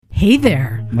Hey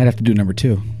there. Might have to do number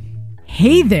 2.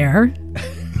 Hey there. Hey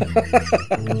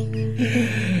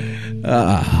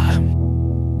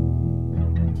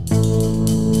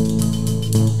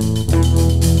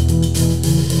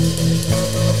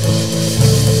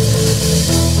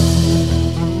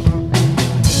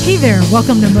there,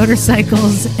 welcome to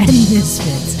Motorcycles and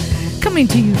Misfits, coming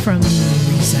to you from the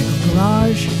Recycle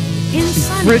Garage in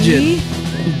sunny Frigidly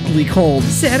cold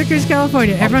Santa Cruz,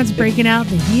 California. Everyone's breaking out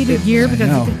the heated gear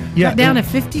because it got down to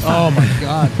 55. Oh my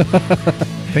God.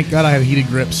 Thank God I have heated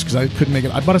grips because I couldn't make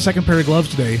it. I bought a second pair of gloves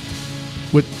today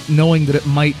with knowing that it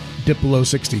might dip below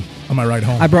 60 on my ride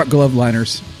home. I brought glove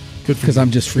liners. Good for because you.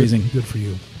 I'm just freezing. Good for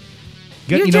you.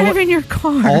 You're driving your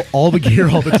car. All the gear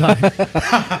all the time.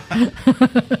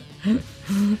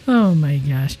 Oh my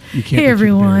gosh. Hey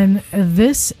everyone,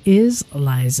 this is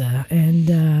Liza,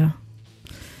 and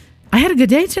I had a good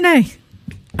day today.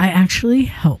 I actually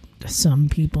helped some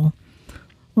people.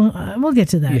 Well, we'll get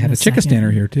to that. You had a chicken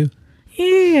stander here too.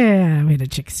 Yeah, we had a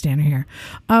chicken stander here.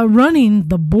 Running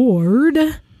the board,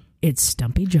 it's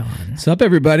Stumpy John. What's up,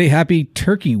 everybody? Happy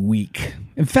Turkey Week.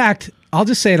 In fact, I'll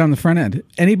just say it on the front end.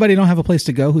 Anybody don't have a place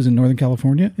to go who's in Northern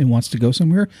California and wants to go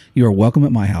somewhere, you are welcome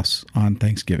at my house on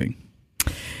Thanksgiving.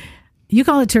 You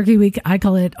call it Turkey Week. I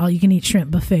call it all-you-can-eat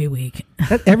shrimp buffet week.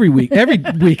 Every week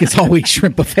is all-week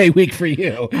shrimp buffet week for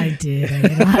you. I did. I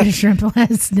ate a lot of shrimp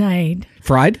last night.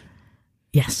 Fried?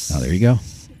 Yes. Oh, there you go.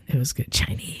 It was good.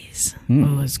 Chinese. Oh,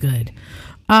 it was good.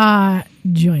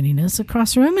 Joining us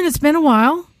across the room, and it's been a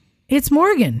while, it's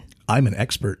Morgan. I'm an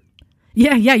expert.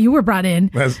 Yeah, you were brought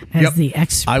in as the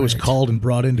expert. I was called and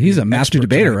brought in. He's a master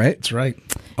debater, right? That's right.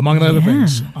 Among other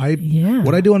things.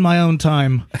 What I do in my own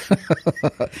time.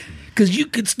 Because you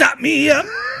could stop me up.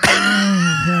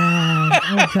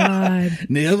 Oh, God.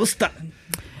 Never stop.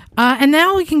 And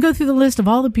now we can go through the list of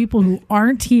all the people who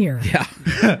aren't here. Yeah.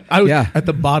 I was at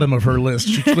the bottom of her list.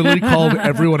 She literally called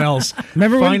everyone else.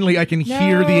 Remember Finally, I can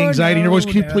hear the anxiety in her voice.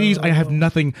 Can you please? I have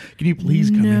nothing. Can you please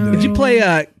come in? Did you play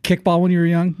kickball when you were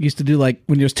young? You used to do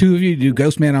when there's two of you do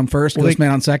Ghost Man on first, Ghost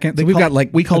Man on second. So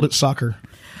we called it soccer.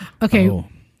 Okay. Oh.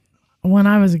 When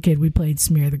I was a kid, we played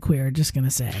Smear the Queer, just going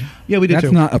to say. Yeah, we did That's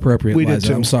too. not appropriate, We Liza. did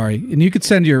too. I'm sorry. And you could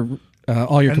send your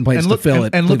all your complaints to Phil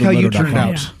at and look how you turned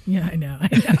out. Yeah, I know.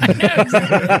 Exactly.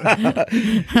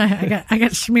 I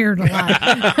got smeared a lot.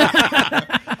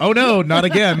 Oh no, not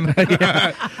again.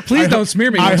 Please don't smear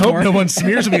me. I hope no one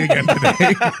smears me again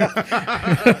today.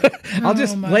 I'll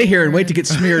just lay here and wait to get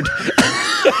smeared.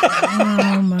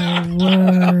 Oh my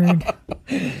word.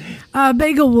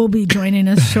 Bagel will be joining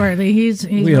us shortly. He's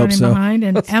running behind,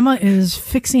 and Emma is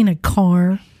fixing a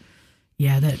car.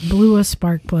 Yeah, that blew a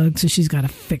spark plug, so she's got to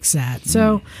fix that.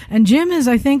 So, and Jim is,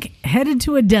 I think, headed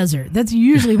to a desert. That's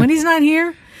usually, when he's not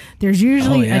here, there's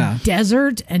usually a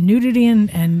desert and nudity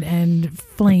and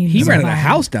flames. He rented a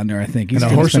house down there, I think. He's a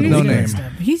horse with no name.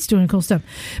 He's doing cool stuff.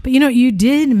 But, you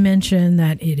did mention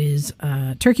that it is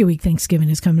Turkey Week, Thanksgiving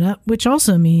is coming up, which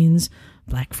also means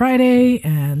Black Friday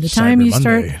and the time you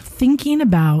start thinking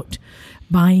about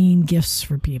buying gifts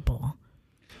for people.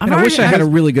 I wish I had a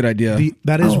really good idea.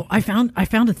 I found a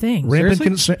thing. Rampant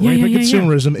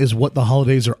consumerism is what the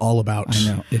holidays are all about. I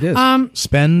know it is.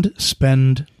 Spend.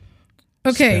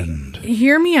 Okay, spend.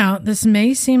 Hear me out. This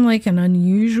may seem like an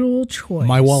unusual choice.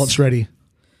 My wallet's ready.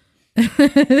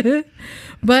 But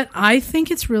I think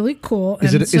it's really cool.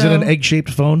 Is it an egg-shaped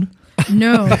phone?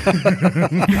 No.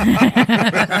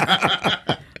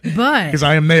 But because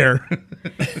I am there.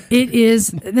 It is,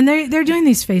 and they're doing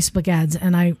these Facebook ads,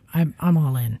 and I'm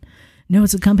all in. No,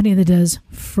 it's a company that does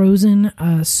frozen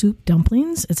soup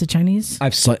dumplings. It's a Chinese.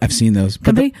 I've seen those.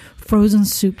 Company, frozen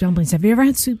soup dumplings. Have you ever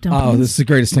had soup dumplings? Oh, this is the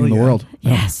greatest thing in the world.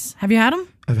 Yes. Have you had them?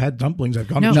 I've had dumplings. I've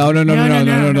gone.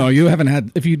 No. You haven't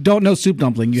had. If you don't know soup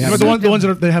dumpling, you have the ones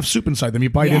that have soup inside them.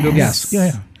 You bite into them. Yes.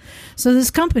 Yeah. So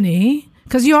this company.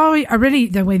 Because you already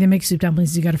the way they make soup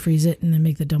dumplings, you got to freeze it and then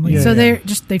make the dumplings.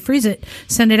 They freeze it,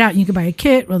 send it out, and you can buy a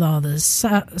kit with all the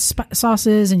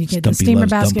sauces, and you get the steamer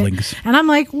basket. Dumplings. And I'm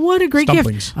like, what a great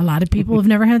gift! A lot of people have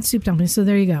never had soup dumplings, so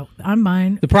there you go. I'm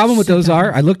buying. The problem with those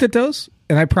I looked at those,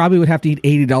 and I probably would have to eat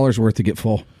 $80 worth to get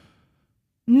full.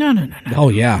 No. Oh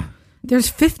yeah, there's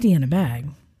 50 in a bag.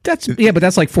 But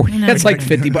that's like 40. That's like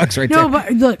 $50 right there. No,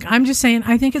 but look, I'm just saying.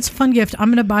 I think it's a fun gift. I'm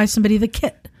going to buy somebody the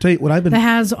kit. Tell you what that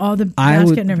has all the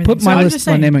basket and everything. Put my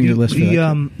name on your list.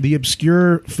 The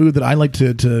obscure food that I like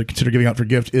to consider giving out for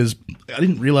gift is, I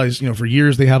didn't realize, for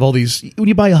years they have all these. When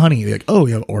you buy a honey, they're like, oh,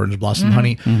 you have orange blossom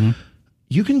honey. Mm-hmm.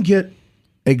 You can get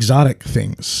exotic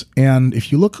things, and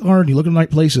if you look hard, you look in the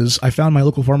right places. I found my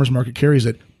local farmers market carries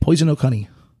it. Poison oak honey.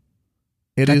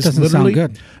 It That is doesn't literally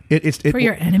sound good. For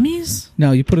your enemies?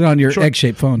 No, you put it on your Sure.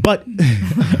 egg-shaped phone. But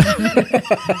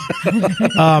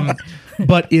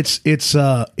but it's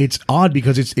odd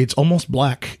because it's almost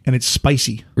black and it's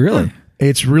spicy. Really?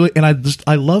 It's really, and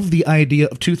I love the idea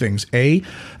of two things. If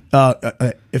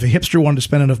a hipster wanted to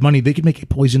spend enough money, they could make a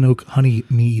poison oak honey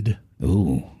mead.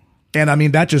 Ooh. And I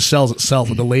mean, that just sells itself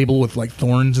with the label with like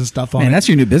thorns and stuff on it. Man, that's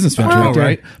your new business venture, right there.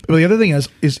 Right? But the other thing is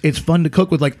it's fun to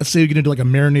cook with, like, let's say you're going to do like a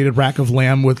marinated rack of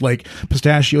lamb with like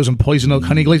pistachios and poison oak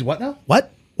honey glaze. What now?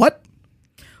 What?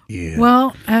 Yeah.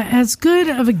 Well, as good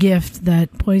of a gift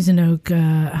that poison oak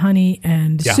honey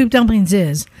and soup dumplings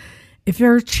is, if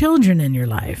there are children in your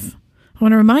life, I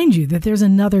want to remind you that there's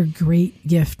another great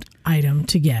gift item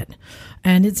to get.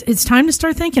 And it's time to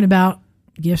start thinking about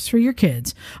gifts for your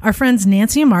kids. Our friends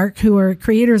Nancy and Mark, who are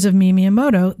creators of Mimi and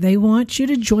Moto, they want you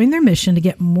to join their mission to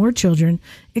get more children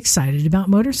excited about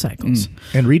motorcycles.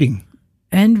 And reading.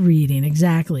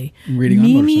 Exactly. Reading on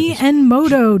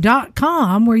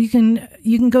MimiandMoto.com, where you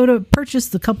can go to purchase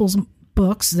the couple's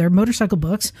books, their motorcycle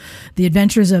books, The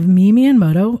Adventures of Mimi and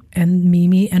Moto, and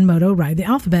Mimi and Moto Ride the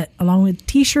Alphabet, along with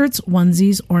t-shirts,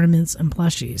 onesies, ornaments, and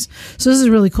plushies. So this is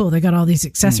really cool. They got all these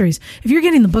accessories. If you're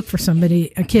getting the book for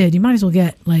somebody, a kid, you might as well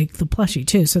get like the plushie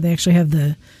too. So they actually have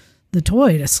the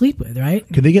toy to sleep with, right?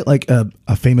 Could they get like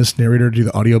a famous narrator to do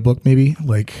the audiobook, maybe?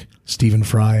 Like Stephen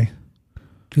Fry.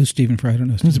 Who's Stephen Fry? I don't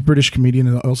know. He's a British comedian.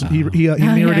 And also, he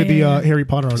narrated the Harry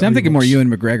Potter. So I'm thinking more Ewan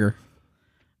McGregor.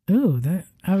 Ooh, that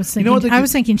I was thinking. You know what, I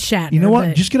was thinking Shatner. You know what?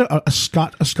 But Just get a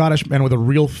Scottish man with a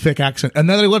real thick accent, and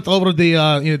then they went over the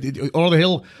over the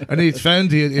hill, and they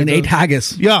found And ate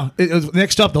haggis. Yeah, it was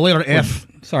next up the letter F.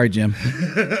 Sorry, Jim.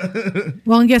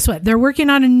 Well, and guess what? They're working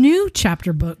on a new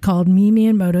chapter book called Mimi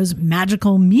and Moto's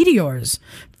Magical Meteors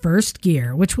First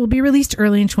Gear, which will be released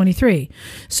early in 23.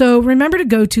 So remember to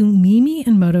go to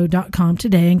mimiandmoto.com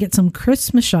today and get some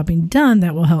Christmas shopping done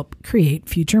that will help create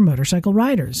future motorcycle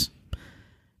riders.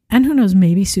 And who knows,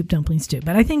 maybe soup dumplings too.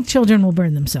 But I think children will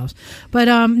burn themselves. But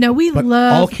no, we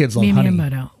love all kids love Mimi honey. and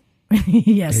Moto.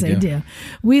 Yes, they do.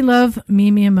 We love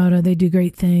Mimi and Moto. They do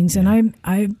great things. Yeah. And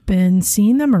I've been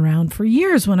seeing them around for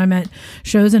years when I'm at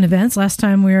shows and events. Last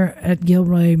time we were at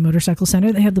Gilroy Motorcycle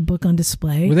Center, they had the book on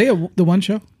display. Were they the one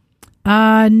show?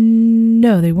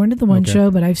 No, they weren't at the one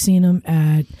show, but I've seen them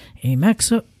at a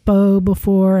Expo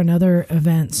before and other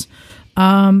events.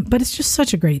 But it's just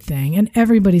such a great thing, and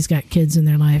everybody's got kids in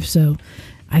their life. So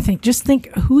I think just think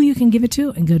who you can give it to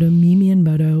and go to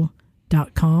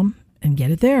mimiandmoto.com and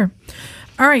get it there.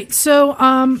 All right. So,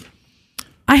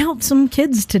 I helped some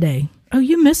kids today. Oh,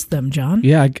 you missed them, John.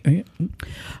 Yeah.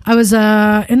 I was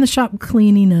in the shop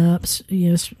cleaning up,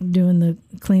 doing the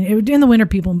cleaning. In the winter,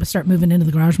 people start moving into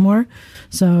the garage more.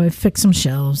 So I fixed some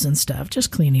shelves and stuff,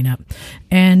 just cleaning up.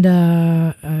 And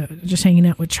just hanging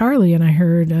out with Charlie, and I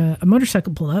heard a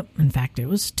motorcycle pull up. In fact, it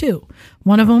was two.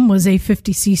 One of them was a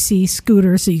 50cc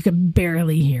scooter, so you could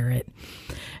barely hear it.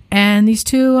 And these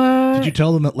two... Did you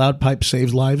tell them that loud pipe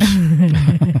saves lives?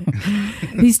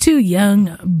 These two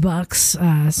young bucks,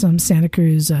 some Santa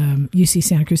Cruz, UC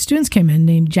Santa Cruz students came in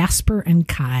named Jasper and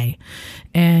Kai.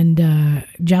 And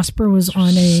Jasper was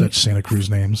on Such Santa Cruz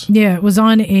names. Yeah, it was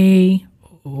on I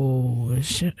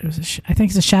think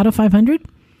it's a Shadow 500.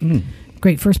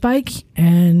 Great first bike.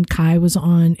 And Kai was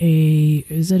on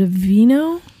is it a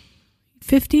Vino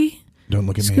 50? Don't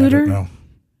look at scooter? me, I don't know.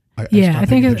 I think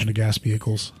paying attention to gas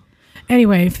vehicles.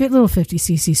 Anyway, little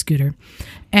 50cc scooter.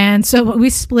 And so we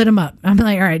split them up. I'm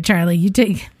like, all right, Charlie, you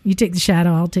take the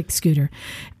Shadow, I'll take the scooter.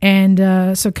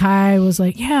 And so Kai was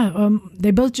like, yeah,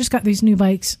 they both just got these new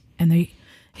bikes. And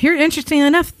interestingly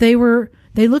enough, they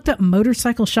looked up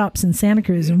motorcycle shops in Santa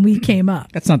Cruz, and we came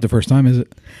up. That's not the first time, is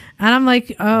it? And I'm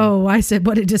like, oh, I said,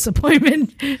 what a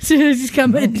disappointment to just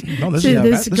come into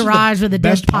this garage with a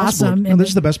dead possum. This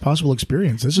is the best possible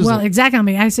experience. Exactly. I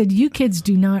mean, I said, you kids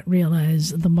do not realize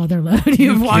the mother load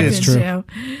you've walked into.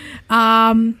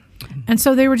 And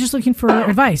so they were just looking for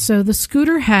advice. So the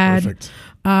scooter had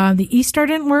the E-Star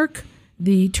didn't work,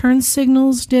 the turn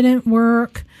signals didn't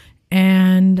work,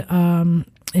 and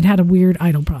it had a weird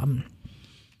idle problem.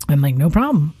 I'm like, no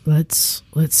problem. Let's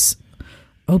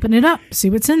open it up, see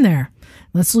what's in there.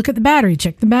 Let's look at the battery,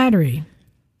 check the battery.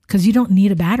 Because you don't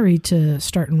need a battery to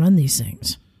start and run these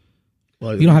things.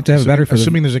 Well, you don't have to have a battery for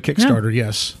assuming there's a Kickstarter,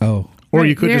 yes. Oh. Or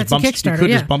you could just bump start it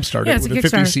with a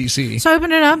 50cc. So I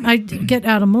open it up, I get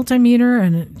out a multimeter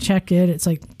and check it. It's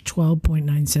like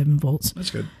 12.97 volts. That's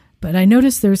good. But I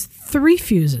noticed there's 3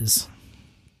 fuses.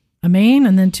 A main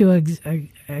and then 2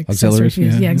 auxiliary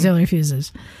fuses. Yeah, auxiliary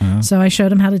fuses. So I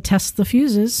showed him how to test the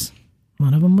fuses.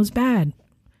 One of them was bad.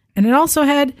 And it also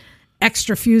had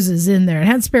extra fuses in there. It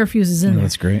had spare fuses in there.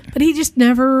 That's great. But he just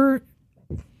never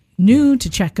knew to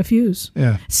check a fuse.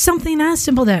 Yeah. Something as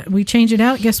simple that we change it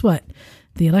out. Guess what?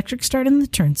 The electric start and the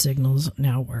turn signals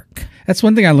now work. That's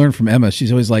one thing I learned from Emma.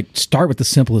 She's always like, start with the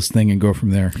simplest thing and go from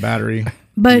there. Battery.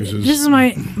 But fuses. this is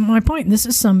my point. This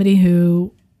is somebody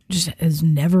who just has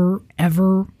never,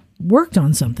 ever worked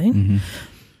on something.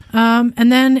 Mm-hmm.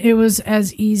 And then it was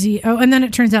as easy. Oh, and then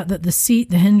it turns out that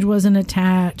the hinge wasn't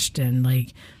attached. And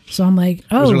like, so I'm like,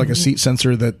 oh. Was there like a seat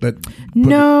sensor that turned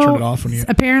it off when you.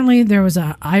 Apparently there was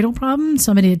a idle problem.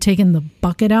 Somebody had taken the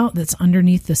bucket out that's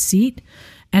underneath the seat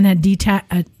and had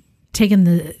taken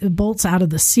the bolts out of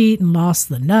the seat and lost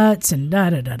the nuts and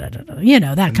that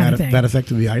kind of thing. That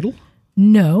affected the idle?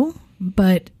 No,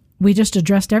 but we just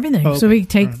addressed everything. Oh, okay. So we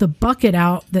take the bucket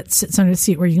out that sits under the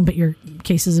seat where you can put your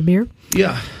cases of beer.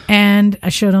 Yeah. And I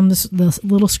showed him the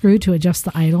little screw to adjust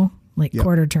the idle,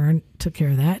 quarter turn, took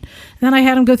care of that. And then I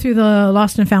had him go through the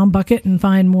lost and found bucket and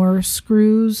find more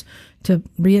screws to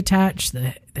reattach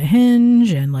the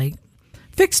hinge and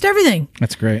fixed everything.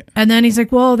 That's great. And then he's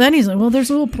like, well, there's a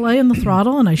little play in the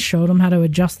throttle. And I showed him how to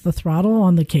adjust the throttle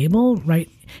on the cable, right?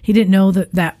 He didn't know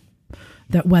that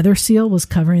weather seal was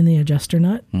covering the adjuster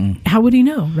nut. How would he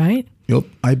know, right?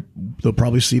 They'll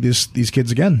probably see these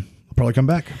kids again. They'll probably come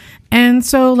back. And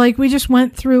so we just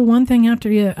went through one thing after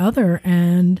the other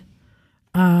and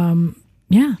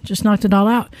just knocked it all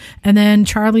out. And then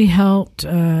Charlie helped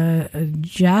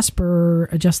Jasper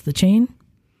adjust the chain.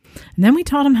 And then we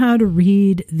taught him how to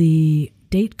read the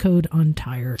date code on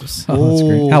tires. Oh, that's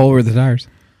great. How old were the tires?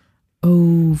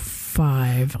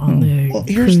 05 on the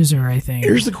Cruiser, I think.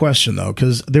 Here's the question though,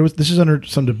 because this is under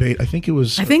some debate. I think they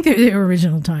were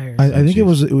original tires. I think it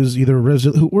was either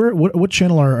what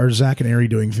channel are Zach and Ari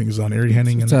doing things on? Ari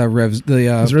Henning and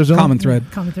Common Thread.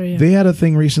 Common Thread. Yeah. They had a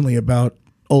thing recently about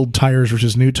old tires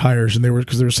versus new tires, and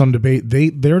because there was some debate.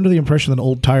 They're under the impression that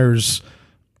old tires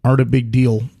aren't a big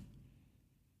deal.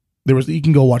 You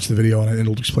can go watch the video and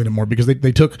it'll explain it more, because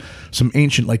they took some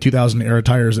ancient 2000 era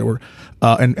tires that were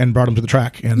and brought them to the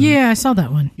track. And yeah, I saw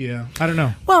that one. Yeah, I don't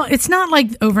know. Well, it's not like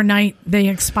overnight they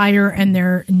expire and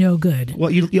they're no good. Well,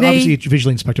 you obviously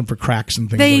visually inspect them for cracks and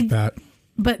things like that.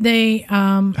 But they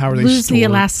how are they lose stored? the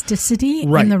elasticity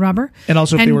in the rubber. And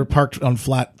also if they were parked on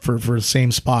flat for the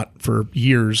same spot for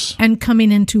years. And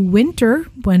coming into winter,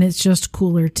 when it's just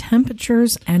cooler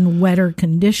temperatures and wetter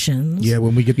conditions. Yeah,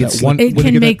 when we get that one. It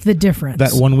can make the difference.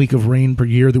 That 1 week of rain per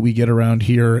year that we get around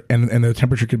here, and the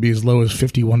temperature could be as low as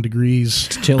 51 degrees.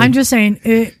 I'm just saying,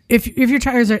 if your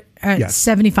tires are at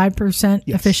 75%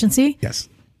 efficiency,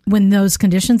 when those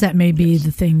conditions, that may be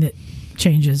the thing that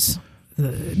changes.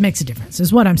 It makes a difference,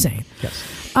 is what I'm saying. Yes.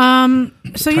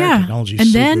 So yeah,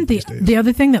 and then the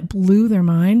other thing that blew their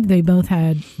mind, they both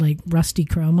had rusty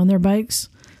chrome on their bikes.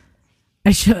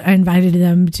 I invited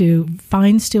them to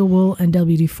find steel wool and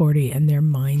WD-40, and their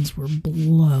minds were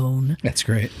blown. That's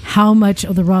great. How much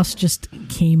of the rust just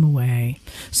came away.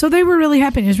 So they were really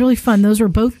happy. It was really fun. Those were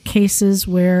both cases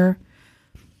where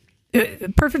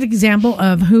perfect example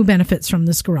of who benefits from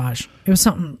this garage. It was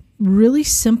something really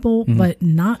simple, but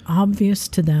not obvious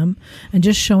to them, and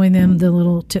just showing them the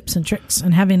little tips and tricks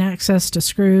and having access to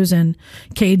screws and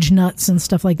cage nuts and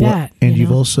stuff like that. And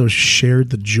you've also shared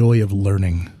the joy of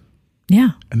learning.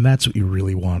 Yeah. And that's what you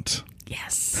really want.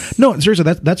 Yes. No,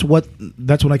 seriously, that's what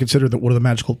I consider that one of the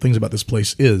magical things about this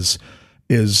place is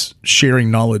sharing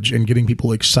knowledge and getting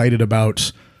people excited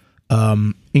about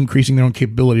increasing their own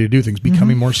capability to do things,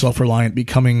 becoming more self-reliant,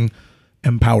 becoming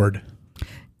empowered.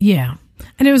 Yeah.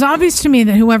 And it was obvious to me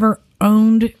that whoever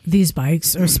owned these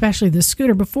bikes, or especially this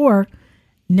scooter before,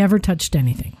 never touched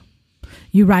anything.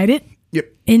 You ride it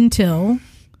until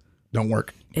don't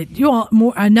work.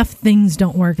 Enough things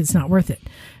don't work. It's not worth it.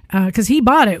 Because he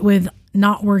bought it with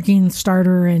not working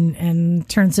starter and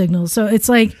turn signals. So it's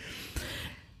I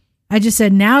just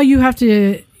said, now you have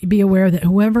to be aware that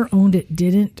whoever owned it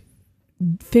didn't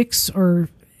fix or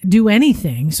do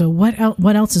anything. So what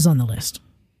else is on the list?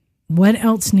 What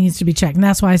else needs to be checked? And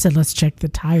that's why I said, let's check the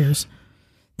tires,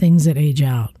 things that age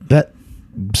out. That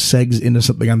segs into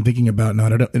something I'm thinking about now. I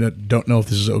don't know if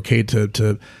this is okay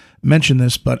to mention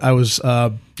this, but I was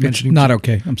mentioning I'm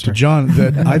sorry, to John,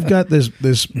 that I've got this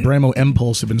Bramo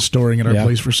Impulse I've been storing at our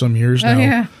place for some years now. Oh,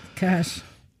 yeah. Gosh.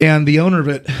 And the owner of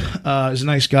it is a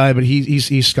nice guy, but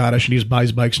he's Scottish, and he just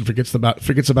buys bikes and forgets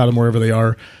about them wherever they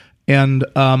are. And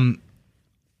I'm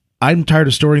tired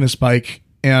of storing this bike,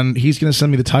 and he's going to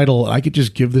send me the title. I could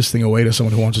just give this thing away to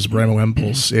someone who wants this Bramo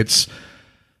Impulse. It's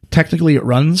technically it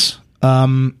runs.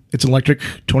 It's an electric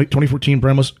 2014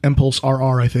 Bramo Impulse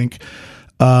RR, I think.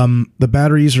 The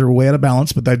batteries are way out of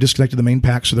balance, but I've disconnected the main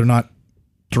pack, so they're not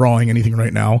drawing anything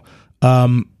right now.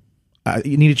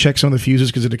 You need to check some of the fuses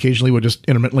because it occasionally would just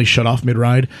intermittently shut off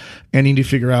mid-ride. And you need to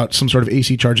figure out some sort of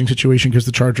AC charging situation because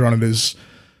the charger on it is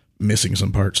missing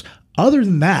some parts. Other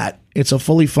than that, it's a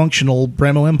fully functional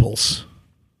Brembo Impulse.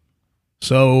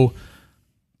 So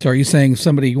are you saying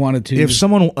somebody wanted to... If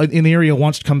someone in the area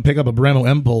wants to come pick up a Brembo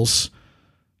Impulse,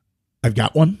 I've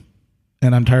got one,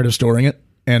 and I'm tired of storing it,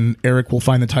 and Eric will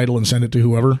find the title and send it to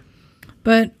whoever.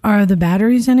 But are the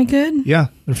batteries any good? Yeah,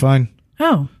 they're fine.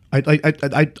 Oh.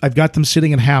 I've got them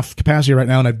sitting in half capacity right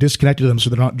now, and I've disconnected them so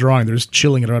they're not drawing. They're just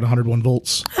chilling at around 101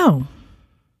 volts. Oh,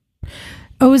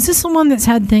 is this the one that's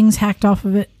had things hacked off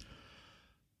of it?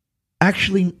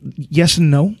 Actually, yes and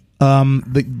no.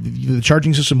 The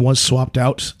charging system was swapped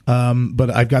out, but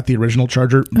I've got the original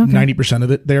charger, 90% of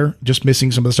it there, just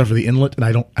missing some of the stuff for the inlet, and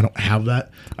I don't have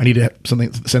that. I need to have something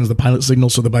that sends the pilot signal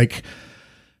so the bike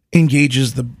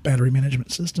engages the battery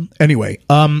management system. Anyway,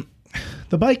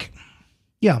 the bike,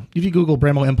 yeah, if you Google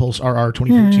Brembo Impulse RR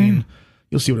 2013,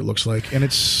 you'll see what it looks like, and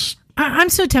it's... I'm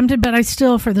so tempted, but I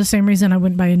still, for the same reason, I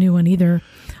wouldn't buy a new one either.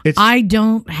 I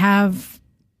don't have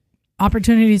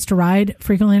opportunities to ride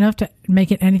frequently enough to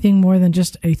make it anything more than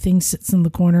just a thing sits in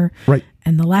the corner. Right.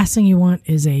 And the last thing you want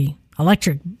is a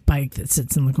electric bike that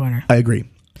sits in the corner. I agree.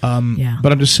 But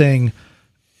I'm just saying,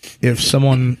 if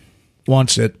someone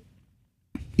wants it,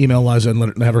 email Liza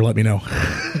and have her let me know.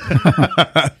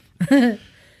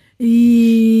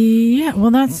 Yeah,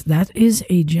 well, that is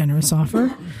a generous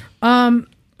offer.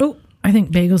 I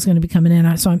think Bagel's going to be coming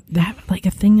in. So I have like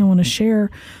a thing I want to share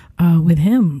with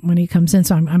him when he comes in.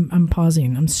 So I'm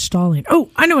pausing. I'm stalling. Oh,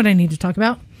 I know what I need to talk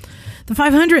about. The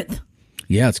 500th.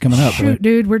 Yeah, it's coming up. Shoot,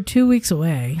 dude, we're 2 weeks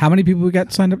away. How many people we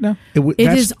got signed up now? It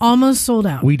is almost sold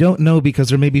out. We don't know because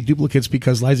there may be duplicates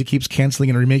because Liza keeps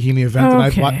canceling and remaking the event.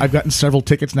 Okay. And I've gotten several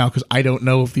tickets now because I don't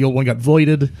know if the old one got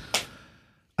voided.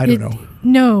 I don't know.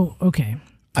 No, okay.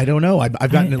 I don't know. I've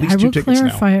gotten at least 2 tickets now. I will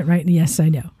clarify it right. Yes, I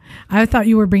know. I thought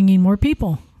you were bringing more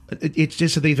people. It's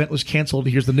just that the event was canceled.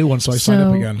 Here's the new one, so I signed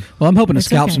up again. Well, I'm hoping to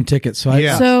scalp some tickets. So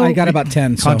I got about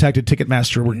 10. Contacted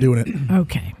Ticketmaster. We're doing it.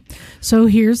 Okay. So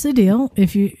here's the deal.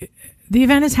 The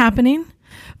event is happening,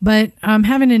 but I'm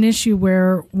having an issue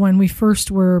where when we first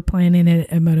were planning it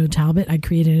at Moto Talbot, I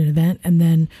created an event and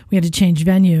then we had to change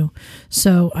venue.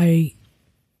 So I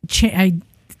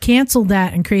canceled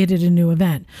that and created a new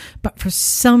event. But for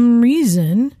some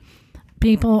reason,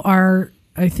 people are,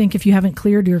 I think if you haven't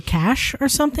cleared your cache or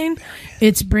something,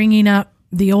 it's bringing up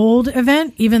the old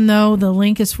event, even though the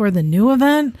link is for the new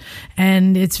event,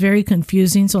 and it's very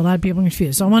confusing. So a lot of people are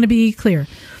confused. So I want to be clear.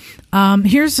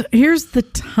 Here's the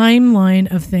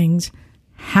timeline of things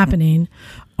happening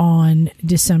on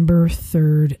December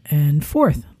 3rd and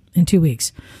 4th in 2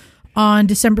 weeks. On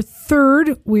December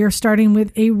 3rd, we are starting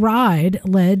with a ride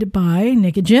led by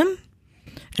Naked Jim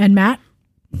and Matt.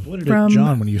 What did it,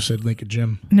 John, when you said Naked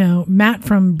Jim? No, Matt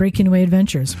from Breaking Away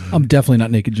Adventures. I'm definitely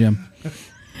not Naked Jim.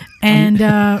 And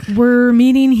we're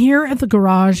meeting here at the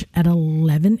garage at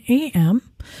 11 a.m.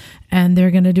 And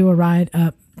they're going to do a ride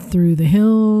up through the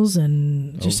hills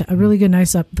and just a really good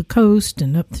nice up the coast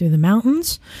and up through the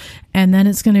mountains. And then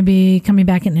it's going to be coming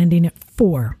back and ending at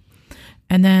 4.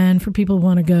 And then for people who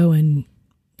want to go and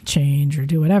change or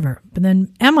do whatever. But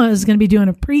then Emma is going to be doing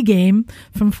a pregame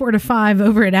from 4 to 5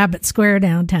 over at Abbott Square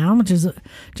downtown, which is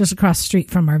just across the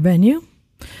street from our venue.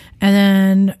 And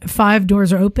then 5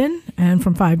 doors are open. And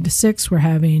from 5 to 6, we're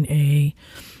having a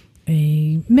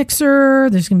mixer.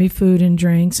 There's going to be food and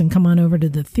drinks, and come on over to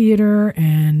the theater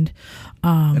and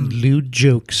lewd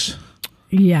jokes.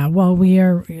 Yeah, while we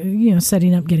are,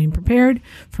 setting up, getting prepared.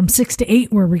 From 6 to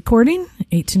 8, we're recording.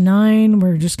 8 to 9,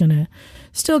 we're just going to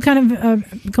still kind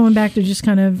of going back to just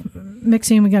kind of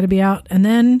mixing. We got to be out. And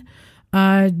then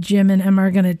Jim and Emma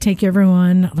are going to take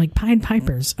everyone like Pied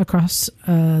Pipers across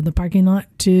the parking lot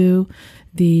to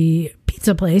the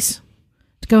pizza place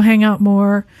to go hang out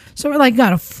more. So we're like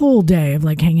got a full day of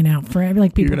like hanging out for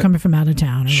like people coming from out of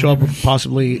town. Show up with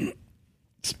possibly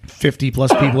 50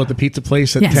 plus people at the pizza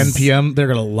place at 10 p.m. They're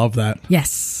going to love that.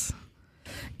 Yes.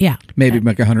 Yeah. Maybe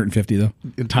like 150 though.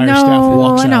 Entire staff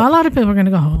walks out. No, a lot of people are going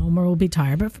to go home or will be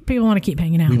tired, but people want to keep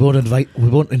hanging out. We won't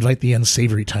invite the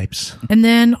unsavory types. And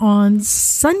then on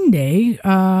Sunday,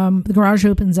 the garage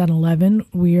opens at 11.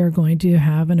 We are going to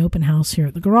have an open house here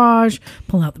at the garage,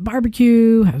 pull out the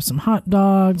barbecue, have some hot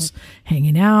dogs,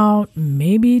 hanging out,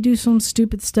 maybe do some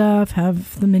stupid stuff,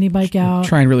 have the mini bike out.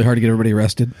 Trying really hard to get everybody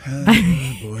arrested.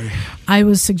 Oh, boy. I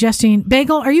was suggesting,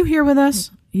 Bagel, are you here with us?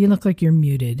 You look like you're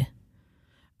muted.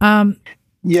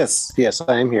 Yes,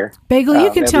 I am here. Bagel,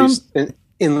 you can tell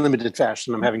in limited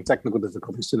fashion. I'm having technical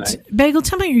difficulties tonight. Bagel,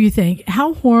 tell me what you think.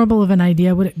 How horrible of an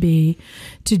idea would it be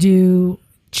to do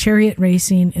chariot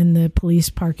racing in the police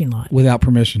parking lot without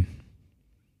permission.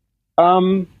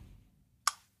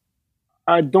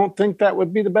 I don't think that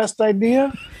would be the best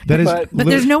idea. But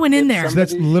there's no one in there. So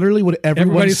that's literally what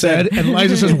everybody said. And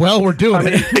Liza says, well, we're doing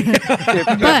it.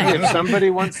 If somebody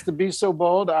wants to be so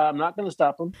bold, I'm not going to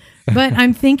stop them. But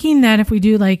I'm thinking that if we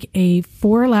do like a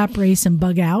 4-lap race and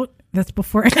bug out, that's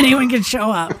before anyone can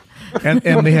show up. And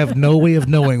they have no way of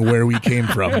knowing where we came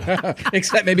from.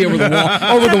 Except maybe over the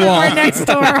wall. Over the wall. Right next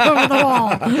door, over the wall.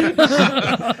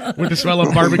 With the smell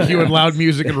of barbecue and loud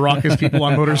music and raucous people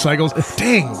on motorcycles.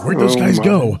 Dang, where'd those guys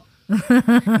go?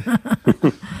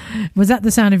 Was that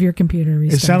the sound of your computer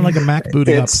restarting? It sounded like a Mac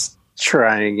booting up. It's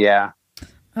trying, yeah.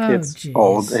 Oh, it's geez.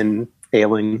 old and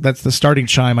ailing. That's the starting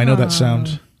chime. I know that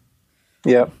sound.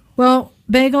 Yep. Well,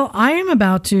 Bagel, I am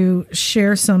about to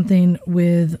share something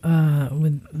with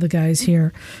the guys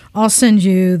here. I'll send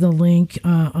you the link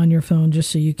on your phone just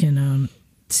so you can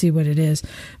see what it is.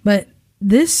 But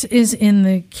this is in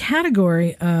the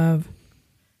category of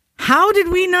how did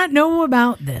we not know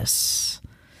about this?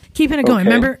 Keeping it going.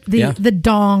 Okay. Remember the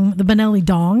dong, the Benelli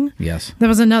dong? Yes. There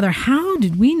was another. How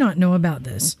did we not know about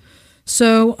this?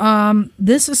 So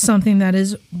this is something that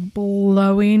is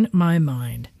blowing my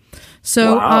mind.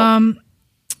 So, wow.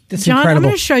 That's John, incredible. I'm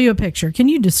going to show you a picture. Can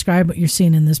you describe what you're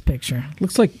seeing in this picture?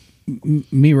 Looks like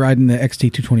me riding the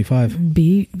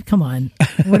XT225. Come on.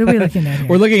 What are we looking at here?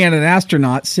 We're looking at an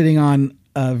astronaut sitting on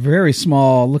a very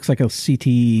small, looks like a CT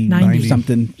 90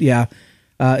 something. Yeah.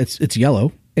 It's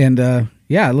yellow. And it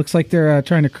looks like they're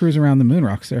trying to cruise around the moon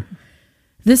rocks there.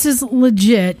 This is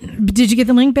legit. Did you get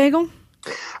the link, Bagel?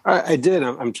 I did.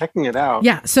 I'm checking it out.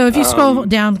 Yeah. So if you scroll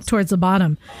down towards the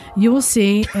bottom, you will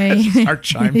see our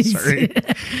chime. Sorry.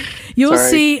 You will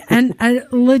see a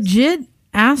legit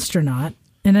astronaut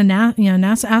in a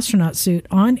NASA astronaut suit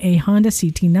on a Honda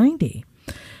CT90.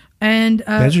 And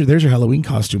there's your Halloween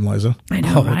costume, Liza. I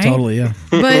know, right? Totally, yeah.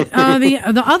 But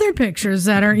the other pictures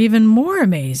that are even more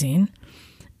amazing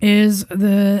is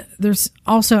there's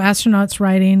also astronauts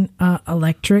riding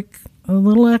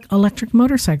little electric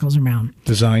motorcycles around.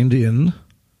 Designed in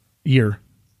year.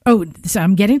 Oh, so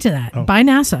I'm getting to that. By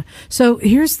NASA. So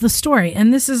here's the story.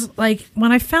 And this is like,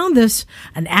 when I found this,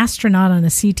 an astronaut on a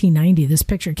CT90, this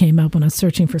picture came up when I was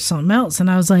searching for something else. And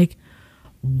I was like,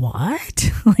 what?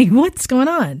 Like, what's going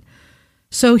on?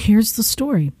 So here's the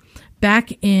story.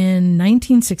 Back in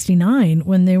 1969,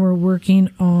 when they were working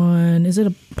on, is it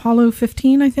Apollo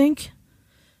 15, I think?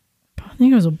 I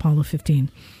think it was Apollo 15.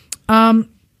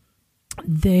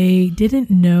 They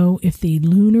didn't know if the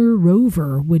lunar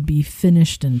rover would be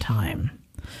finished in time.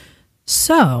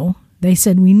 So they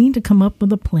said, we need to come up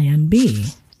with a plan B.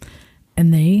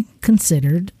 And they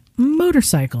considered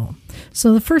motorcycle.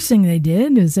 So the first thing they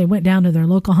did is they went down to their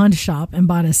local Honda shop and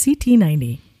bought a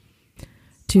CT90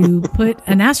 to put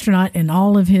an astronaut and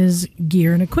all of his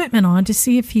gear and equipment on to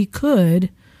see if he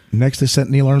could. Next, they sent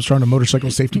Neil Armstrong to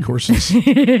motorcycle safety courses. To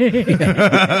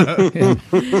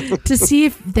see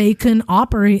if they can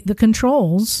operate the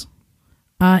controls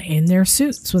in their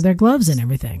suits with their gloves and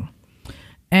everything.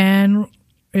 And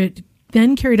it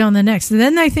then carried on the next.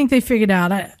 Then I think they figured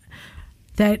out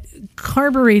that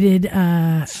carbureted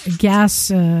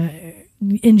gas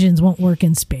engines won't work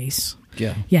in space.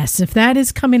 Yeah. Yes, if that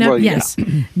is coming up, well, yes.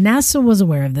 NASA was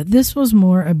aware of that. This was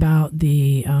more about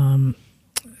the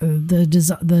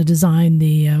design,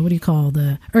 what do you call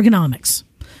the ergonomics,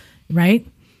 right?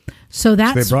 So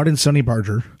they brought in Sonny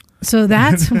Barger. So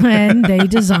that's when they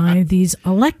designed these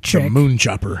electric the moon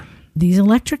chopper. These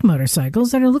electric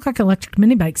motorcycles that look like electric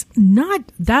mini bikes, not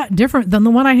that different than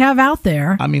the one I have out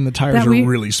there. I mean, the tires are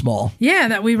really small. Yeah,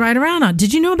 that we ride around on.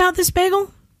 Did you know about this,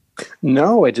 Bagel?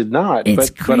 No, I did not. It's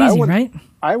crazy, right?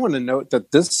 I want to note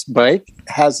that this bike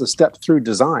has a step-through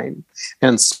design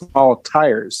and small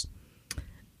tires.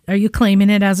 Are you claiming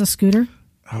it as a scooter?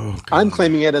 Oh, God. I'm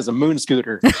claiming it as a moon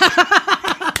scooter.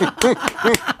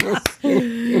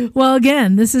 Well,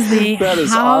 again, this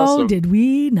is how awesome. Did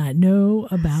we not know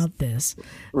about this?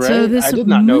 Right? So this I did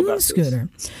not know about scooter.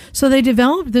 This. So they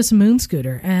developed this moon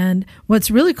scooter, and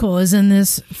what's really cool is in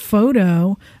this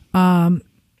photo,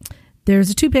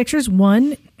 there's two pictures.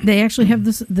 One, they actually have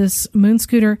this moon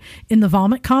scooter in the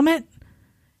Vomit Comet.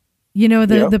 You know,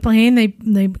 the plane they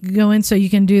go in so you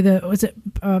can do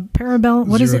parabolic?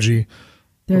 What is it? G.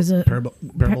 There's a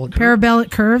parabolic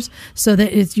curves so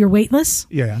that you're weightless.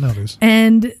 Yeah, I know it is.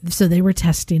 And so they were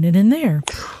testing it in there.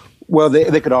 Well,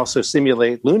 they could also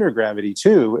simulate lunar gravity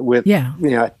too, with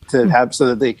to have so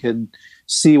that they could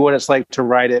see what it's like to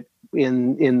ride it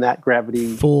in that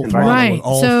gravity full environment.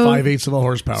 throttle with all 5/8 of a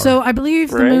horsepower. So I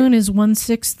believe the moon is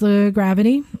 1/6 the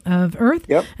gravity of Earth.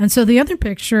 Yep. And so the other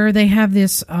picture, they have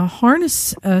this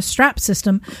harness strap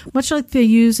system, much like they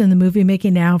use in the movie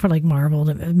making now for like Marvel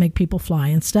to make people fly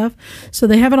and stuff. So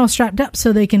they have it all strapped up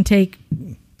so they can take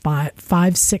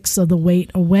 5/6 of the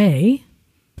weight away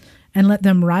and let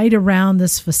them ride around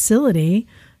this facility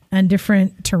and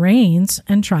different terrains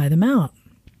and try them out.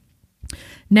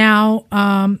 Now,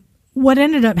 what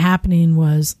ended up happening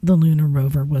was the lunar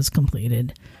rover was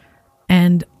completed,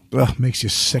 and makes you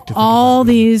sick to think all about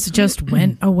these just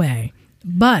went away.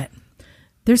 But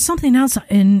there's something else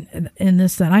in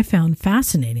this that I found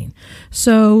fascinating.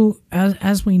 So,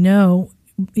 as we know,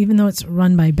 even though it's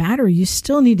run by battery, you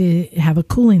still need to have a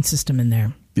cooling system in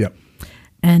there. Yep.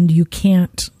 And you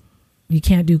can't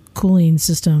do cooling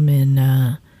system in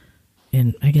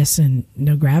I guess in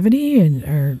no gravity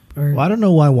or well, I don't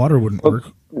know why water wouldn't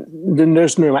work. Then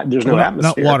there's no atmosphere.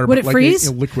 Not water, would but it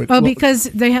freeze? Liquid. Oh, because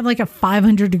they have like a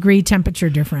 500-degree temperature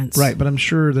difference. Right, but I'm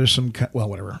sure there's some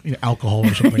whatever, alcohol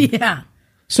or something. Yeah.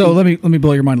 So let me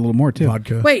blow your mind a little more too.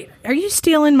 Vodka. Wait, are you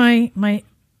stealing my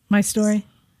story?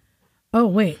 Oh,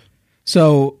 wait.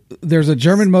 So there's a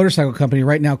German motorcycle company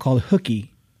right now called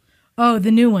Hooky. Oh,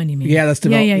 the new one you mean? Yeah, that's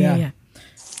developed. Yeah.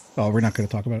 Oh, we're not going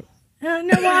to talk about it. No,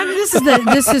 well, this is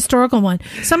this historical one.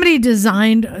 Somebody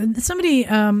designed.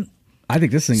 I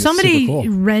think this thing is somebody super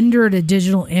cool. rendered a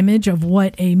digital image of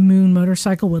what a moon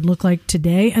motorcycle would look like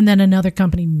today, and then another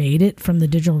company made it from the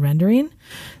digital rendering.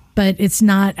 But it's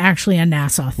not actually a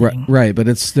NASA thing, right? But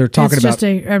they're talking it's about just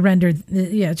a rendered.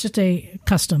 Yeah, it's just a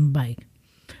custom bike.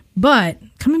 But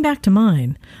coming back to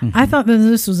mine, I thought that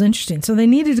this was interesting. So they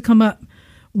needed to come up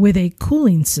with a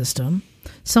cooling system,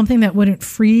 something that wouldn't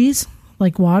freeze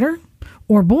like water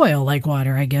or boil like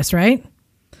water, I guess, right?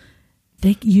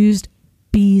 They used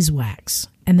beeswax,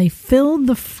 and they filled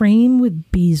the frame with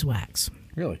beeswax.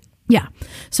 Really? Yeah.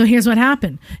 So here's what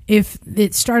happened. If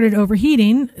it started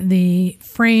overheating, the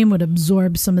frame would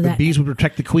absorb some of that. The bees would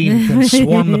protect the queen and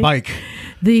swarm the bike.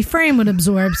 The frame would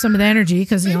absorb some of the energy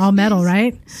because all metal,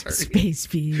 right? Sorry. Space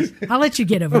bees. I'll let you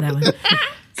get over that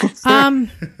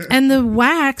one. And the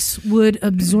wax would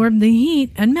absorb the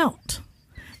heat and melt.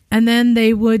 And then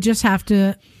they would just have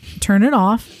to turn it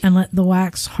off and let the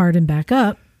wax harden back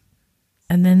up.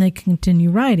 And then they continue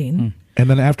riding. And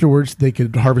then afterwards, they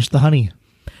could harvest the honey.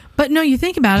 But no, you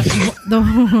think about it,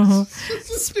 the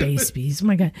space bees. Oh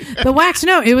my God, the wax.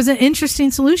 No, it was an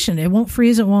interesting solution. It won't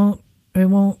freeze. It won't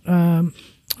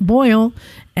boil,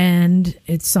 and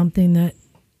it's something that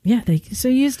they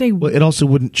used a. Well, it also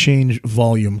wouldn't change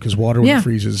volume because water when it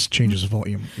freezes changes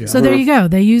volume. Yeah. So there you go.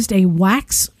 They used a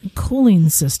wax cooling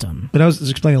system. But I was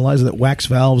explaining to Liza that wax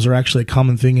valves are actually a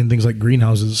common thing in things like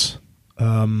greenhouses.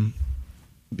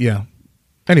 Yeah.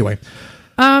 Anyway.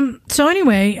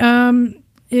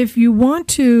 If you want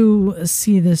to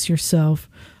see this yourself,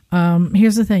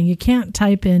 here's the thing. You can't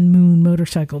type in moon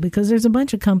motorcycle because there's a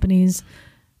bunch of companies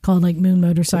called like Moon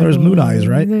Motorcycle. There's Moon Eyes,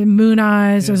 right? Moon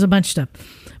Eyes. Yeah. There's a bunch of stuff.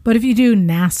 But if you do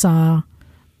NASA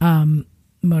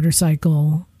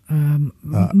motorcycle,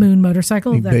 Moon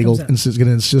Motorcycle, that Bagel comes up. is going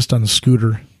to insist on a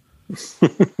scooter.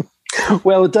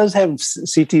 Well, it does have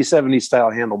CT70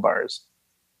 style handlebars.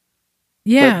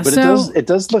 Yeah, but it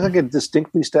does look like a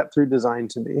distinctly step through design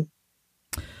to me.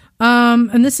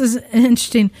 And this is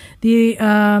interesting.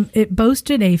 It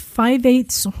boasted a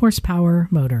 5/8 horsepower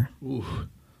motor.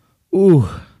 Ooh.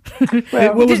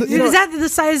 Well, is that the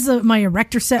size of my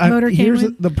erector set motor? Here's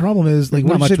the problem is, like,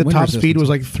 what did you say the top speed was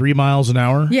like 3 miles an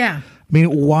hour? Yeah. I mean,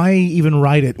 why even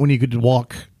ride it when you could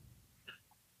walk?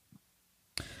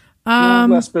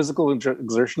 Less physical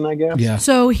exertion, I guess. Yeah.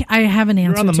 So I have an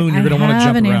answer. You're on the moon. You're going to want to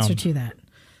jump around. I have an answer to that.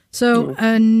 So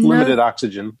limited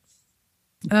oxygen.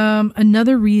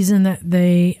 Another reason that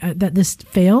that this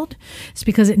failed is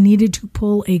because it needed to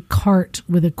pull a cart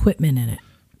with equipment in it.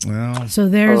 Well, so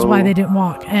there's why they didn't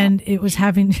walk, and it was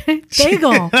having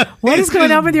Bagel. What is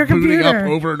going on with your computer? Up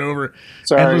over and over.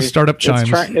 Sorry, endless startup chimes.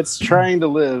 It's trying to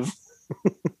live.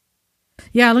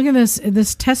 Yeah, look at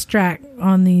this test track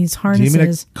on these harnesses. Do you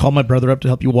mean to call my brother up to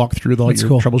help you walk through your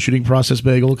troubleshooting process,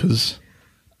 Bagel? Because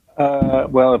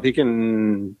well, if he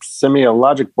can send me a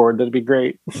logic board, that'd be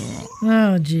great.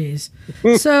 Oh, geez.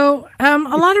 So a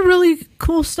lot of really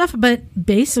cool stuff, but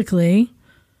basically,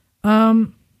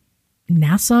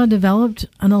 NASA developed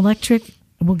an electric.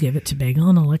 We'll give it to Bagel,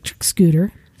 an electric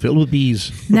scooter filled with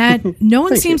bees that no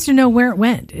one seems to know where it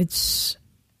went.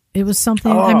 It was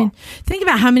something. I mean, think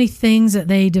about how many things that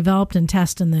they developed and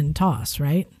test and then toss,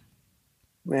 right?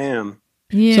 Man.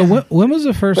 Yeah. So when was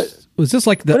the first? Was this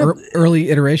like the early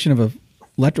iteration of a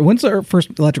electric? When's the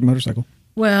first electric motorcycle?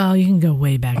 Well, you can go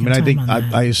way back.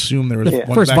 I assume there was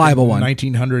one first viable one.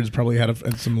 1900s probably had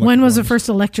some. When was the first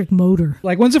electric motor?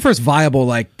 Like, when's the first viable,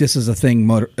 like, this is a thing,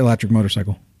 electric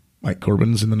motorcycle? Like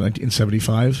Corbin's in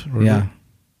 1975? Yeah.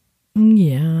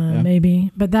 Yeah,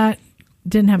 maybe. But that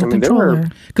didn't have a controller.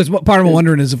 Because what part of I'm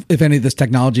wondering is if any of this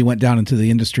technology went down into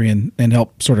the industry and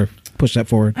helped sort of push that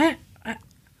forward.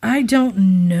 I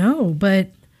don't know, but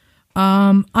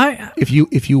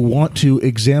if you want to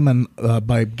examine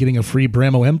by getting a free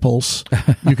Bramo Impulse,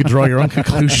 you could draw your own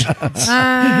conclusions.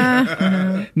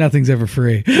 Nothing's ever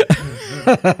free.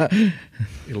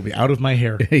 It'll be out of my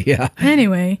hair. Yeah.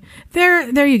 Anyway,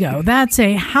 there you go. That's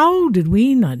how did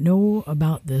we not know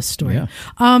about this story? Yeah.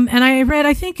 And I read,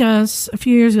 I think a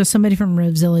few years ago, somebody from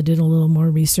Revzilla did a little more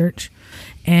research,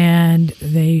 and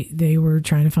they were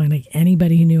trying to find like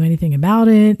anybody who knew anything about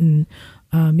it, and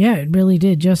it really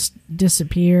did just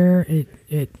disappear.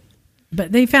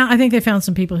 But I think they found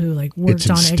some people who like worked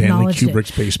on it, Stanley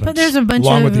Kubrick's basement. But there's a bunch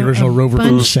along with the original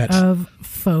Rover set of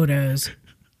photos.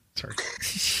 Sorry.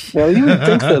 Well, you would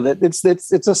think though that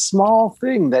it's a small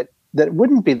thing that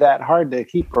wouldn't be that hard to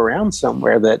keep around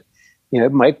somewhere. That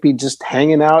it might be just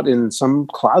hanging out in some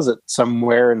closet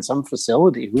somewhere in some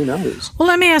facility. Who knows? Well,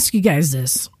 let me ask you guys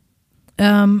this: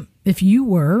 if you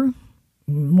were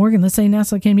Morgan, let's say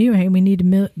NASA came to you, hey, we need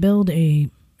to build a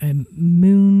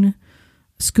moon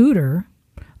scooter.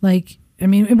 Like, I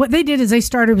mean, what they did is they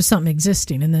started with something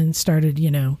existing and then started,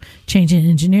 changing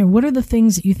engineering. What are the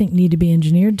things that you think need to be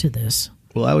engineered to this?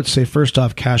 Well, I would say first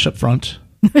off, cash up front.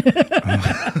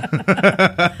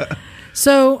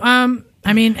 So,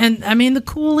 the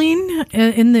cooling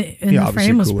in the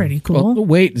frame was pretty cool. Well, the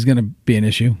weight is going to be an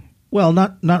issue. Well,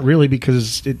 not really,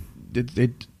 because it's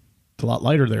a lot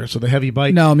lighter there. So the heavy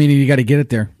bike. No, I mean, you got to get it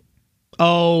there.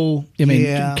 Oh,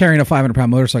 carrying a 500-pound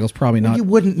motorcycle is probably not. You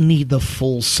wouldn't need the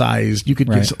full size. You could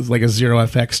get like a Zero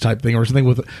FX type thing, or something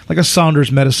with like a Saunders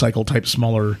Metacycle type,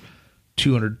 smaller,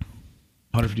 200,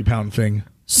 150-pound thing.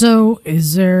 So,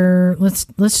 is there?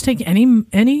 Let's take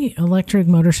any electric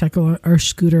motorcycle or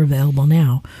scooter available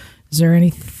now. Is there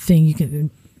anything you can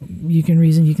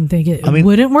think it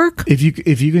wouldn't work? If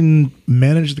you can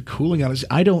manage the cooling on it,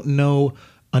 I don't know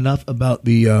enough about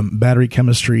the battery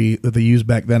chemistry that they used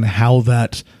back then, how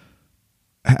that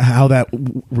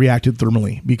reacted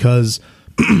thermally, because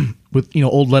with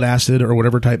old lead acid or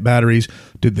whatever type batteries,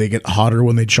 did they get hotter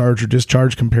when they charge or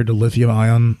discharge compared to lithium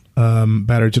ion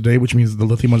battery today, which means the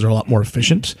lithium ones are a lot more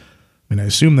efficient. I mean, I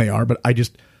assume they are, but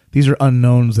these are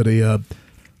unknowns that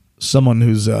someone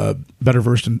who's better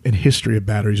versed in history of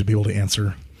batteries would be able to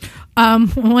answer.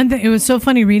 One thing, it was so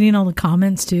funny reading all the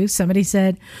comments too. Somebody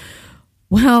said,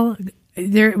 well,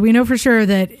 we know for sure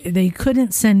that they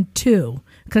couldn't send two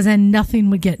because then nothing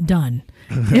would get done.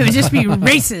 It would just be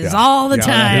races all the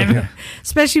time,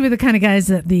 especially with the kind of guys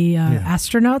that the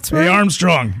astronauts were. Hey,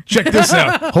 Armstrong, check this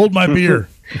out. Hold my beer.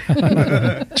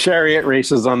 Chariot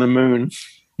races on the moon.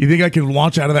 You think I can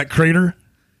launch out of that crater?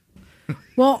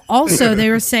 Well, also, they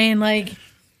were saying, like,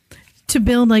 to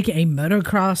build like a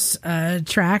motocross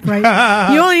track,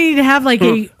 right? You only need to have like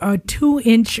a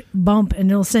 2-inch bump, and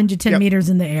it'll send you 10 meters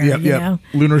in the air. You know?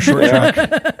 Lunar short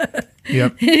track.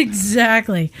 Yep,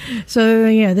 exactly. So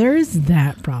there is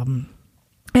that problem.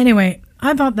 Anyway,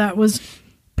 I thought that was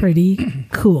pretty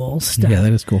cool stuff. Yeah,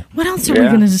 that is cool. What else are we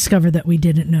going to discover that we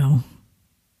didn't know?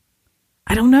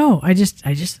 I don't know. I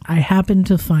happened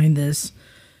to find this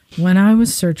when I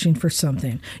was searching for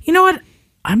something. You know what?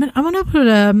 I'm gonna put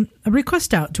a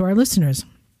request out to our listeners.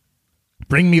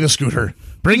 Bring me the scooter.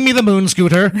 Bring me the moon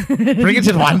scooter. Bring it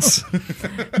at once.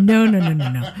 No.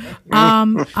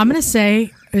 I'm gonna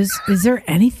say, is there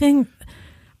anything?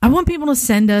 I want people to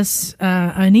send us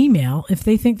an email if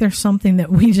they think there's something that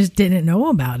we just didn't know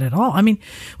about at all. I mean,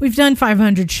 we've done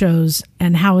 500 shows,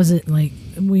 and how is it like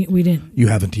we didn't? You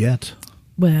haven't yet.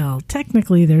 Well,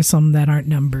 technically, there's some that aren't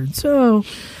numbered. So,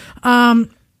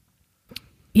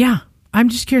 I'm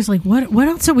just curious, like, what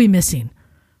else are we missing?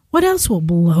 What else will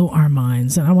blow our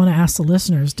minds? And I want to ask the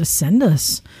listeners to send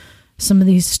us some of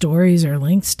these stories or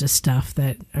links to stuff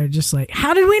that are just like,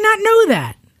 how did we not know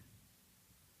that?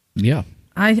 Yeah.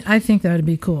 I think that would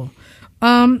be cool.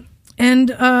 And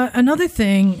another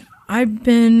thing, I've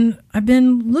been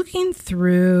looking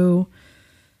through,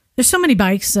 there's so many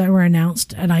bikes that were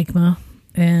announced at EICMA.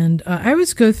 And I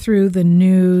always go through the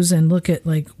news and look at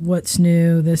like what's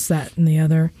new, this, that, and the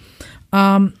other.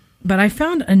 But I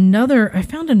found another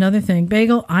thing.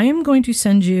 Bagel, I am going to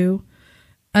send you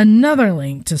another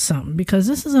link to something, because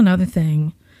this is another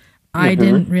thing I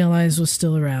didn't realize was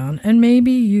still around, and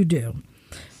maybe you do.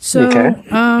 So,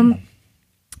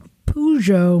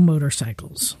 Peugeot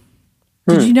motorcycles.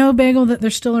 Did you know, Bagel, that they're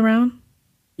still around?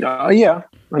 Yeah, I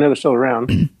know they're still around.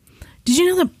 Did you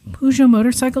know that Peugeot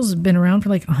motorcycles have been around for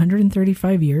like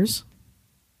 135 years?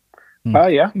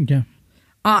 Yeah. Yeah.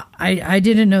 I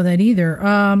didn't know that either.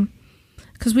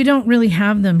 Because we don't really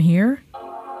have them here.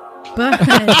 But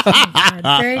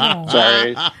sorry,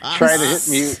 trying to hit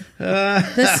mute.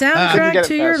 The soundtrack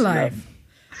to your life.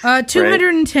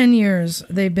 210 years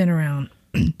they've been around.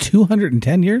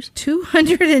 210 years?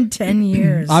 210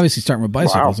 years. Obviously starting with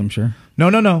bicycles, Wow. I'm sure.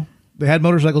 No. They had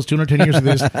motorcycles 210 years, and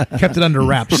they just kept it under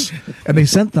wraps. And they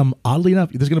sent them, oddly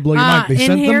enough, this is going to blow your mind. They sent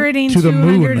them inheriting to the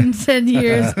moon. 210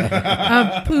 years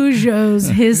of Peugeot's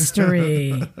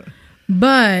history.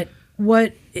 But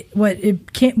what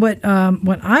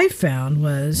I found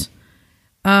was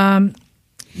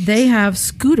they have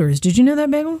scooters. Did you know that,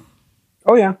 Bagel?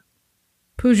 Oh, yeah.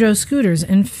 Peugeot scooters.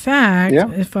 In fact,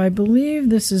 if I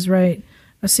believe this is right,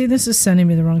 see, this is sending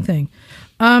me the wrong thing.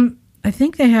 I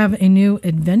think they have a new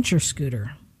adventure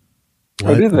scooter.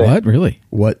 What? Do they? What? Really?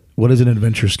 What is an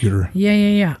adventure scooter?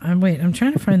 Yeah. I'm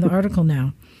trying to find the article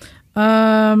now.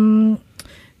 Peugeot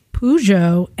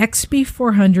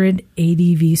XP400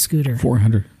 ADV scooter.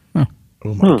 400. Oh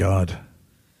my God.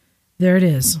 There it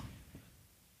is.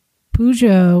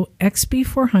 Peugeot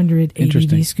XP400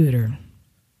 ADV scooter.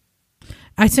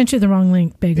 I sent you the wrong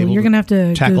link, Bagel. You're going to have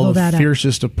to Google that the up.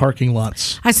 fiercest of parking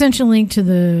lots. I sent you a link to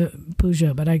the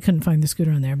Peugeot, but I couldn't find the scooter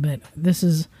on there. But this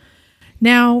is...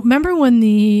 Now, remember when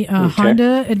the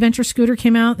Honda Adventure scooter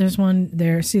came out? There's one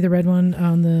there. See the red one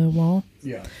on the wall?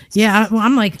 Yeah. Yeah,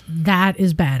 I'm like, that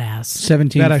is badass.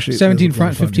 17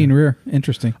 front, 15 rear.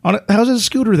 Interesting. How's a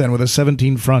scooter then with a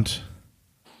 17 front?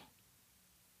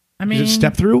 I mean... Is it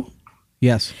step through?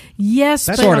 Yes, That's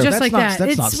but sort of. just like that.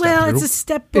 That's not step through. It's a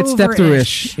step over. It's step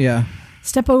through-ish, yeah.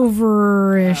 Step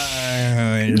over-ish.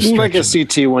 Like a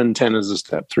CT110 is a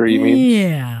step through, you mean?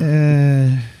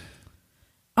 Yeah.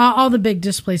 All the big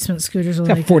displacement scooters are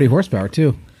like 40 horsepower,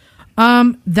 too.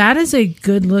 That is a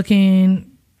good-looking...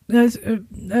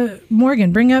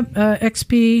 Morgan, bring up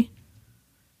Peugeot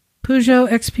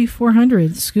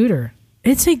XP400 scooter.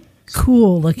 It's a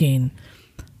cool-looking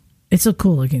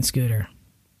scooter.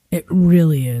 It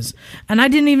really is. And I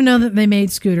didn't even know that they made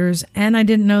scooters, and I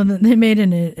didn't know that they made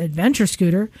an adventure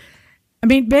scooter. I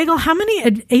mean, Bagel, how many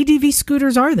ADV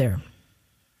scooters are there?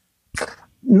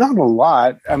 Not a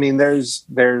lot. I mean, there's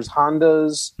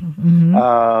Hondas.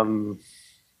 Mm-hmm.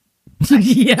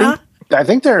 Yeah. I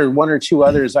think there are one or two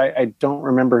others. I don't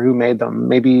remember who made them.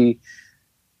 Maybe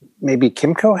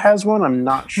Kimco has one. I'm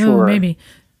not sure. Oh, maybe.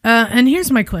 And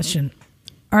here's my question.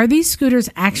 Are these scooters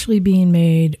actually being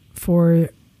made for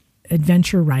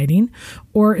adventure riding,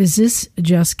 or is this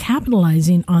just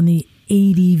capitalizing on the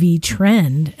ADV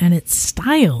trend and it's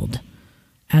styled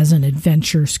as an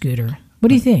adventure scooter? What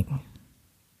do you think?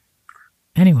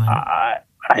 Anyone? I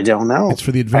don't know. It's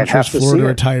for the adventurous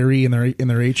Florida retiree in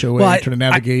their HOA trying to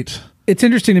navigate. It's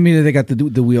interesting to me that they got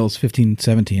the wheels 15,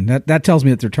 17. That tells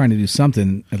me that they're trying to do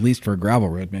something, at least for a gravel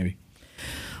road, maybe.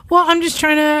 Well, I'm just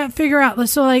trying to figure out.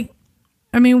 So, like,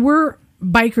 I mean, we're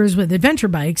bikers with adventure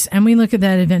bikes, and we look at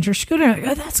that adventure scooter. Like,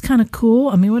 oh, that's kind of cool.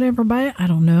 I mean, would I ever buy it? I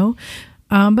don't know.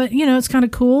 But, you know, it's kind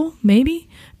of cool, maybe.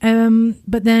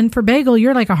 But then for Bagel,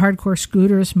 you're like a hardcore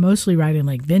scooterist, mostly riding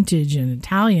like vintage and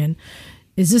Italian.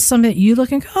 Is this something that you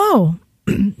look and go, oh,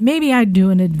 maybe I'd do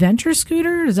an adventure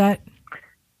scooter? Is that...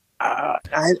 I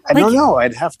don't know.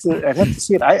 I'd have to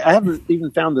see it. I haven't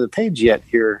even found the page yet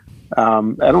here. I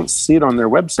don't see it on their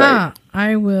website.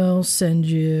 I will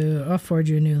I'll forward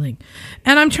you a new link.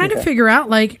 And I'm trying to figure out,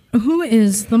 like, who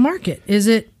is the market? Is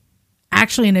it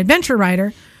actually an adventure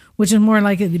rider, which is more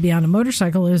likely to be on a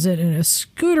motorcycle? Is it a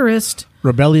scooterist?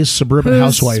 Rebellious suburban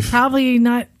housewife. Probably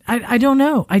not. I don't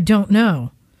know.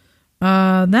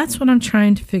 That's what I'm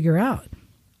trying to figure out.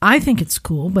 I think it's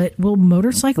cool, but will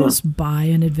motorcyclists buy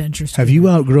an adventure scooter? Have you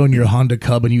outgrown your Honda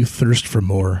Cub and you thirst for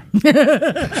more? Do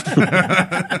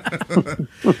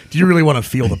you really want to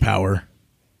feel the power?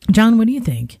 John, what do you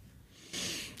think?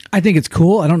 I think it's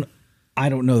cool. I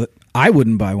don't know that I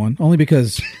wouldn't buy one, only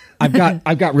because I've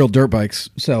got real dirt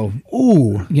bikes. So,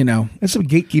 you know, that's some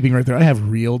gatekeeping right there. I have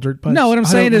real dirt bikes. No, what I'm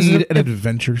saying is an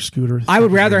adventure scooter. I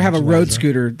would rather have a road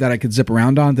scooter that I could zip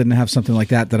around on than have something like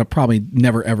that I'll probably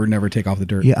never take off the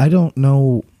dirt. Yeah, I don't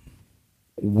know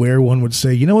where one would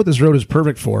say, you know what this road is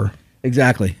perfect for?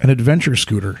 Exactly. An adventure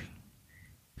scooter.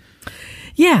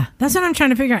 Yeah, that's what I'm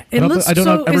trying to figure out. I don't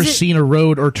know. I've ever seen a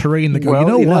road or terrain that go, you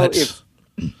know what?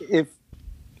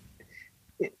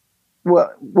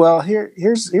 Well,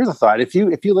 here's a thought. If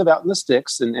you live out in the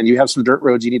sticks and you have some dirt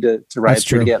roads you need to ride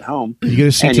through to get home, you get a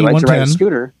CT110, and you like to ride a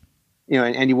scooter, you know,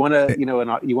 and you want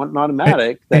you want an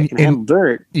automatic that can handle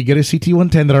dirt. You get a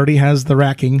CT110 that already has the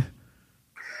racking.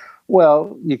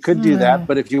 Well, you could do that,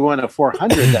 but if you want a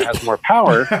 400 that has more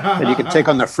power and you can take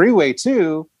on the freeway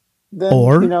too,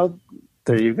 then,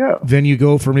 there you go. Then you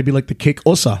go for maybe like the Cake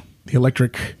Osa, the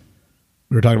electric.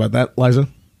 We were talking about that, Liza.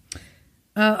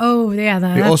 That's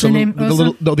the Osa, name.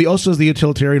 the Osa is the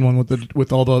utilitarian one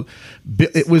with all the.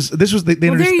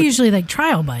 They're usually like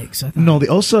trial bikes. I thought. No, the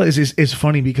Osa is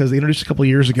funny because they introduced it a couple of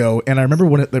years ago, and I remember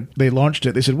when they launched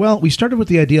it, they said, "Well, we started with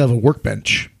the idea of a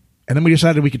workbench, and then we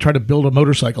decided we could try to build a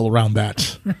motorcycle around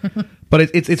that." But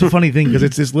it's a funny thing because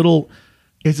it's this little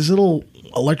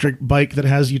electric bike that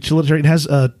has utilitarian. It has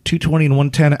a 220 and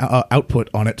 110 output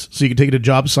on it, so you can take it to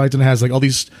job sites, and it has like all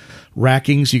these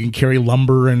racking, so you can carry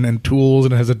lumber and tools,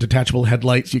 and it has a detachable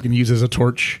headlight, so you can use as a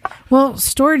torch. Well,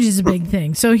 storage is a big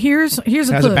thing. So here's a clue. It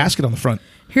has a basket on the front.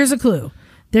 Here's a clue.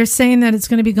 They're saying that it's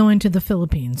going to be going to the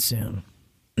Philippines soon.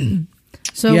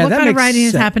 So what kind of riding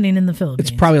is happening in the Philippines?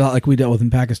 It's probably a lot like we dealt with in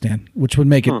Pakistan, which would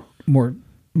make it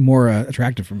more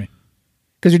attractive for me.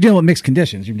 Because you're dealing with mixed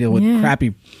conditions. You're dealing with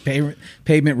crappy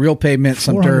pavement, real pavement,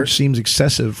 some dirt. Seems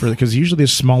excessive because usually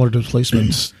there's smaller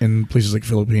displacements in places like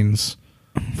Philippines.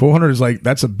 400 is like,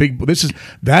 that's a big.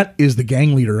 That is the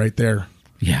gang leader right there.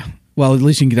 Yeah. Well, at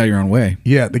least you can get out of your own way.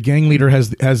 Yeah, the gang leader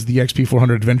has the XP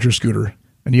 400 adventure scooter,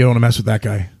 and you don't want to mess with that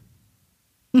guy.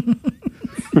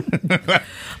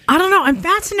 I don't know. I'm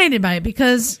fascinated by it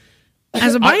because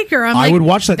as a biker, I would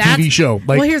watch that TV show.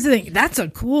 Like, well, here's the thing. That's a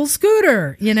cool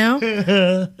scooter, But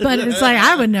it's like,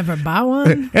 I would never buy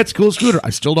one. That's a cool scooter. I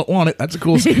still don't want it. That's a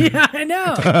cool scooter. Yeah, I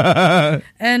know.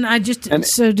 And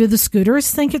so do the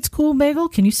scooters think it's cool, Bagel?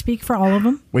 Can you speak for all of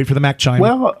them? Wait for the Mac chime.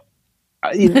 Well,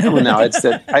 no, it's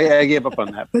that I gave up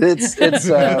on that. But it's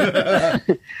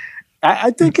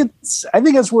I think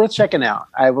it's worth checking out.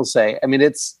 I will say. I mean,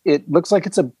 it looks like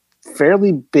it's a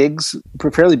fairly big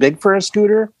for a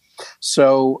scooter.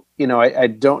 So, I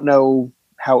don't know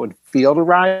how it would feel to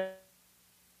ride.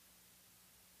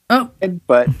 Oh,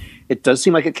 but it does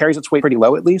seem like it carries its weight pretty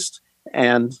low, at least.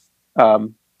 And,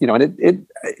 and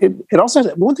it also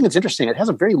has one thing that's interesting. It has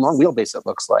a very long wheelbase, it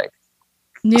looks like.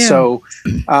 Yeah. So,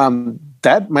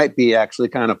 that might be actually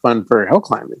kind of fun for hill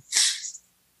climbing.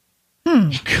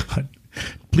 God,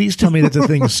 please tell me that's a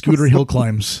thing. Scooter hill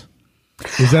climbs.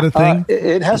 Is that a thing?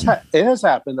 It has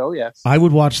happened. Oh, yes. I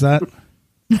would watch that.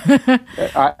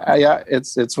 Yeah,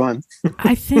 it's fun.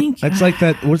 I think it's like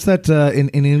that. What's that? In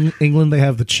England, they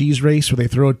have the cheese race where they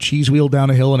throw a cheese wheel down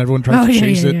a hill and everyone tries to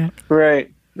chase it. Yeah.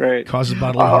 Right. Causes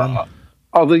bodily harm.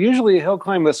 Although usually a hill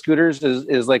climb with scooters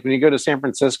is like when you go to San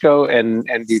Francisco and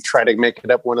you try to make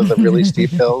it up one of the really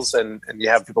steep hills and you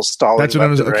have people stalling. That's what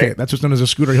that's what's known as a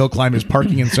scooter hill climb, is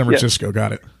parking in San Francisco. Yeah.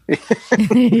 Got it.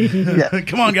 Yeah.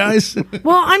 Come on, guys.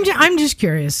 Well, I'm just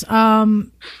curious.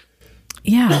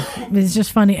 Yeah, it's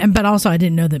just funny. But also I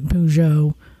didn't know that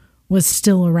Peugeot was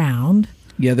still around.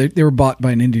 Yeah, they were bought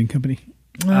by an Indian company.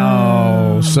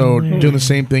 So doing the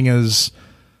same thing as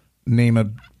name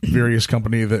a various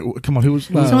company that, come on, who was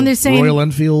Royal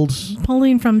Enfield?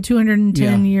 Pulling from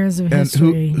 210 years of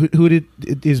history. And who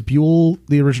is Buell,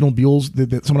 the original Buell's,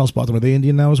 that someone else bought them? Are they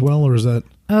Indian now as well, or is that?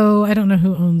 Oh, I don't know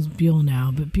who owns Buell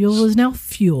now, but Buell is now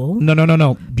Fuel. No.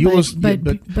 Buell is, but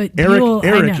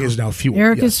Eric is now Fuel.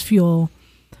 Eric is Fuel.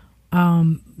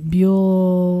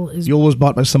 Buell was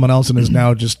bought by someone else and is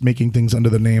now just making things under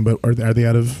the name, but where are they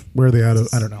out of?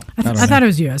 I don't know. I thought it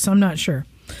was U.S. I'm not sure.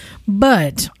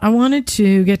 But I wanted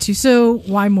to get to, so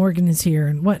why Morgan is here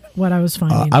and what I was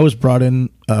finding. I was brought in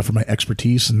for my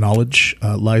expertise and knowledge.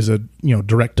 Liza,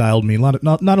 direct dialed me. Not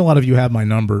a lot of you have my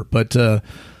number, but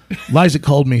Liza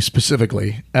called me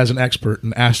specifically as an expert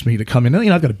and asked me to come in.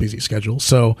 I've got a busy schedule,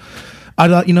 so I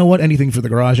thought, you know what, anything for the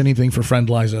garage, anything for friend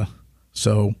Liza.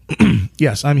 So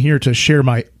yes, I'm here to share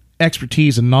my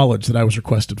expertise and knowledge that I was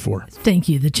requested for. Thank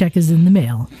you. The check is in the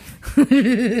mail.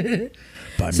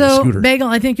 So, Bagel,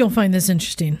 I think you'll find this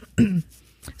interesting.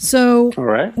 So, all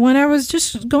right. When I was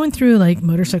just going through like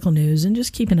motorcycle news and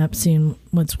just keeping up, seeing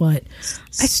what's what,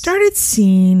 I started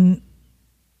seeing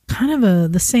kind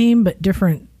of the same but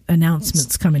different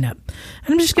announcements coming up.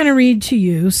 And I'm just going to read to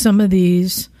you some of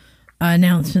these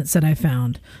announcements that I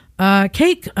found.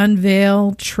 Cake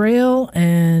unveil trail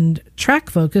and track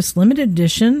focus limited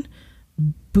edition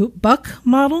Buck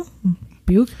model.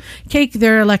 Buick. Cake,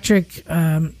 their electric,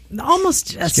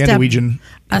 almost a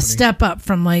step up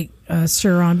from like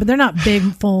Suron, but they're not big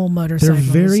full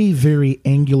motorcycles. They're very, very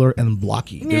angular and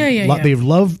blocky. They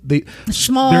love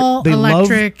small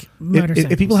electric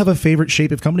motorcycles. If people have a favorite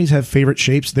shape, if companies have favorite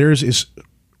shapes, theirs is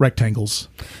rectangles.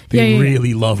 They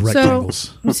really love rectangles.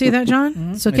 So, you see that,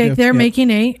 John? So, Cake, they're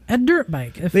making a dirt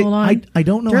bike, a full-on. I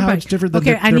don't know how it's different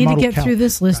than I need to get through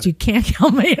this list. You can't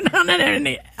kill me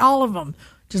on all of them.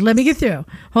 Just let me get through.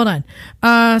 Hold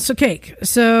on. So cake.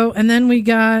 So, and then we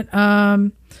got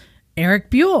Eric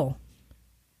Buell.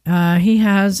 He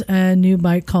has a new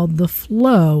bike called the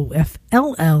Flow,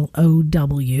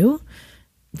 FLLOW,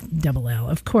 double L,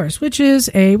 of course, which is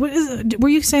were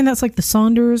you saying that's like the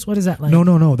Saunders? What is that like? No.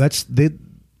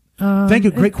 Thank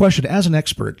you. Great question. As an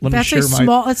expert, let me share it's a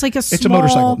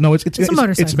motorcycle. No, it's a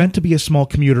motorcycle. It's meant to be a small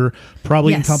commuter,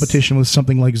 probably in competition with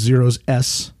something like Zero's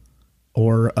S.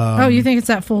 Or you think it's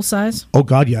that full size? Oh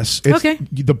God, yes. Okay.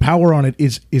 The power on it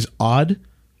is odd.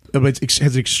 It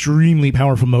has an extremely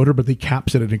powerful motor, but they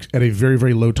caps it at a very,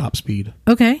 very low top speed.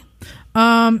 Okay.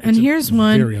 And here's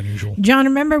one. Very unusual. John,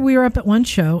 remember we were up at one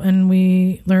show and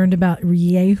we learned about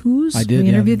Riehus? I did. We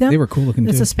interviewed them. They were cool looking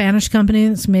too. It's a Spanish company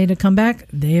that's made a comeback.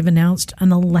 They have announced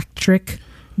an electric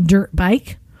dirt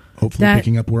bike. Hopefully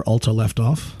picking up where Alta left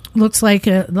off. Looks like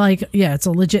it's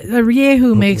a legit.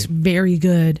 Riehu makes very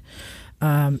good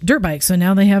dirt bikes. So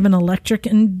now they have an electric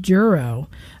enduro.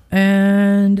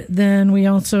 And then we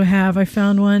also have, I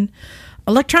found one,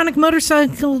 electronic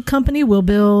motorcycle company will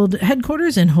build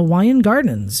headquarters in Hawaiian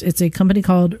Gardens. It's a company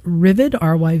called Rivid,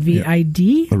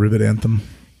 RYVID. The Rivid Anthem.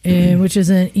 Which is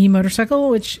an e-motorcycle,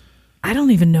 which I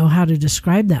don't even know how to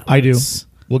describe that. I do.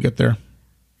 We'll get there.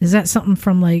 Is that something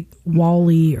from like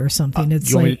Wall-E or something? It's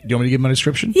do you want me to give my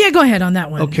description? Yeah, go ahead on that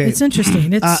one. Okay. It's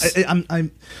interesting.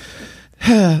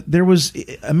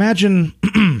 Imagine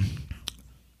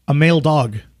a male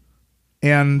dog.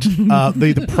 And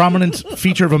the prominent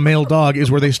feature of a male dog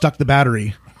is where they stuck the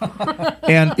battery.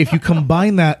 And if you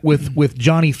combine that with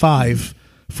Johnny 5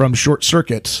 from Short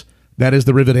Circuit, that is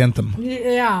the Rivet Anthem.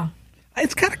 Yeah.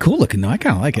 It's kind of cool looking, though. I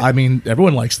kind of like it. I mean,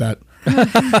 everyone likes that.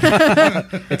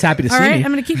 It's happy to see me. All right, me.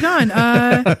 I'm going to keep going.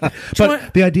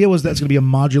 But the idea was that's going to be a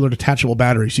modular detachable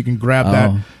battery, so you can grab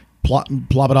that,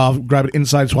 plop it off, grab it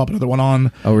inside, swap another one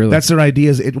on. Oh, really? That's their idea.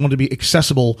 Is it wanted to be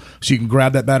accessible, so you can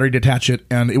grab that battery, detach it,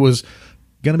 and it was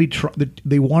going to be.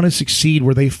 They want to succeed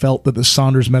where they felt that the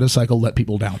Saunders Metacycle let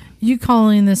people down. You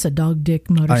calling this a dog dick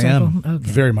motorcycle? I am.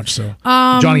 Okay. Very much so.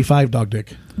 Johnny 5 dog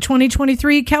dick.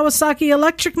 2023 Kawasaki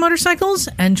electric motorcycles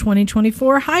and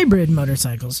 2024 hybrid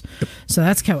motorcycles. Yep. So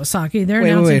that's Kawasaki. They're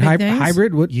announcing big things.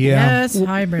 Hybrid? What? Yeah. Yes,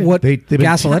 hybrid. What? They've been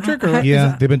gas electric? Or?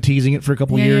 Yeah, they've been teasing it for a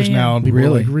couple of years now, and people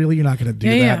are like, "Really, you're not going to do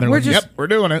that?" And they're like, "Yep, we're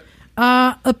doing it."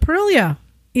 Aprilia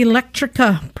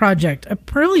Electrica project.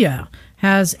 Aprilia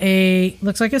has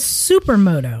looks like a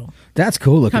supermoto. That's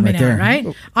cool looking coming right there. Out, right?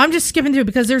 I'm just skipping through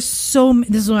because this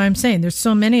is what I'm saying. There's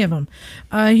so many of them.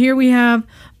 Here we have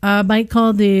a bike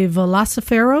called the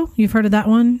Velocifero. You've heard of that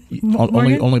one?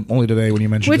 Only today when you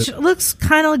mentioned it. Which it. looks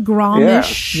kind of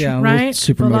Gromish, right?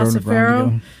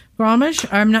 Supermoto Gromish.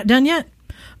 I'm not done yet.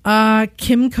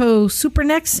 Kimco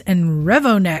Supernex and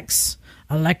Revonex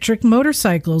electric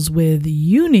motorcycles with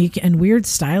unique and weird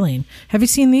styling. Have you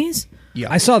seen these? Yeah,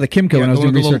 I saw the Kimco when I was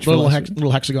doing research. Little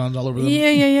hexagons all over them.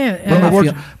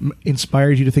 Yeah.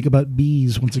 Inspired you to think about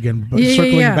bees once again,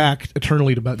 circling back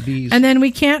eternally about bees. And then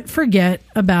we can't forget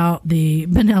about the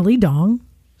Benelli Dong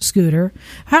scooter.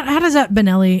 How does that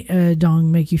Benelli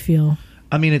Dong make you feel?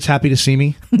 I mean, it's happy to see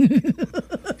me.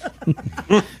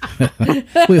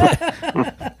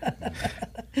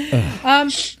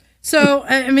 So,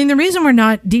 I mean, the reason we're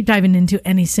not deep diving into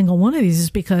any single one of these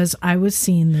is because I was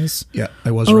seeing this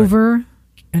over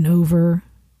and over.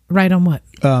 Right on what?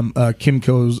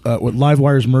 Kimco's,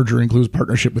 Livewire's merger includes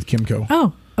partnership with Kimco.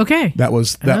 Oh, okay. That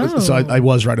was so I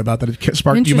was right about that. It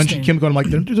sparked. You mentioned Kimco, and I'm like,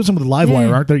 they're doing something with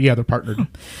Livewire, aren't they? Yeah, they're partnered.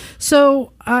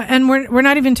 So, and we're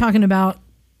not even talking about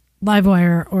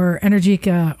Livewire or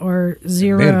Energica or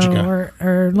Zero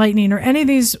or Lightning or any of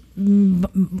these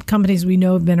companies we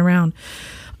know have been around.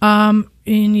 And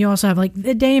you also have like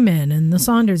the Damon and the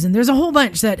Saunders, and there's a whole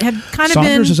bunch that have kind of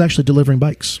Saunders is actually delivering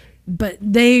bikes. But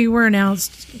they were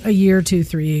announced a year, 2,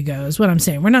 3 ago is what I'm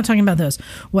saying. We're not talking about those.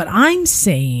 What I'm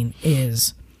saying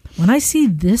is when I see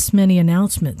this many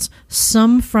announcements,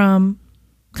 some from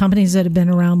companies that have been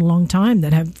around a long time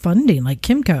that have funding like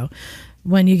Kimco,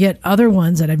 when you get other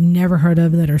ones that I've never heard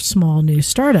of that are small new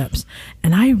startups.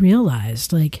 And I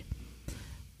realized like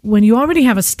when you already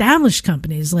have established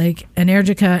companies like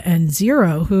Energica and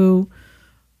Zero who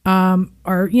are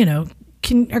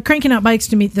cranking out bikes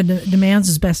to meet the demands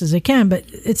as best as they can, but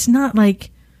it's not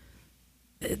like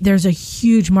there's a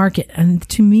huge market. And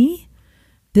to me,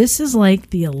 this is like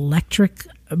the electric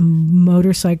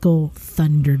motorcycle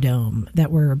Thunderdome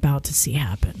that we're about to see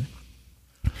happen.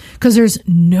 Because there's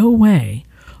no way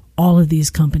all of these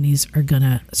companies are going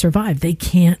to survive. They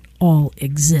can't all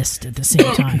exist at the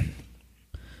same time.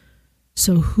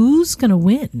 So who's going to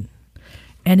win?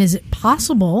 And is it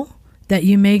possible that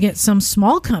you may get some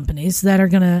small companies that are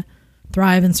going to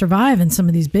thrive and survive. And some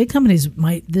of these big companies,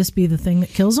 might this be the thing that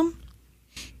kills them?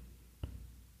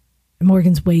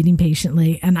 Morgan's waiting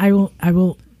patiently, and I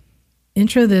will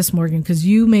intro this, Morgan, because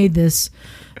you made this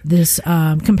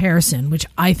comparison, which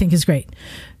I think is great.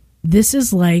 This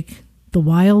is like the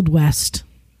Wild West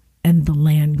and the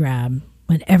land grab,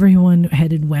 when everyone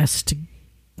headed west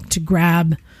to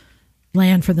grab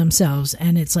land for themselves.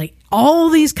 And it's like all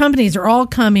these companies are all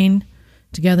coming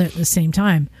together at the same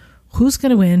time. Who's going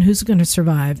to win? Who's going to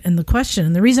survive? And the question,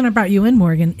 and the reason I brought you in,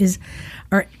 Morgan, is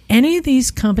are any of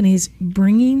these companies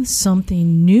bringing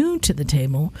something new to the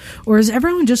table? Or is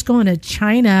everyone just going to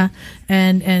China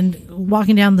and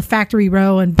walking down the factory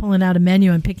row and pulling out a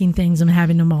menu and picking things and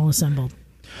having them all assembled?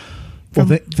 Well,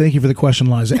 thank you for the question,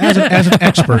 Liza. As an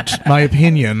expert, my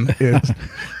opinion is...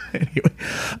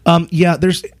 Anyway,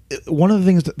 there's one of the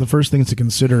things, the first things to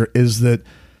consider is that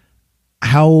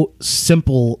how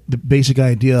simple the basic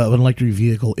idea of an electric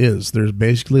vehicle is. There's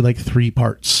basically like 3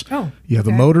 parts. Oh, you have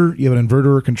a motor, you have an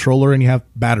inverter or controller, and you have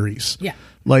batteries. Yeah.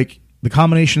 Like the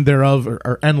combination thereof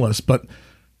are endless, but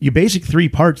your basic 3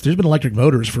 parts, there's been electric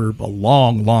motors for a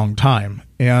long, long time.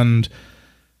 And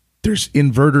there's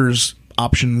inverters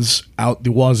options out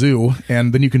the wazoo,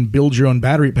 and then you can build your own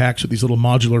battery packs with these little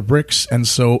modular bricks. And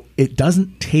so it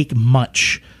doesn't take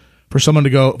much for someone to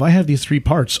go, if I have these 3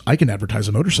 parts, I can advertise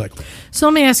a motorcycle. So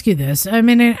let me ask you this. I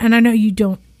mean, and I know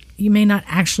you may not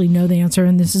actually know the answer,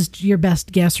 and this is your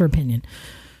best guess or opinion.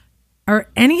 Are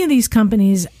any of these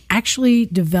companies actually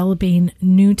developing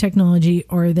new technology,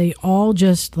 or are they all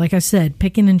just, like I said,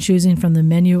 picking and choosing from the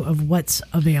menu of what's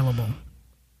available?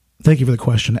 Thank you for the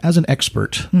question. As an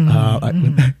expert,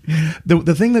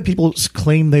 the thing that people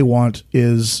claim they want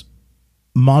is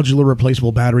modular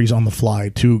replaceable batteries on the fly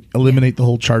to eliminate the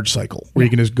whole charge cycle, where you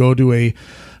can just go to a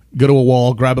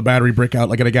wall, grab a battery brick out,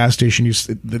 like at a gas station.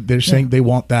 They're saying they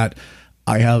want that.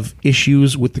 I have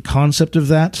issues with the concept of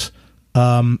that.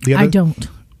 I don't.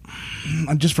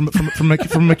 I'm just from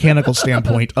a mechanical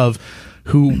standpoint of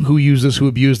who used this, who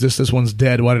abused this. This one's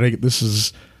dead. Why did I get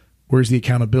this? Where's the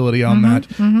accountability on that?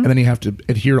 And then you have to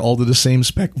adhere all to the same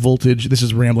spec voltage. This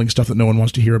is rambling stuff that no one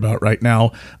wants to hear about right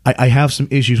now. I have some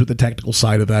issues with the technical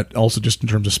side of that, also just in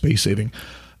terms of space saving.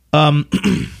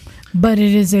 But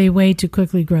it is a way to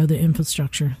quickly grow the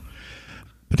infrastructure.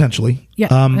 Potentially.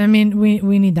 Yeah. I mean, we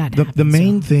need that to happen. The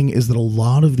main thing is that a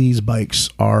lot of these bikes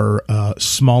are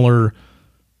smaller,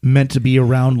 meant to be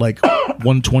around like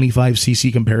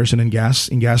 125cc comparison in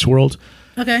gas world.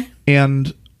 Okay.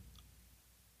 And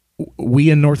we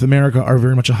in North America are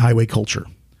very much a highway culture,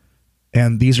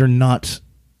 and these are not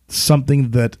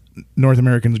something that North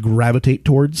Americans gravitate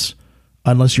towards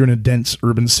unless you're in a dense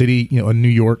urban city, a New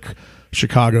York,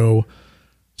 Chicago,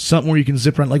 something where you can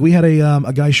zip around. Like we had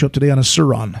a guy show up today on a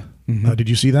Suron. Did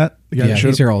you see that? The guy that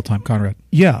he's here all the time, Conrad.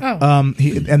 Yeah. Oh.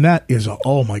 And that is,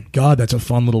 oh my God, that's a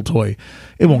fun little toy.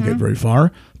 It won't get very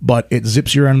far, but it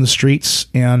zips you around the streets,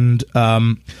 and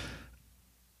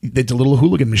it's a little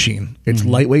hooligan machine. It's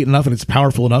lightweight enough and it's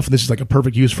powerful enough. And this is like a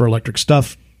perfect use for electric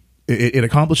stuff. It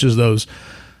accomplishes those.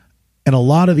 And a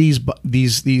lot of these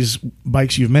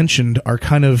bikes you've mentioned are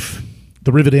kind of,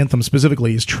 the Rivet Anthem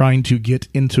specifically is trying to get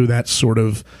into that sort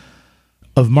of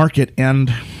market,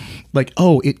 and like,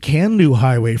 it can do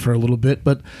highway for a little bit,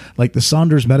 but like the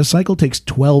Saunders Metacycle takes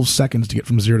 12 seconds to get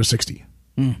from 0 to 60.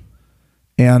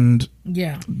 And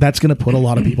that's going to put a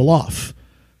lot of people off.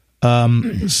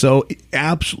 So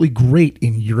absolutely great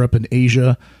in Europe and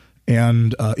Asia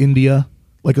and India.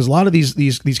 Like, because a lot of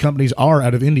these companies are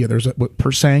out of India. There's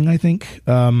Persang, I think,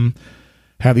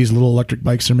 have these little electric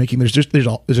bikes they're making.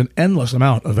 There's an endless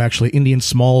amount of actually Indian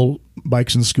small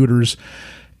bikes and scooters,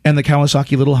 and the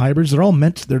Kawasaki little hybrids. They're all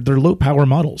they're low power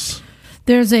models.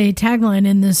 There's a tagline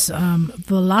in this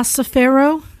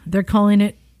Velocifero. They're calling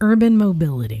it urban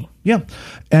mobility. Yeah,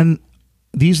 and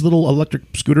these little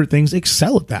electric scooter things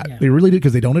excel at that. Yeah. They really do,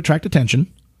 because they don't attract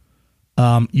attention.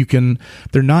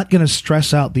 They're not going to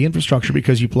stress out the infrastructure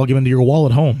because you plug them into your wall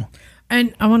at home.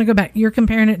 And I want to go back. You're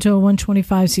comparing it to a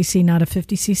 125cc, not a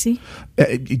 50cc?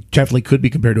 It definitely could be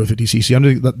compared to a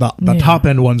 50cc. The top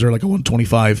end ones are like a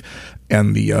 125,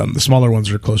 and the smaller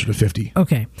ones are closer to 50.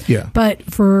 Okay. Yeah. But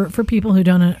for people who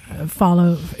don't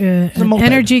follow an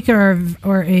Energica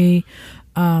or a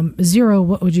Zero,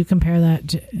 what would you compare that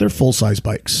to? They're full-size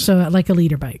bikes. So like a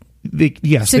liter bike.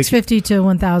 650 to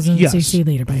 1000 cc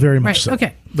liter bike. Very much so.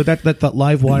 Okay. But that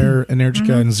Livewire,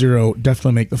 Energica, and Zero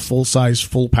definitely make the full-size,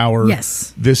 full power.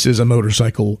 Yes. This is a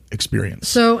motorcycle experience.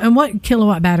 So, and what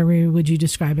kilowatt battery would you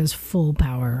describe as full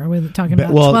power? Are we talking about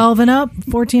 12 and up,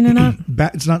 14 and up?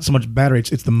 It's not so much battery,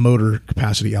 it's the motor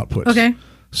capacity output. Okay.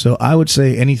 So I would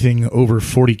say anything over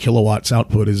 40 kilowatts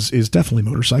output is definitely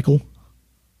motorcycle.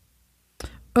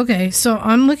 Okay, so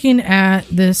I'm looking at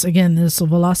this again. This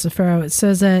Velocifero. It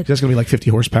says that that's going to be like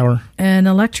 50 horsepower. An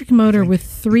electric motor with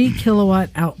 3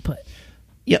 kilowatt output.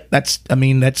 Yeah, that's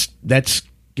gonna.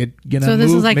 So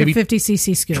this is like a 50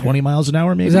 cc scooter, 20 miles an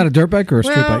hour. Maybe is that a dirt bike or a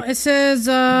street bike? It says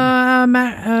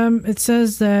it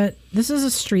says that this is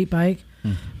a street bike.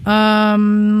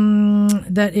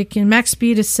 That it can max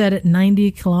speed is set at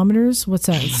 90 kilometers. What's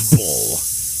that?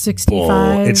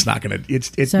 65. It's not gonna.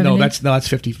 It's no. That's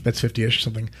 50. That's 50ish or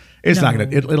something. It's not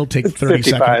gonna. It'll take 30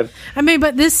 seconds. I mean,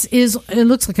 but this is. It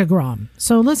looks like a Grom.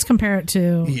 So let's compare it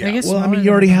to. Yeah. I guess well, I mean,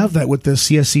 you already have that with the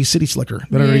CSC City Slicker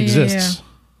that already exists. Yeah.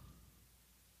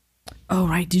 Oh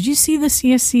right! Did you see the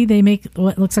CSC? They make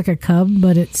what looks like a Cub,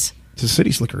 but it's a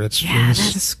City Slicker. That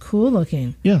is cool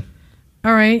looking. Yeah.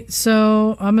 All right,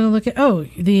 so I'm gonna look at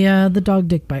the dog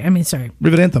dick bike. I mean, sorry,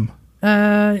 Rivet Anthem.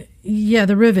 Yeah,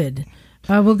 the Rivet.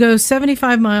 We'll go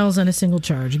 75 miles on a single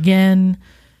charge. Again,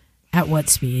 at what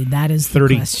speed? That is the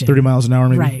question. 30 miles an hour,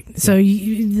 maybe. Right. Yeah. So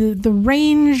the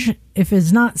range, if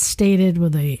it's not stated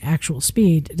with the actual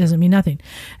speed, it doesn't mean nothing.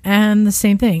 And the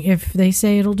same thing, if they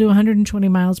say it'll do 120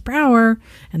 miles per hour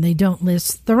and they don't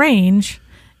list the range,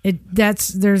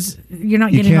 you're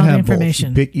not getting all the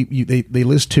information. They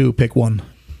list 2, pick 1.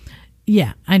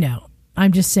 Yeah, I know.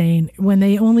 I'm just saying when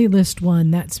they only list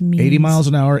 1, that's means 80 miles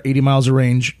an hour, 80 miles of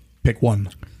range, pick 1.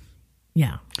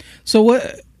 Yeah. So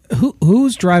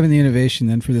who's driving the innovation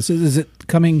then for this? Is it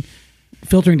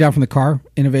filtering down from the car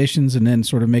innovations and then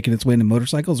sort of making its way into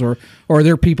motorcycles, or are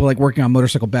there people like working on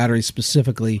motorcycle batteries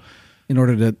specifically in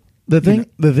order to? The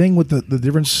thing with the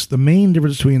difference, the main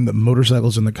difference between the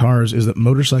motorcycles and the cars is that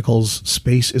motorcycles'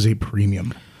 space is a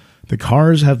premium. The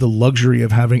cars have the luxury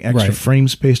of having extra frame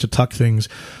space to tuck things,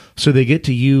 so they get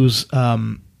to use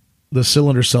the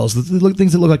cylinder cells,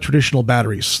 things that look like traditional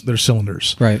batteries. They're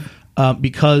cylinders, right?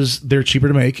 Because they're cheaper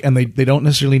to make, and they don't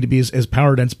necessarily need to be as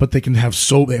power dense, but they have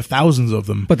thousands of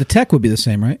them. But the tech would be the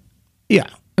same, right? Yeah,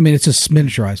 I mean it's just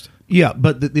miniaturized. Yeah,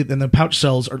 but the pouch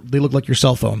cells they look like your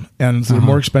cell phone, and so they're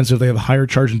more expensive. They have a higher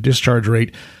charge and discharge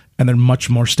rate, and they're much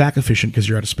more stack efficient because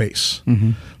you're out of space.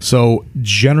 Mm-hmm. So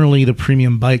generally, the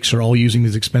premium bikes are all using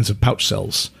these expensive pouch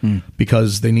cells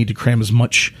because they need to cram as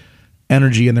much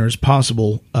energy in there as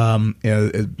possible, in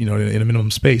a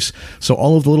minimum space. So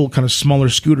all of the little kind of smaller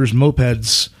scooters,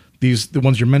 mopeds, the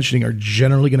ones you're mentioning, are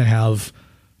generally going to have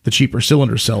the cheaper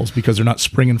cylinder cells because they're not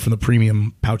springing from the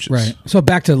premium pouches. Right. So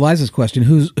back to Liza's question,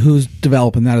 who's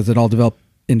developing that? Is it all developed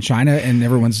in China and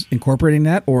everyone's incorporating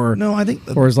that, or no? I think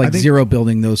Zero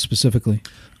building those specifically.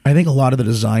 I think a lot of the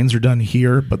designs are done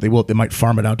here, but they might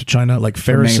farm it out to China. Like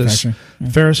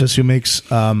Ferrosis, who makes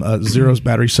Zero's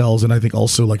battery cells, and I think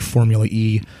also like Formula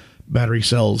E battery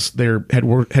cells. Their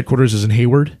headquarters is in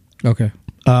Hayward. Okay.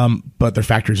 But their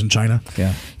factory's in China.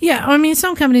 Yeah. Yeah. I mean,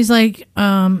 some companies like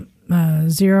Zero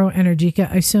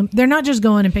Energica, I assume they're not just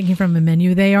going and picking from a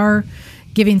menu. They are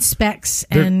giving specs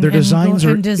and their designs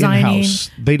are designing. In-house.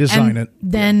 They design it.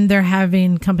 Then they're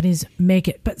having companies make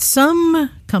it. But some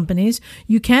companies,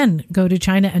 you can go to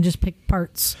China and just pick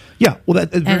parts. Yeah, well,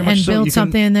 that very much and build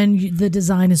something, and then the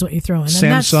design is what you throw in.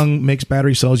 Samsung makes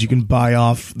battery cells you can buy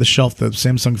off the shelf. The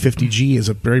Samsung 50G is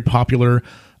a very popular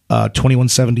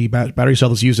 2170 battery cell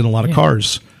that's used in a lot of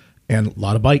cars and a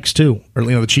lot of bikes too, or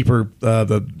the cheaper,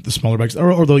 the smaller bikes,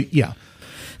 or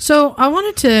So I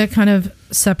wanted to kind of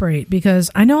separate because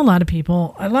I know a lot of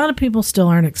people still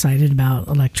aren't excited about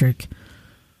electric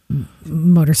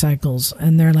motorcycles,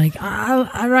 and they're like,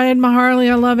 I ride my Harley,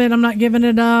 I love it, I'm not giving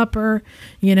it up, or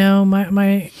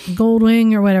my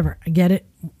Goldwing or whatever. I get it.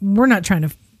 We're not trying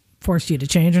to force you to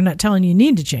change. We're not telling you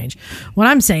need to change. What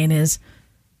I'm saying is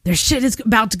their shit is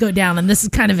about to go down, and this is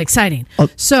kind of exciting.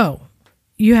 So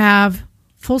you have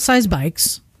full-size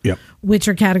bikes, which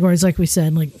are categories like we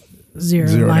said, like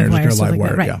Zero live wire, stuff like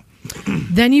that. Right. Yeah.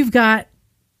 Then you've got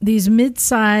these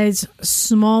mid-size,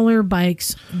 smaller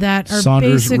bikes that are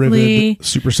Saunders, basically Rivet,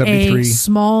 Super 73. a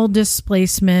small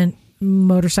displacement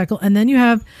motorcycle. And then you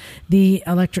have the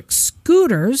electric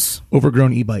scooters.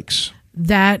 Overgrown e-bikes.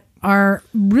 That are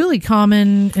really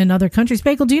common in other countries.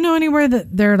 Bagel, do you know anywhere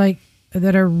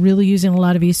that are really using a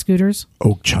lot of e-scooters?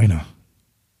 Oh, China.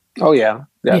 Oh, yeah.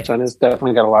 Yeah, China's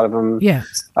definitely got a lot of them. Yeah.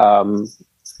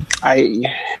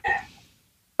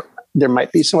 There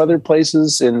might be some other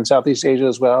places in Southeast Asia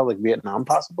as well, like Vietnam,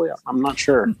 possibly. I'm not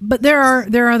sure. But there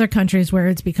are other countries where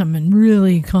it's becoming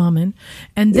really common.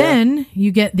 And then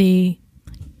you get the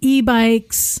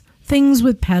e-bikes, things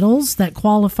with pedals that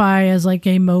qualify as like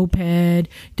a moped,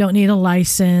 don't need a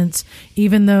license,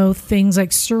 even though things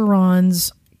like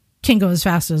Surons can't go as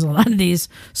fast as a lot of these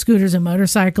scooters and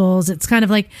motorcycles. It's kind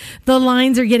of like the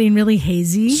lines are getting really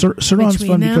hazy. Sur-Ron's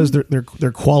fun because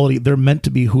they're quality. They're meant to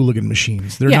be hooligan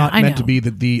machines. They're not meant to be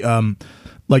the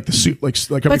like the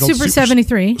but Super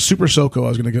 73. Super Soco, I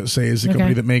was going to say, is the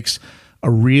company that makes a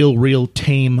real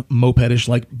tame mopedish,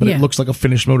 but it looks like a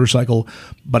finished motorcycle,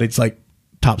 but it's like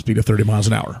top speed of 30 miles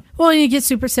an hour. Well, you get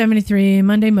Super 73,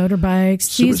 Monday Motorbikes.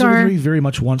 Super 73 very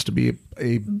much wants to be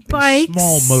a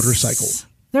small motorcycle.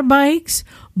 They're bikes,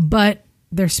 but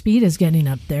their speed is getting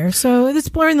up there. So it's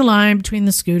blurring the line between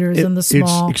the scooters and the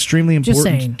small. It's extremely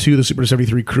important to the Super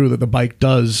 73 crew that the bike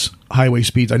does highway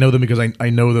speeds. I know them because I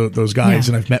know those guys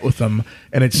and I've met with them.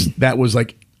 And that was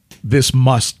like, this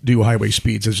must do highway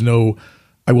speeds.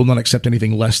 I will not accept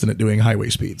anything less than it doing highway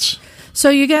speeds. So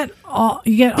you get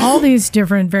all these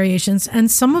different variations,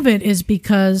 and some of it is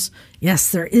because,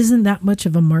 yes, there isn't that much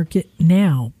of a market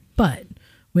now, but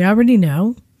we already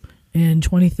know in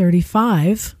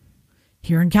 2035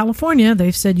 here in California,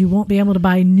 they've said you won't be able to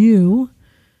buy new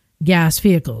gas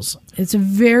vehicles. It's a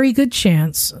very good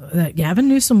chance that Gavin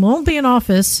Newsom won't be in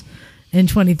office in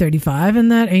 2035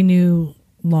 and that a new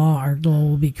law or goal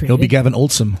will be created. He'll be Gavin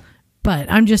Olson.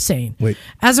 But I'm just saying,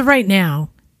 as of right now,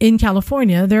 in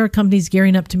California, there are companies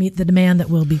gearing up to meet the demand that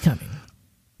will be coming.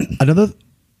 Another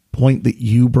point that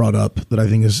you brought up that I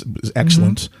think is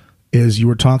excellent is you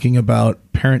were talking about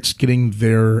parents getting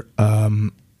their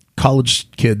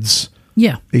college kids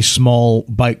a small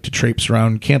bike to traipse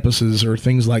around campuses or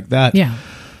things like that. Yeah.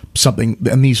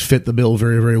 And these fit the bill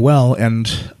very, very well.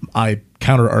 And I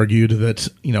counter-argued that,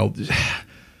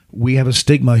 we have a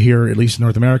stigma here, at least in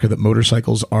North America, that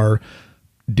motorcycles are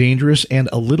dangerous and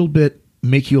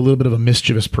make you a little bit of a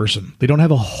mischievous person. They don't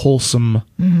have a wholesome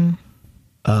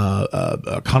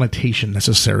connotation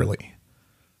necessarily.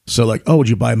 So would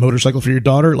you buy a motorcycle for your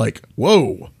daughter?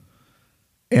 Whoa.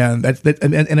 And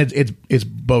it's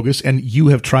bogus. And you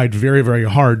have tried very, very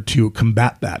hard to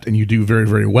combat that. And you do very,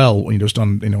 very well when you just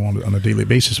on a daily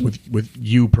basis with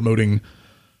you promoting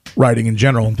riding in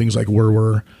general and things like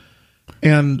Whir.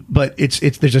 But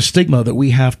there's a stigma that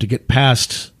we have to get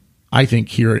past, I think,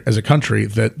 here as a country,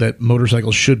 that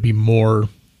motorcycles should be more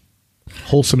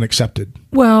wholesome and accepted.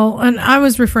 Well, and I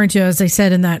was referring to, as I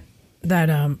said in that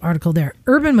article there,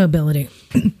 urban mobility.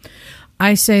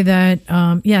 I say that,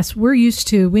 yes, we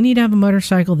need to have a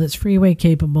motorcycle that's freeway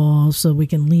capable so we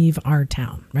can leave our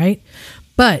town, right?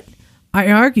 But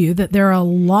I argue that there are a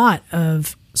lot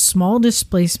of small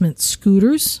displacement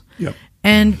scooters. Yep.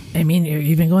 And I mean,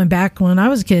 even going back when I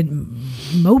was a kid,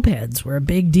 mopeds were a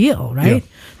big deal, right? Yeah.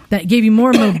 That gave you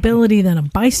more mobility than a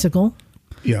bicycle.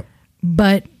 Yeah.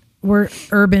 But were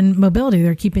urban mobility.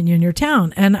 They're keeping you in your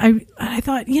town. And I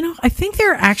thought, I think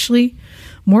they're actually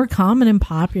more common and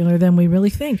popular than we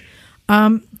really think.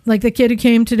 Like the kid who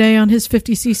came today on his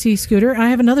 50cc scooter. I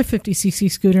have another 50cc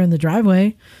scooter in the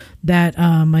driveway that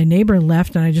my neighbor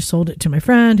left, and I just sold it to my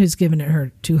friend who's given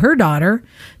it to her daughter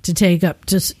to take up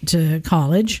to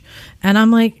college. And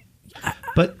I'm like,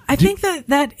 I think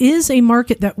that is a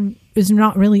market that is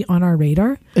not really on our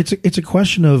radar. It's a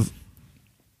question of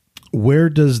where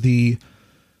does the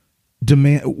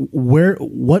demand,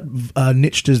 what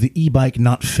niche does the e-bike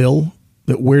not fill?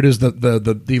 Where does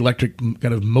the electric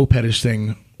kind of mopedish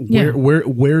thing?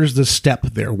 Where's the step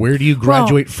there? Where do you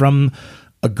graduate from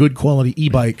a good quality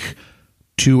e-bike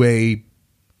to a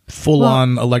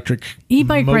full-on electric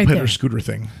e-bike moped right or scooter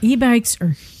thing? E-bikes are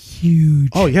huge.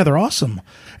 Oh yeah, they're awesome,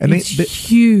 and it's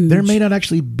huge. There may not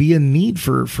actually be a need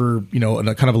for a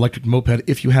kind of electric moped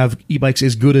if you have e-bikes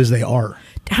as good as they are.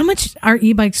 How much are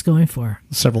e-bikes going for?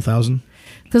 Several thousand.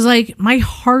 Because my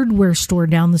hardware store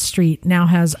down the street now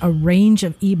has a range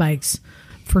of e-bikes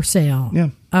for sale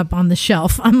up on the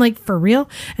shelf. I'm like, for real?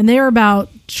 And they are about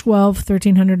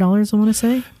 $1,300, I want to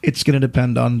say. It's going to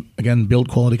depend on, again, build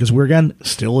quality, because we're, again,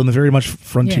 still in the very much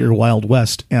frontier Wild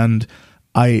West. And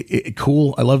I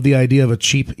love the idea of a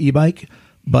cheap e-bike,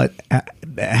 but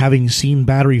having seen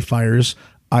battery fires,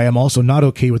 I am also not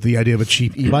okay with the idea of a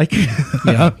cheap e-bike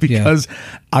because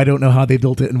I don't know how they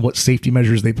built it and what safety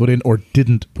measures they put in or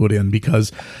didn't put in,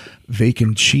 because they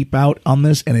can cheap out on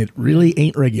this and it really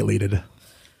ain't regulated.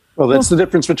 Well, that's the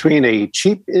difference between a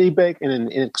cheap e-bike and an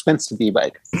inexpensive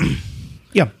e-bike.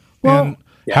 Yeah. Well,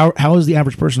 and how is the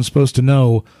average person supposed to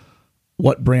know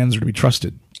what brands are to be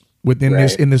trusted within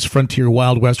this frontier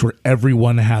Wild West where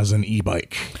everyone has an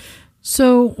e-bike?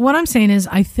 So what I'm saying is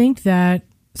I think that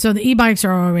so the e-bikes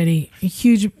are already a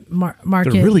huge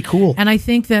market. They're really cool. And I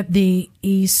think that the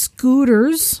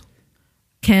e-scooters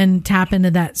can tap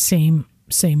into that same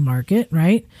same market,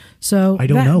 right? So I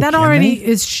don't know. That Can already they?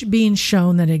 is being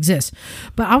shown that it exists.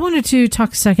 But I wanted to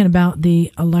talk a second about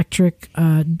the electric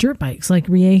dirt bikes, like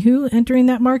Riehu entering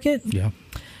that market. Yeah.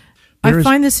 I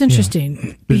find this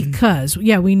interesting because,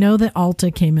 we know that Alta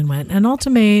came and went, and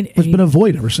Alta There's been a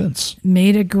void ever since.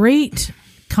 Made a great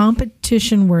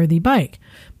competition-worthy bike.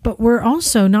 But we're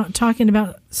also not talking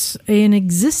about an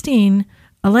existing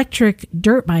electric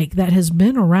dirt bike that has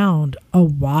been around a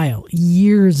while,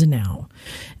 years now.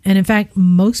 And in fact,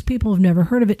 most people have never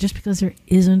heard of it just because there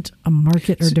isn't a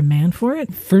market or demand for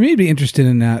it. For me to be interested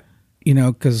in that,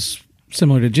 because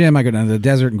similar to Jim, I go down to the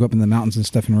desert and go up in the mountains and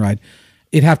stuff and ride.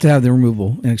 It'd have to have the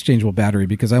removable and exchangeable battery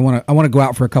because I want to go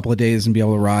out for a couple of days and be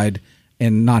able to ride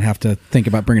and not have to think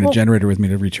about bringing a generator with me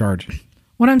to recharge.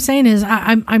 What I'm saying is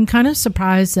I'm kind of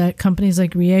surprised that companies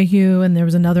like Riehu and there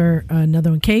was another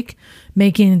one, Cake,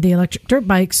 making the electric dirt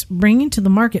bikes, bringing to the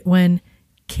market when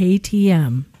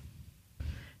KTM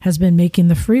has been making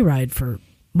the free ride for,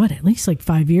 at least like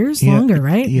 5 years longer,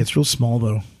 right? Yeah, it's real small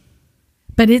though.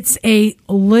 But it's a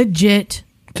legit...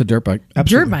 It's a dirt bike.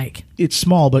 Absolutely. Dirt bike. It's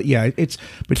small, but it's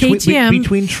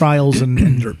between trials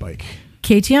and dirt bike.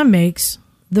 KTM makes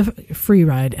the free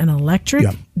ride an electric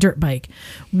dirt bike,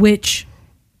 which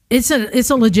it's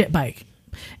a legit bike.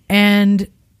 And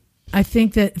I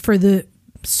think that for the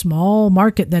small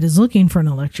market that is looking for an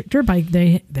electric dirt bike,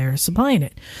 they're supplying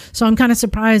it. So I'm kind of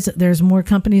surprised that there's more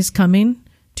companies coming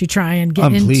to try and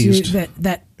get into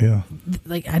that. Yeah.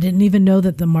 Like, I didn't even know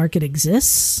that the market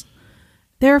exists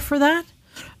there for that.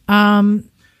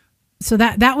 So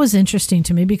that was interesting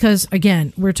to me because,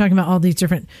 again, we're talking about all these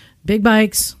different big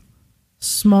bikes,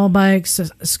 small bikes,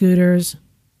 scooters,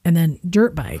 and then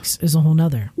dirt bikes is a whole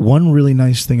nother. One really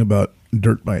nice thing about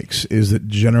dirt bikes is that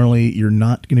generally you're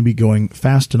not going to be going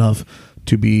fast enough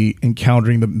to be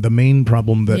encountering the main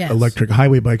problem that electric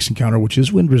highway bikes encounter, which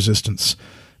is wind resistance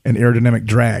and aerodynamic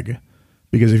drag.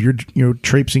 Because if you're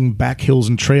traipsing back hills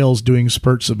and trails doing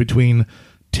spurts of between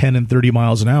 10 and 30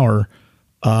 miles an hour,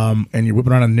 and you're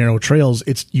whipping around on narrow trails,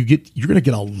 you're going to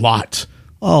get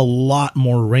a lot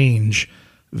more range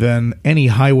than any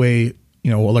highway,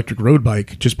 electric road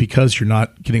bike, just because you're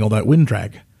not getting all that wind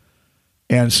drag.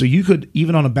 And so you could,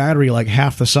 even on a battery like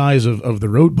half the size of the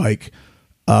road bike,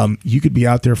 you could be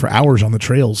out there for hours on the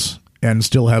trails and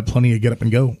still have plenty of get up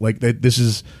and go. Like this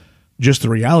is just the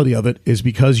reality of it, is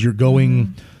because you're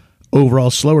going overall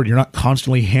slower. You're not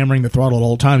constantly hammering the throttle at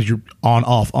all times. You're on,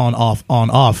 off, on, off, on,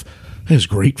 off. It is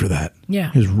great for that. Yeah.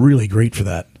 It is really great for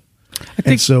that.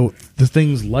 And so the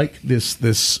things like this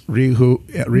Riehu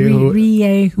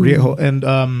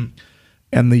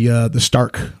and the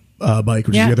Stark bike,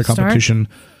 which is the other competition,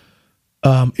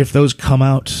 if those come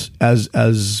out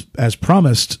as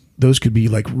promised, those could be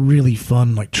like really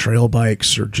fun, like trail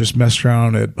bikes, or just mess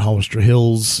around at Hollister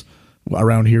Hills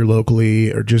around here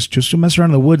locally, or just to mess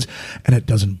around in the woods, and it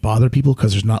doesn't bother people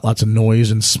because there's not lots of noise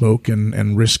and smoke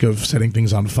and risk of setting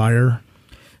things on fire.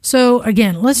 So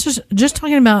again, let's just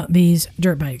talking about these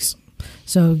dirt bikes.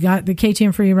 So got the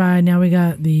KTM free ride. Now we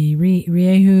got the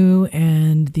Riehu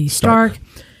and the Stark.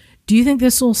 Do you think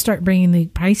this will start bringing the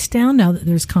price down now that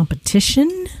there's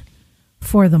competition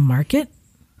for the market?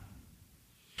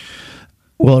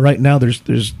 Well, right now there's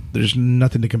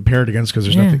nothing to compare it against because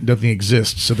there's nothing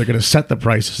exists. So they're going to set the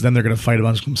prices, then they're going to fight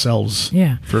amongst themselves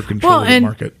for control of the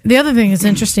market. The other thing that's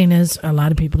interesting is a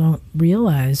lot of people don't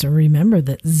realize or remember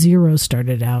that Zero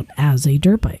started out as a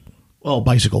dirt bike. Well,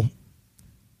 bicycle.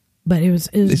 But it was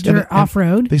dirt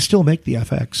off-road. They still make the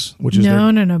FX, which is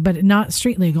no, but not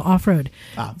street legal, off-road.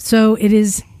 So it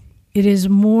is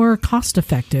more cost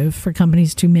effective for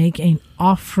companies to make an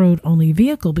off-road only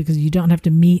vehicle because you don't have to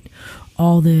meet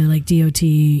all the like DOT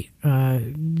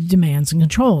demands and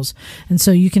controls. And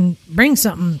so you can bring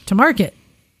something to market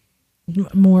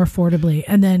more affordably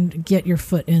and then get your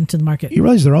foot into the market. You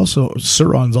realize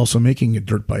Suron's also making a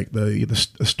dirt bike, the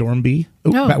Storm Bee.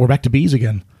 We're back to bees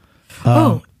again.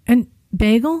 And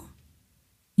Bagel,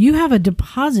 you have a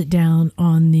deposit down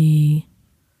on the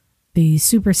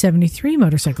Super 73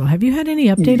 motorcycle. Have you had any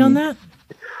update on that?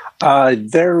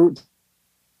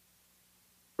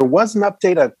 There was an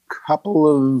update a couple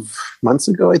of months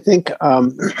ago, I think.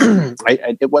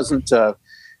 It wasn't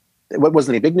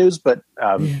any big news, but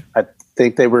I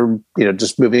think they were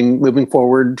just moving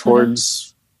forward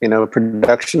towards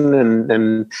production,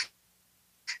 and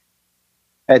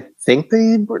I think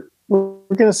they were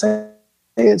going to say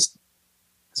it's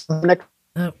next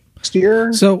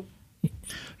year. So.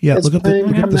 Yeah, look up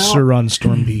the Suron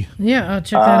Storm Bee. Yeah, I'll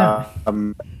check that out.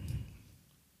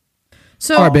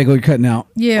 So, all right, Bagel, you're cutting out.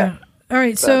 Yeah. All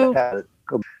right, so...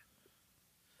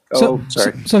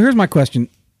 sorry. So here's my question.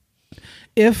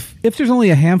 if there's only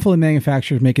a handful of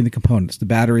manufacturers making the components, the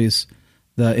batteries,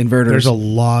 the inverters. There's a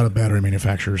lot of battery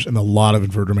manufacturers and a lot of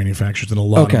inverter manufacturers and a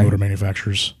lot of motor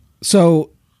manufacturers. So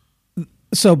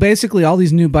basically all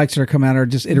these new bikes that are coming out are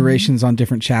just iterations on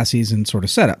different chassis and sort of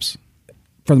setups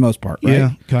for the most part, right?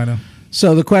 Yeah, kind of.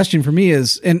 So the question for me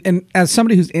is, and as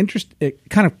somebody who's interested,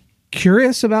 kind of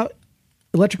curious about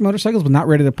electric motorcycles, but not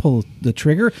ready to pull the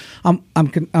trigger,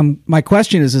 my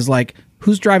question is like,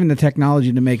 who's driving the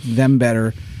technology to make them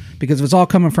better? Because if it's all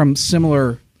coming from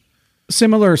similar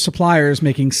suppliers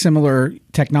making similar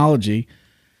technology,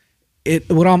 it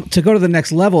would to go to the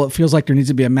next level. It feels like there needs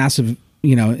to be a massive,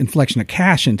 inflection of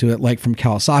cash into it, like from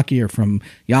Kawasaki or from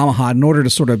Yamaha, in order to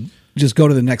sort of just go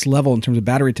to the next level in terms of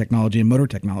battery technology and motor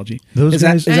technology. Is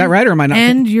that right, or am I not?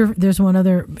 And there's one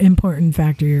other important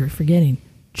factor you're forgetting: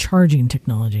 charging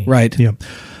technology. Right. Yeah.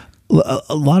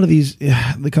 A lot of these,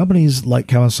 the companies like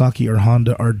Kawasaki or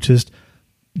Honda are just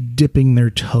dipping their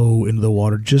toe into the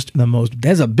water, just in the most.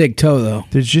 That's a big toe, though.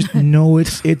 There's just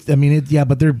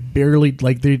but they're barely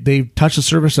like they touch the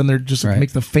surface and they're just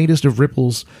make the faintest of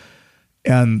ripples,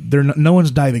 and no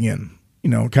one's diving in.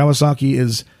 Kawasaki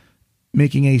is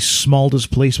making a small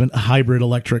displacement hybrid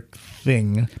electric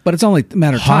thing, but it's only a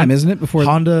matter of time, isn't it? Before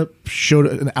Honda showed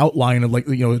an outline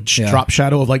of drop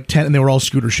shadow of 10, and they were all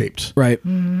scooter shaped. Right.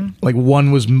 Mm-hmm. Like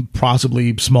one was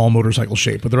possibly small motorcycle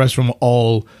shaped, but the rest of them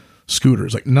all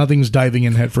scooters. Like nothing's diving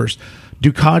in head first.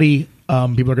 Ducati,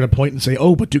 people are going to point and say,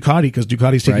 "Oh, but Ducati," because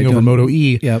Ducati's taking over Moto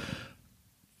E. Yep.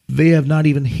 They have not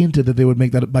even hinted that they would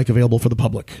make that bike available for the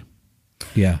public.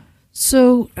 Yeah.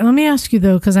 So let me ask you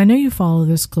though, because I know you follow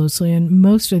this closely, and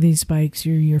most of these bikes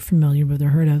you're familiar with or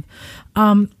heard of.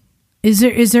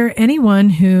 Is there anyone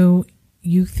who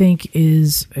you think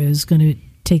is going to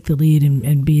take the lead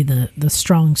and be the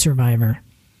strong survivor?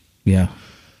 Yeah.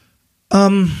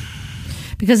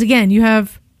 Because again, you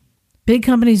have big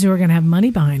companies who are going to have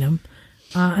money behind them,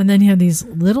 and then you have these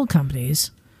little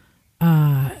companies.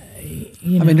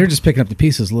 They're just picking up the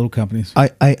pieces, little companies. I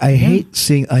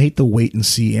hate the wait and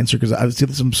see answer, because I've seen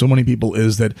this from so many people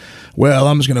is that, well,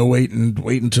 I'm just going to wait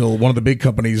until one of the big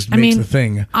companies makes the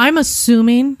thing. I'm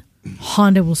assuming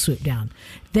Honda will swoop down.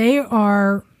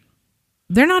 They're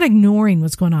not ignoring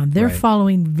what's going on. They're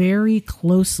following very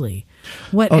closely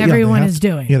what everyone is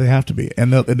doing. Yeah, they have to be,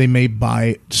 and they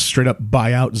may straight up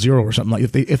buy out Zero or something. Like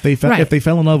if they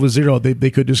fell in love with Zero, they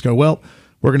could just go, well,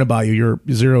 we're going to buy you. Your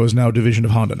Zero is now a division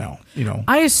of Honda now.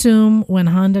 I assume when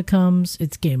Honda comes,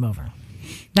 it's game over.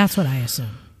 That's what I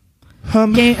assume.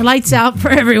 Lights out for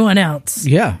everyone else.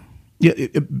 Yeah. Yeah,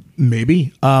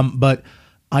 maybe. But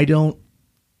I don't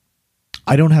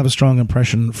have a strong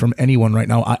impression from anyone right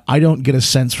now. I don't get a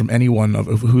sense from anyone of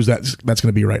who's that's going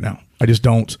to be right now. I just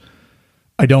don't.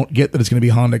 I don't get that it's going to be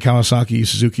Honda, Kawasaki,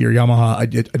 Suzuki, or Yamaha.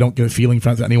 I don't get a feeling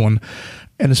from anyone.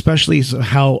 And especially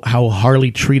how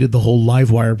Harley treated the whole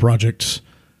Livewire project.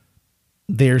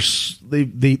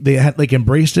 They had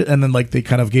embraced it, and then they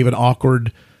kind of gave an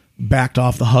awkward, backed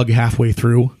off the hug halfway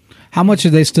through. How much are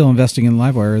they still investing in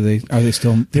Livewire? Are they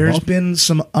still involved? There's been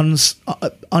some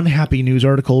unhappy news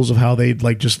articles of how they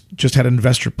just had an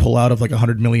investor pull out of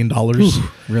 $100 million. Ooh,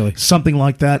 really? Something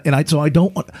like that. And I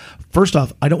don't want, first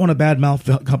off, I don't want to badmouth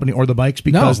the company or the bikes,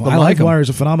 because the Livewire is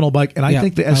a phenomenal bike, and I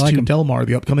think the S2 Del Mar,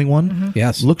 the upcoming one,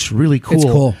 looks really cool. It's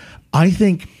cool. I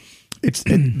think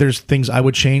there's things I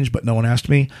would change, but no one asked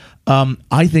me.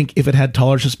 I think if it had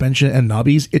taller suspension and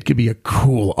knobbies, it could be a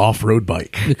cool off-road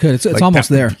bike. It could. It's almost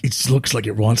there. It looks like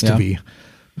it wants to be.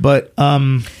 But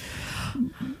yes,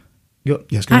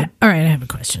 go ahead. All right, I have a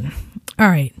question. All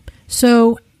right,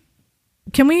 so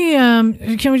can we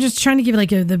just try to give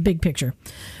the big picture?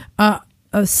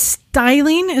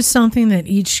 Styling is something that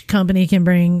each company can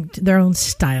bring their own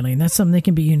styling. That's something that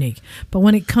can be unique. But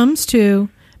when it comes to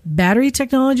battery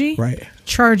technology,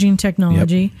 charging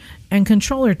technology, and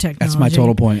controller technology, that's my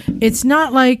total point. It's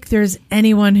not like there's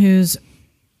anyone who's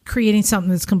creating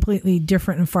something that's completely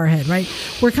different and far ahead, right?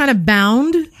 We're kind of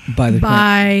bound by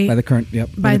the current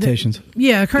limitations.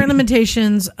 Current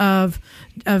limitations of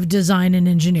design and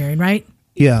engineering, right?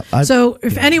 Yeah. So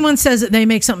if anyone says that they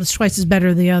make something twice as better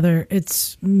than the other,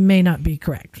 it may not be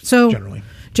correct. So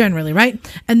generally, right?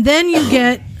 And then you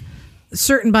get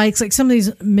certain bikes, like some of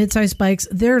these mid-sized bikes,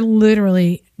 they're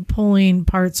literally pulling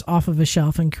parts off of a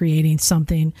shelf and creating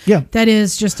something that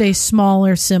is just a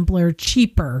smaller, simpler,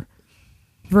 cheaper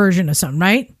version of something,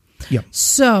 right? Yeah.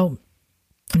 So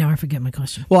Now I forget my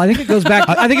question. Well, I think it goes back.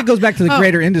 I think it goes back to the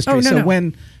greater industry.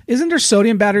 No. Isn't there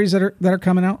sodium batteries that are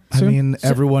coming out soon? I mean,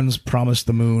 everyone's promised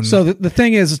the moon. So the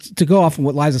thing is, to go off of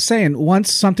what Liza's saying,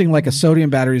 once something like a sodium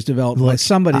battery is developed by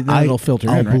somebody, then it'll filter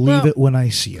in. I'll Right? believe it when I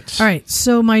see it. All right.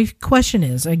 So my question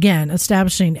is, again,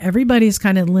 establishing everybody's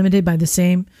kind of limited by the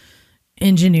same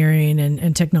engineering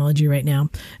and technology right now.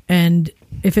 And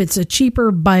if it's a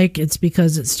cheaper bike, it's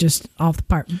because it's just off the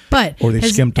part. But or they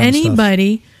has skimped on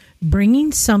anybody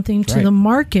bringing something to the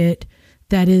market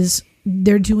that is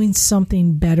they're doing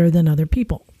something better than other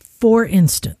people? For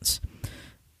instance,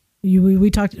 we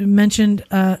mentioned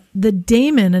the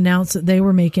Damon announced that they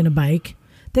were making a bike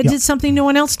that did something no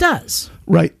one else does.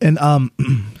 Right. And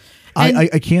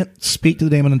I can't speak to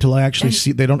the Damon until I actually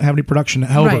see. They don't have any production.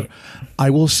 However, I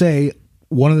will say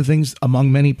one of the things among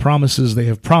many promises they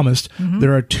have promised,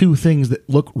 there are two things that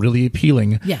look really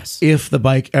appealing. Yes. If the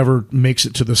bike ever makes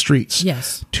it to the streets.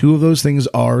 Yes. Two of those things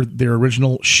are their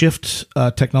original shift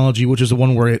technology, which is the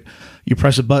one where you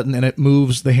press a button and it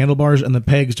moves the handlebars and the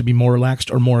pegs to be more relaxed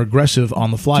or more aggressive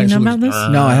on the fly. Do you know about this?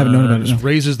 No, I haven't known about it. It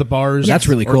raises the bars. That's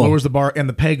really cool. Or lowers the bar and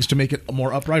the pegs to make it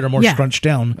more upright or more scrunched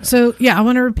down. So, I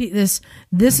want to repeat this.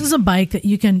 This is a bike that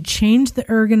you can change the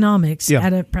ergonomics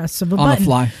at a press of a button. On the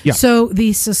fly. Yeah. So,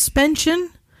 the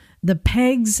suspension, the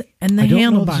pegs, and the handlebars. I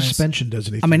don't know if the suspension does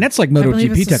anything. I mean, that's like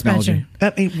MotoGP technology.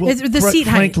 It's the seat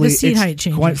height. The seat height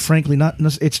changes. Quite frankly,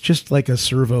 it's just like a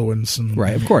servo and some.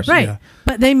 Right, of course. Right. Yeah.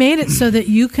 But they made it so that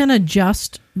you can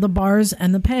adjust the bars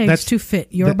and the pegs to fit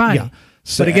your body. Yeah.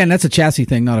 So, But again, that's a chassis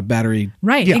thing, not a battery.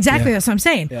 Right. Yeah. Exactly. Yeah. That's what I'm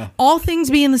saying. Yeah. All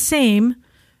things being the same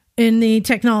in the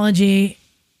technology,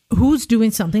 who's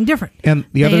doing something different? And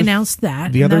they announced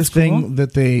that. The and other that's thing cool.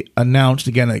 that they announced,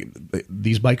 again,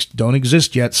 these bikes don't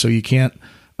exist yet, so you can't.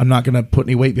 I'm not going to put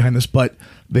any weight behind this, but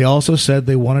they also said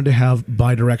they wanted to have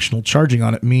bidirectional charging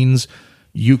on it. Means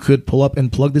you could pull up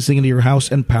and plug this thing into your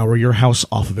house and power your house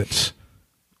off of it,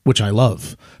 which I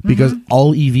love because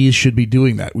all EVs should be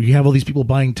doing that. We have all these people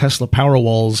buying Tesla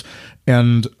Powerwalls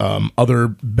and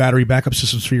other battery backup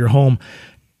systems for your home,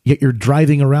 yet you're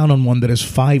driving around on one that has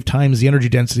 5 times the energy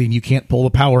density and you can't pull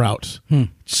the power out.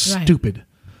 Stupid.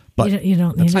 But you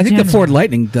don't need I think the Ford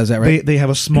Lightning does that, right? They have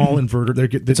a small inverter. They're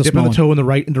dipping the toe in the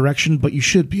right direction, but you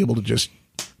should be able to just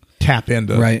tap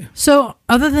into. Right. So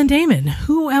other than Damon,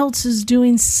 who else is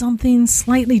doing something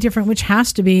slightly different, which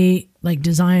has to be like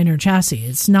design or chassis?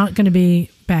 It's not going to be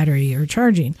battery or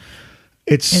charging.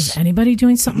 Is anybody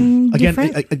doing something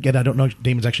different? Again, I don't know if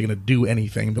Damon's actually going to do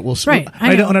anything, but we'll see. Right.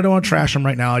 I don't want to trash them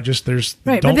right now.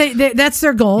 Right, but that's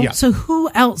their goal. Yeah. So who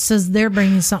else says they're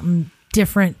bringing something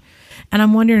different? And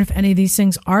I'm wondering if any of these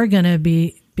things are going to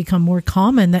become more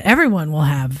common that everyone will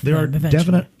have. There are eventually.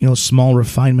 definite, small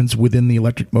refinements within the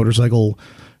electric motorcycle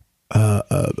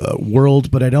world,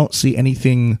 but I don't see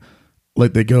anything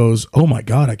like that goes, oh my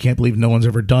God, I can't believe no one's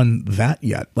ever done that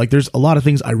yet. Like there's a lot of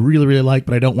things I really, really like,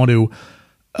 but I don't want to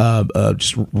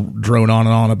just drone on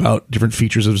and on about different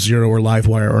features of Zero or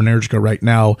Livewire or Energica right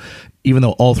now, even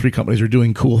though all three companies are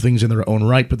doing cool things in their own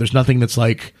right, but there's nothing that's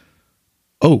like,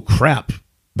 oh crap,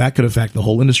 that could affect the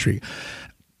whole industry.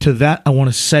 To that, I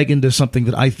want to seg into something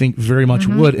that I think very much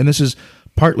would, and this is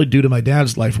partly due to my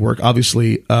dad's life work.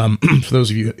 Obviously, for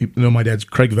those of you who know, my dad's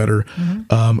Craig Vetter,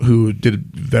 who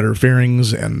did Vetter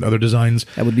fairings and other designs.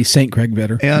 That would be Saint Craig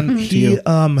Vetter. And he,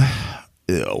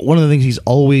 one of the things he's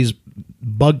always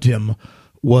bugged him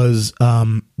was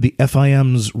the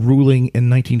FIM's ruling in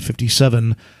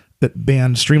 1957 that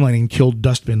banned streamlining killed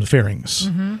dustbin fairings.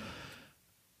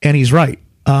 And he's right.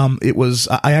 It was,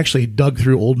 I actually dug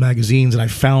through old magazines and I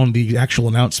found the actual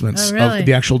announcements of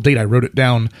the actual date. I wrote it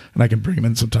down and I can bring them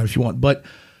in sometime if you want. But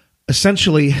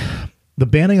essentially, the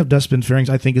banning of dustbin fairings,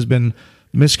 I think, has been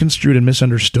misconstrued and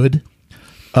misunderstood.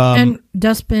 And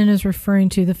dustbin is referring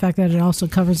to the fact that it also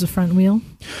covers the front wheel?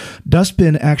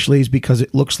 Dustbin actually is because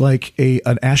it looks like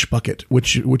an ash bucket,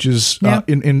 which is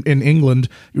in England,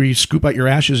 where you scoop out your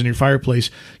ashes in your fireplace.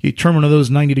 You turn one of those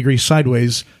 90 degrees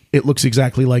sideways, it looks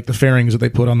exactly like the fairings that they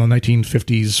put on the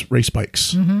 1950s race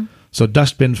bikes. So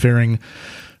dustbin fairing,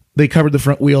 they covered the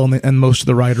front wheel and most of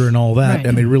the rider and all that,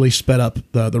 and they really sped up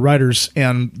the riders.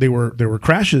 And there were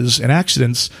crashes and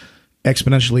accidents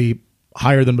exponentially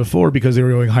higher than before because they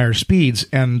were going higher speeds,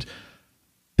 and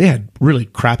they had really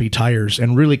crappy tires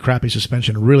and really crappy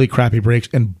suspension, really crappy brakes,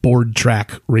 and board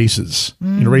track races,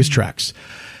 racetracks.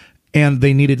 And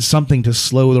they needed something to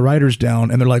slow the riders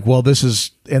down. And they're like, well, this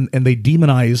is, and they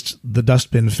demonized the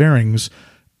dustbin fairings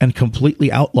and completely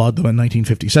outlawed them in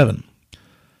 1957.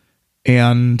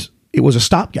 And it was a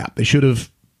stopgap. They should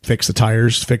have fix the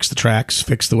tires, fix the tracks,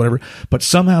 fix the whatever. But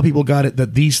somehow people got it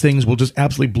that these things will just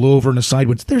absolutely blow over in the side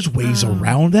winds. There's ways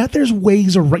around that. There's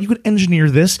ways around. You can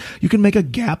engineer this. You can make a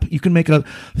gap. You can make a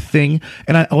thing.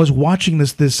 And I was watching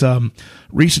this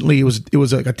recently. It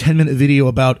was like a 10-minute video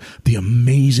about the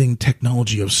amazing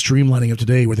technology of streamlining of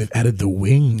today, where they've added the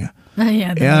wing.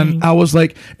 Yeah, and I was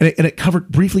like, and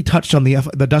it briefly touched on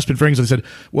the dustbin fairings. And I said,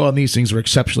 well, and these things are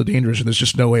exceptionally dangerous, and there's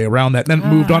just no way around that. And then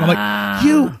moved on. I'm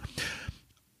like,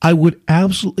 I would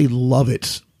absolutely love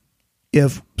it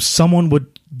if someone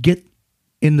would get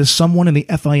into someone in the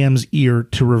FIM's ear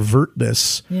to revert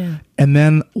this, and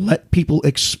then let people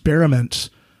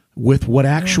experiment with what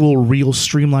actual real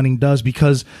streamlining does.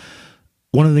 Because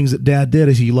one of the things that Dad did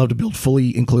is he loved to build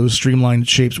fully enclosed streamlined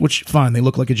shapes, which, fine, they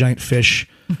look like a giant fish.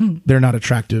 They're not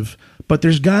attractive. But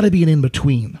there's got to be an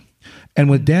in-between. And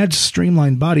with Dad's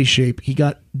streamlined body shape, he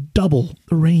got double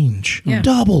the range.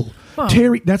 Double.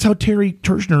 Whoa. That's how Terry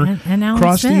Turchner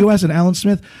crossed the U.S. and Alan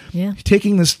Smith.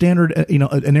 Taking the standard, an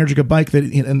Energica bike that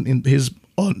in his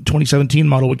 2017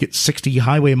 model would get 60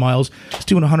 highway miles. It's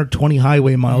doing 120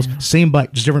 highway miles. Same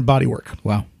bike, just different bodywork.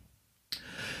 Wow.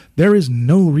 There is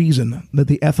no reason that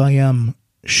the FIM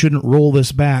shouldn't roll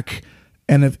this back.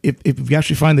 And if you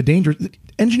actually find the danger,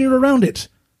 engineer around it.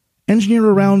 Engineer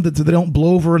around that so they don't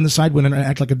blow over in the side wind and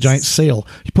act like a giant sail.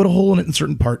 You put a hole in it in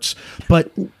certain parts.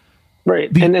 But right.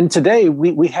 And today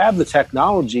we have the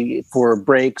technology for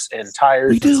brakes and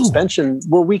tires and suspension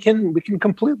where we can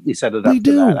completely set it up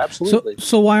to that. Absolutely.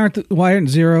 So why aren't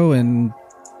Zero and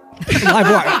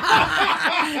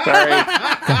Livewire? Sorry.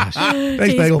 Gosh.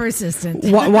 Thanks, Bagel. Persistent.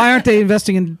 Why aren't they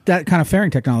investing in that kind of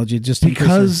fairing technology? Just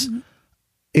because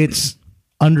it's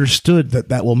understood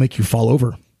that will make you fall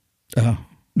over.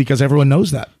 Because everyone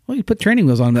knows that. Well, you put training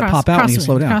wheels on that pop out and you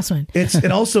slow down.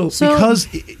 And also because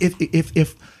if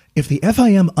the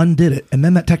FIM undid it and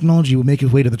then that technology would make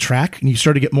its way to the track and you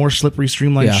start to get more slippery,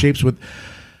 streamlined shapes with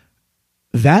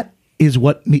that is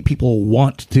what people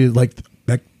want to like.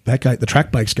 That guy, the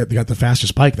track bikes got the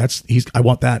fastest bike. I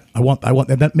want that. I want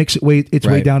that. That makes its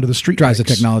way down to the street. Drives bikes.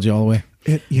 The technology all the way.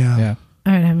 All right,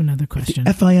 I have another question.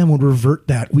 If the FIM would revert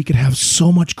that, we could have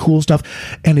so much cool stuff,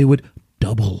 and it would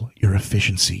double your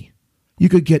efficiency. You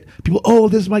could get people,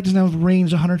 this bike doesn't have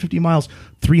range 150 miles,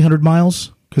 300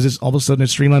 miles, because it's all of a sudden a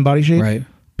streamlined body shape. Right.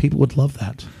 People would love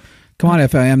that. Come on,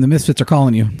 FIM. The misfits are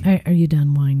calling you. Are you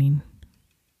done whining?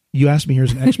 You asked me here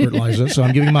as an expert, Liza, so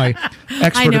I'm giving my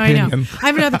expert opinion. I know. I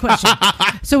have another question.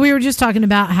 So we were just talking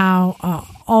about how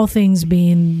all things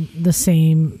being the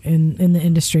same in the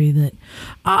industry, that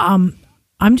I'm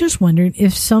just wondering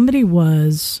if somebody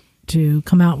was to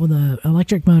come out with an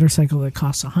electric motorcycle that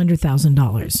costs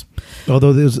 $100,000.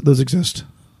 Although those exist.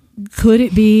 Could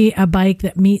it be a bike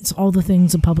that meets all the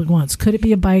things the public wants? Could it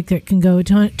be a bike that can go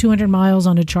 200 miles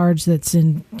on a charge that's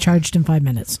charged in 5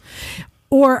 minutes?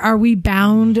 Or are we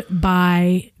bound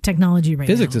by technology right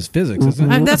Physics now? Is physics,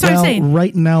 isn't it? That's what I'm saying.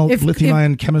 Right now,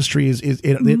 lithium-ion chemistry is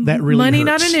that really money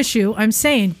hurts. Not an issue. I'm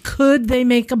saying, could they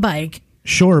make a bike?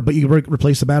 Sure, but you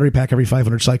replace the battery pack every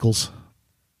 500 cycles.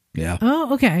 Yeah.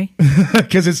 Oh, okay.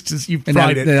 Because it's just you've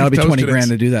fried it. That'll be $20,000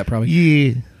 to do that,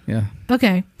 probably. Yeah.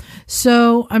 Okay.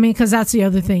 So, because that's the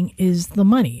other thing is the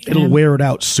money. It'll wear it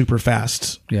out super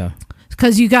fast. Yeah.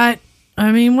 Because you got.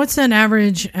 What's an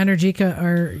average Energica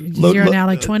or Zero now,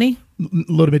 like 20?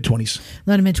 Low to mid 20s.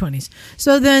 Low to mid 20s.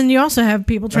 So then you also have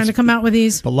people trying to come out with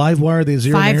these the Livewire, the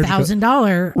Zero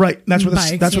 $5,000 right. That's where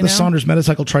the Saunders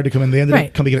Metacycle tried to come in. They ended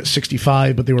up coming in at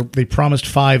 65, but they promised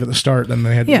 5 at the start, and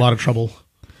they had a lot of trouble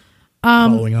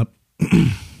following up.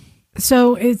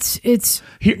 So it's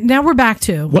here, now we're back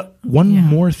to one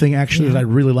more thing actually that I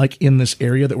really like in this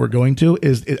area that we're going to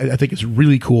is I think it's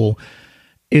really cool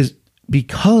is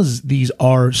because these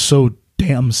are so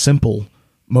damn simple,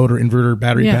 motor, inverter,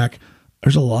 battery pack,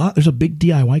 there's a big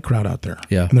DIY crowd out there.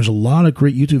 Yeah. And there's a lot of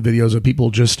great YouTube videos of people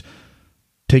just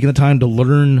taking the time to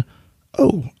learn,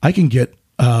 I can get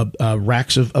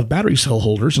racks of battery cell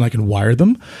holders and I can wire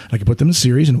them. I can put them in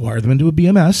series and wire them into a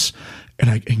BMS. And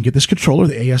I can get this controller,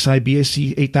 the ASI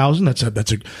BAC 8000.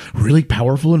 That's a really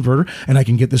powerful inverter. And I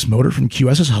can get this motor from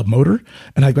QS's hub motor.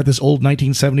 And I've got this old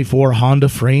 1974 Honda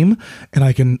frame. And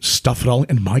I can stuff it all.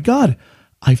 And my God,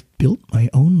 I've built my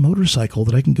own motorcycle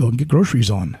that I can go and get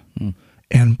groceries on.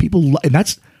 And people,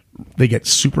 they get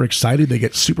super excited. They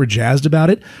get super jazzed about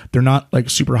it. They're not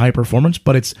like super high performance,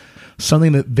 but it's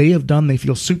something that they have done. They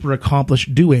feel super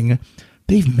accomplished doing.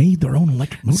 They've made their own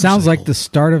electric motorcycle. Sounds like the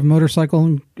start of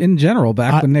motorcycle in general,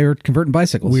 back when they were converting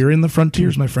bicycles. We're in the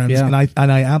frontiers, my friends, and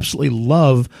I absolutely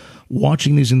love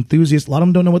watching these enthusiasts. A lot of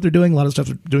them don't know what they're doing. A lot of stuff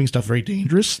are doing stuff very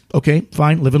dangerous. Okay,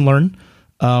 fine, live and learn.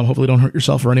 Hopefully, don't hurt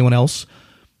yourself or anyone else.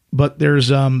 But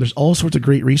there's all sorts of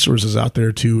great resources out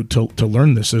there to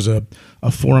learn this. There's a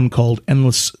forum called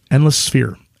Endless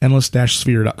Sphere,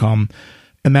 endless-sphere.com.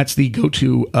 And that's the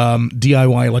go-to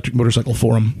DIY electric motorcycle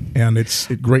forum, and it's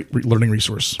a great learning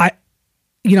resource. I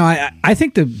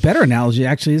think the better analogy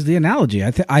actually is the analogy. I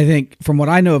think from what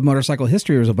I know of motorcycle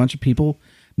history, there was a bunch of people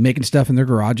making stuff in their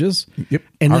garages. Yep.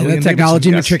 And Harley then the and technology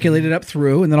Davidson, yes. matriculated up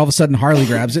through, and then all of a sudden Harley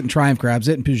grabs it, and Triumph grabs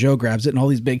it, and Peugeot grabs it, and all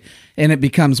these big, and it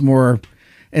becomes more,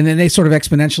 and then they sort of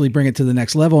exponentially bring it to the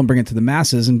next level and bring it to the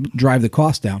masses and drive the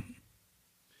cost down.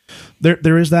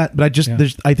 There is that, but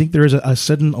I think there is a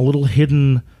little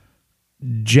hidden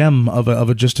gem of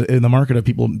a just in the market of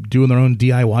people doing their own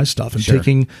DIY stuff and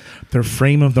taking their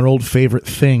frame of their old favorite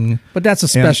thing. But that's a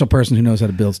special person who knows how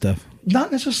to build stuff.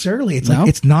 Not necessarily. It's like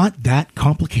it's not that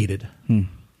complicated. We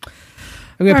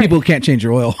have people who can't change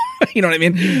their oil. You know what I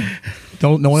mean?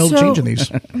 No oil change in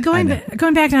these. Going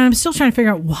back now, I'm still trying to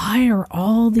figure out why are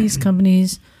all these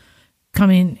companies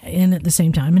coming in at the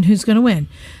same time and who's going to win.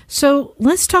 So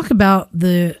let's talk about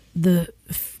the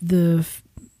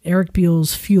Eric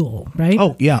Buell's fuel, right?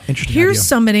 Oh, yeah. Interesting Here's idea.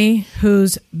 somebody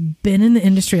who's been in the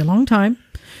industry a long time,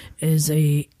 is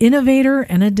a innovator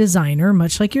and a designer,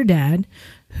 much like your dad,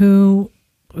 who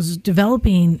was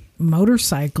developing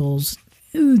motorcycles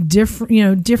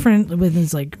different with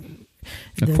his like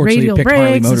the radial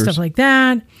brakes and stuff like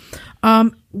that.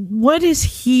 What is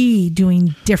he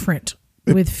doing different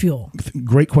with fuel?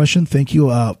 Great question. Thank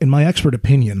you. In my expert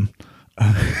opinion,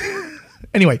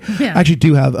 anyway, I actually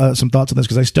do have some thoughts on this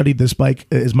because I studied this bike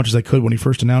as much as I could when he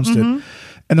first announced it.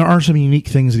 And there are some unique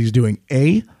things that he's doing.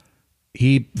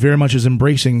 He very much is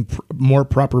embracing more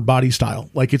proper body style.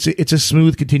 Like it's a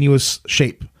smooth, continuous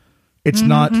shape. It's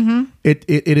not, it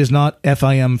is not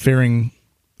FIM fairing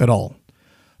at all.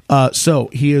 So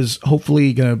he is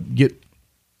hopefully going to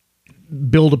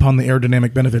build upon the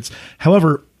aerodynamic benefits.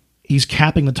 However, he's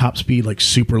capping the top speed like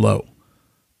super low.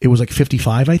 It was like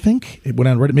 55, I think. When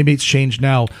I read it, maybe it's changed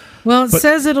now. Well, it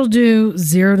says it'll do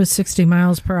 0 to 60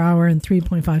 miles per hour in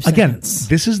 3.5 seconds. Again,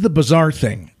 this is the bizarre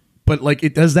thing. But like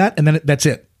it does that, and then that's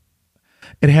it.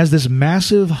 It has this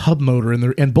massive hub motor,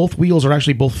 and both wheels are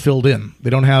actually both filled in. They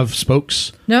don't have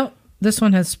spokes. No, this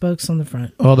one has spokes on the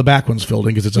front. Oh, the back one's filled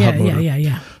in because it's a hub motor.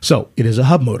 Yeah. So it is a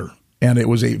hub motor. And it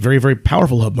was a very, very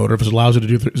powerful hub motor. If it allows it to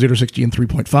do 0 to 60 in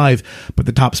 3.5, but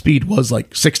the top speed was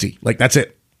like 60. Like that's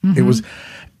it. It was.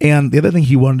 And the other thing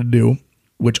he wanted to do,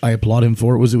 which I applaud him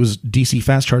for, was it was DC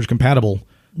fast charge compatible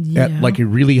at like a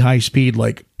really high speed,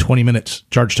 like 20 minutes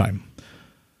charge time.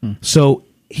 So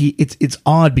it's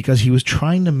odd because he was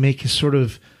trying to make his sort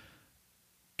of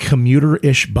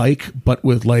commuter-ish bike, but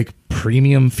with like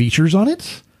premium features on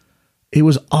it. It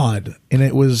was odd, and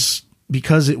it was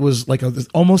because it was like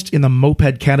almost in the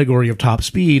moped category of top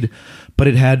speed, but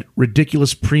it had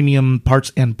ridiculous premium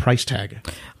parts and price tag.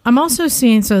 I'm also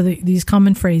seeing these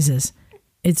common phrases.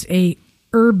 It's a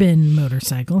urban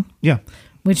motorcycle. Yeah.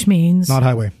 Which means not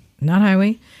highway.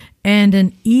 And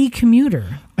an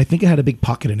e-commuter. I think it had a big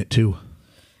pocket in it too.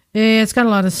 Yeah, it's got a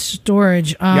lot of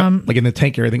storage. Like in the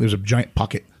tank area, I think there's a giant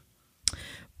pocket.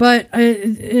 But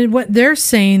what they're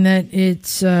saying that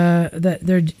it's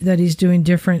that he's doing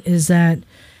different is that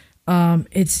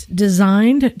it's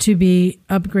designed to be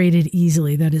upgraded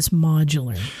easily. That is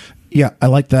modular. Yeah, I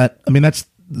like that. I mean,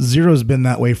 Zero's been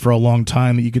that way for a long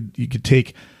time. You could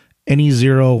take any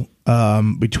Zero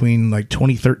between like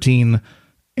 2013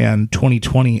 and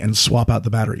 2020 and swap out the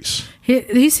batteries.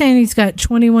 He's saying he's got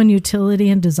 21 utility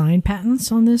and design patents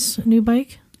on this new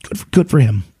bike. Good for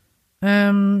him.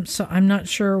 So I'm not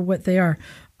sure what they are.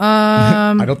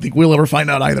 I don't think we'll ever find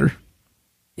out either.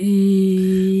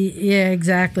 Yeah,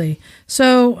 exactly.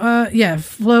 So,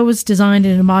 Flow was designed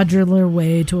in a modular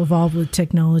way to evolve with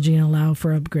technology and allow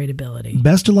for upgradability.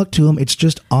 Best of luck to him. It's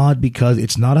just odd because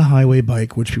it's not a highway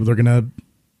bike, which people are gonna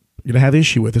have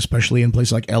issue with, especially in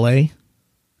places like LA.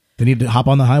 They need to hop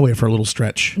on the highway for a little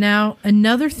stretch. Now,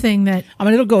 another thing that... I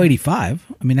mean, it'll go 85.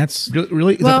 I mean, that's...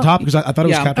 Really? Is that the top? Because I thought it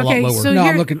was capped a lot lower. So no,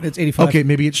 I'm looking... It's 85. Okay,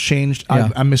 maybe it's changed. Yeah.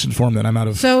 I'm misinformed then. I'm out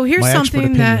of So here's my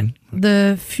something that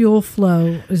the Fuel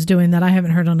Flow is doing that I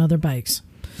haven't heard on other bikes.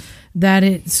 That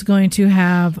it's going to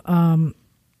have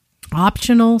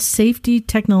optional safety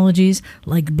technologies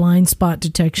like blind spot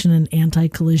detection and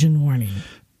anti-collision warning.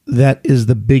 That is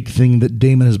the big thing that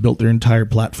Damon has built their entire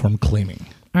platform claiming.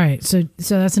 All right, so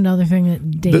that's another thing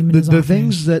that Damon is the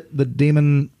things that the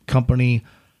Damon company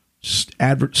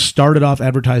started off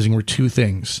advertising were two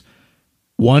things.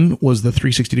 One was the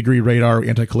 360-degree radar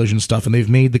anti-collision stuff, and they've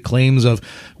made the claims of,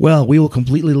 well, we will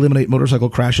completely eliminate motorcycle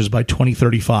crashes by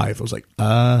 2035. I was like,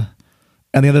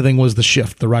 And the other thing was the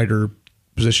shift, the rider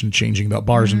position changing, the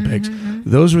bars and pegs.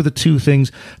 Those were the two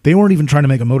things. They weren't even trying to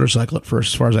make a motorcycle at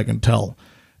first, as far as I can tell.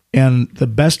 And the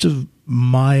best of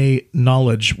my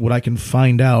knowledge, what I can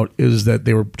find out is that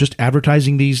they were just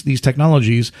advertising these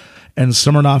technologies, and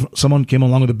someone came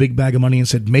along with a big bag of money and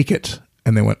said, make it.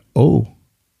 And they went, oh.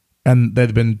 And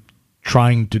they've been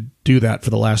trying to do that for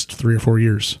the last 3 or 4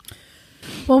 years.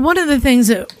 Well, one of the things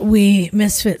that we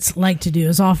misfits like to do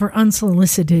is offer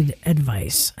unsolicited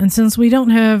advice. And since we don't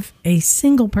have a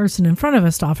single person in front of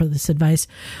us to offer this advice,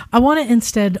 I want to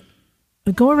instead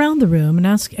go around the room and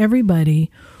ask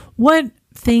everybody what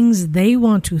things they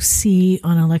want to see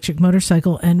on an electric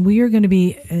motorcycle. And we are going to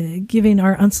be giving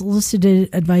our unsolicited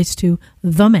advice to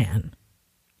the man.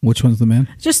 Which one's the man?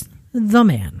 Just the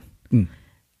man.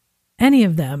 Any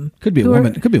of them. Could be a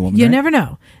woman. It could be a woman. You right? never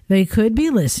know. They could be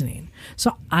listening.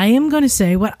 So I am going to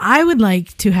say what I would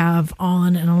like to have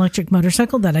on an electric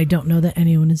motorcycle that I don't know that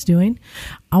anyone is doing.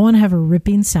 I want to have a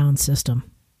ripping sound system.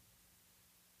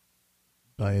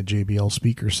 Buy a JBL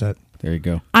speaker set. There you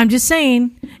go. I'm just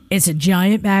saying, it's a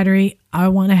giant battery. I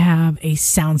want to have a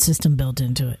sound system built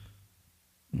into it.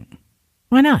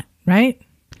 Why not? Right?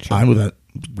 Fine with that.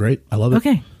 Great. I love it.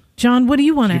 Okay. John, what do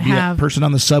you want to have? That person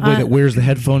on the subway that wears the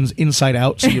headphones inside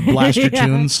out so you blast your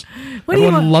tunes.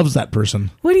 Everyone loves that person.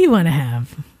 What do you want to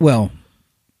have? Well,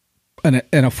 an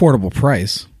affordable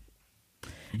price.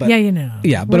 But, yeah, you know.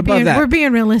 Yeah, but above that. We're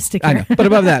being realistic here. I know. But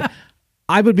above that,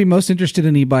 I would be most interested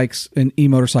in e-bikes and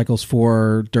e-motorcycles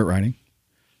for dirt riding.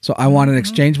 So I want an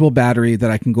exchangeable battery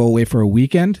that I can go away for a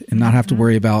weekend and not have to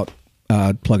worry about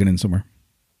plugging in somewhere.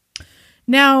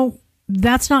 Now,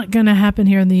 that's not going to happen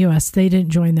here in the U.S. They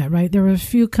didn't join that, right? There were a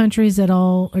few countries that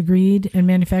all agreed and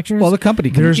manufacturers. Well, the company.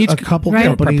 There's a couple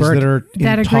companies that are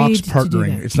in talks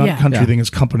partnering. It's not a country thing; it's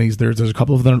companies. There's a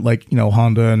couple of them, like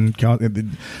Honda, and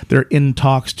they're in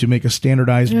talks to make a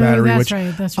standardized battery, which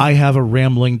I have a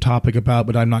rambling topic about,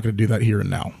 but I'm not going to do that here and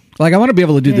now. Like I want to be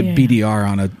able to do the BDR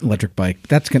on an electric bike.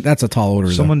 That's a tall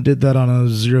order. Someone did that on a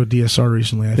Zero DSR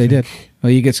recently. I think. Did.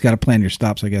 Well, you just got to plan your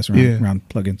stops, I guess, around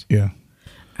plugins. Yeah.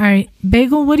 All right,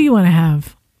 Bagel, what do you want to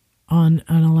have on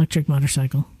an electric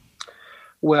motorcycle?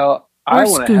 Well, I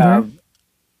want to have,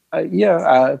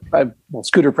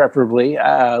 scooter preferably.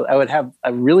 I would have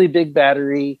a really big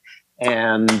battery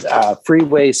and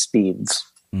freeway speeds.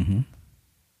 Mm-hmm.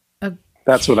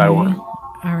 That's what I want.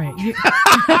 All right.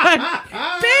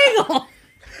 Bagel!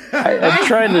 I'm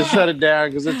trying to shut it down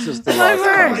because it's just a lost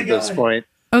cause at this point.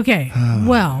 Okay,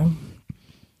 well...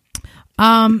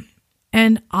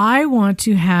 and I want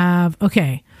to have,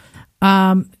 to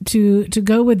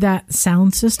go with that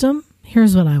sound system,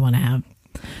 here's what I want to have.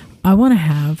 I want to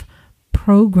have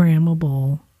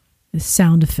programmable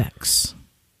sound effects,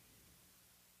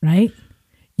 right?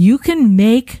 You can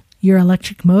make your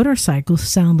electric motorcycle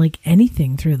sound like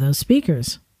anything through those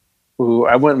speakers. Ooh,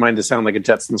 I wouldn't mind to sound like a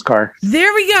Jetsons car.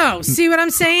 There we go. See what I'm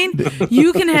saying?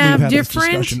 You can have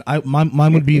different.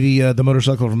 Mine would be the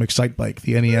motorcycle from Excite Bike,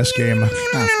 the NES game.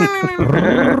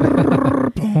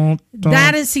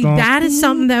 That is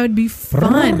something that would be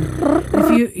fun.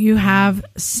 If you have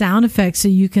sound effects, so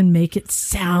you can make it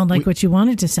sound like what you want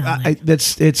it to sound like.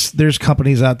 There's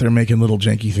companies out there making little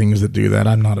janky things that do that.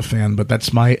 I'm not a fan, but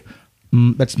that's me.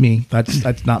 That's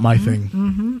not my thing.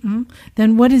 Mm-hmm.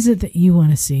 Then what is it that you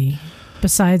want to see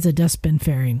besides a dustbin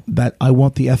fairing? That I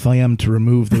want the FIM to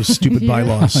remove those stupid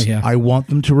bylaws. Yeah. I want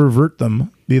them to revert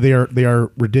them. They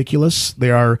are ridiculous.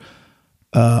 They are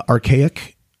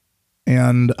archaic,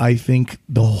 and I think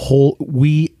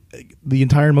the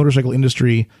entire motorcycle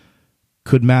industry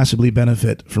could massively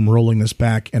benefit from rolling this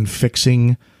back and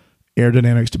fixing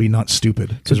aerodynamics to be not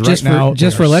stupid. Because just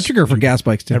for electric or for gas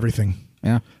bikes too? Everything.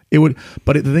 Yeah. It would,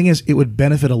 but the thing is, it would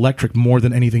benefit electric more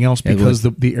than anything else because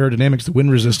the aerodynamics, the wind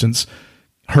resistance,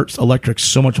 hurts electric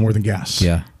so much more than gas.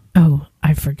 Yeah. Oh,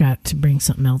 I forgot to bring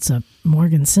something else up,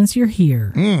 Morgan. Since you're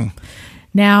here,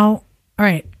 now, all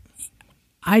right.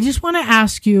 I just want to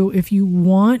ask you if you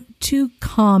want to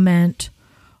comment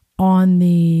on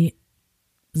the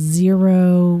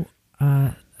Zero.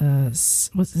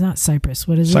 What's not Cypress?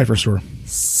 What is it? Cypher store.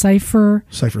 Cypher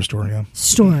store. Yeah.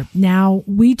 Store. Now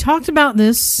we talked about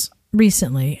this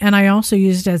recently, and I also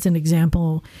used as an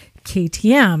example.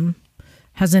 KTM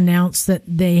has announced that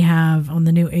they have on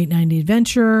the new 890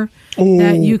 Adventure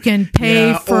that you can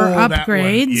pay for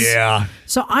upgrades. Yeah.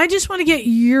 So I just want to get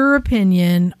your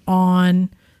opinion on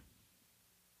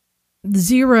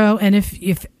Zero, and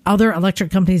if other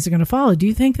electric companies are going to follow. Do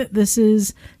you think that this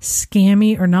is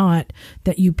scammy or not,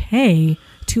 that you pay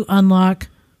to unlock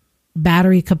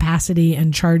battery capacity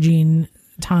and charging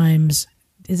times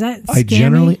Is that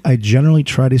scary? I generally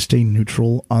try to stay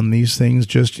neutral on these things,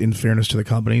 just in fairness to the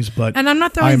companies. But and I'm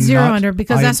not throwing zero under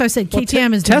because that's why I said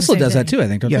KTM is doing Tesla the same does that thing. too. I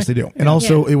think. Yes, they do. And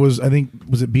also, it was it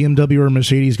BMW or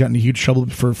Mercedes got into huge trouble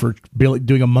for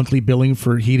doing a monthly billing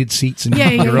for heated seats in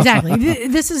Europe. Exactly.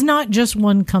 This is not just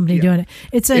one company doing it.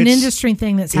 It's an industry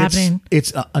thing that's happening.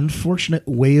 It's an unfortunate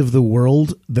way of the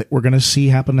world that we're going to see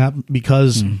happen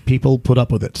because people put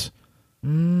up with it.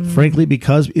 Frankly,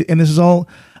 because and this is all.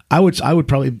 I would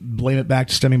probably blame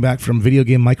it stemming back from video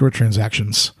game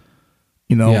microtransactions.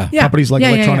 Companies like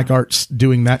Electronic Arts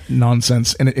doing that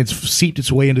nonsense, and it's seeped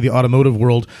its way into the automotive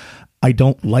world. I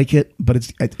don't like it, but I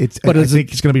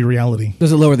think it's going to be reality.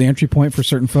 Does it lower the entry point for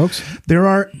certain folks? There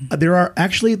are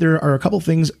a couple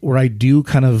things where I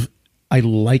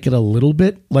like it a little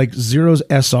bit, like Zero's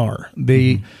SR.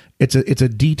 It's a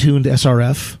detuned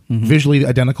SRF, visually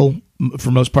identical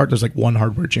for most part. There's like one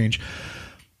hardware change,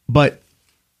 but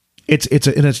it's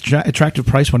an attractive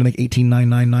price point. I think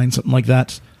 $18,999, something like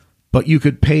that. But you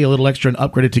could pay a little extra and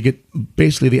upgrade it to get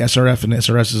basically the SRF and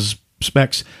SRS's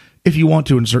specs if you want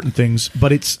to in certain things.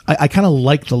 But I kind of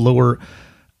like the lower.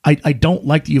 I don't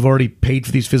like that you've already paid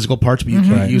for these physical parts, but you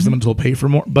can't use them until pay for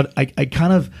more. But I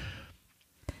kind of.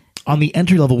 On the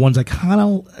entry level ones, I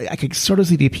can sort of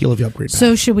see the appeal of the upgrade path.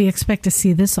 So should we expect to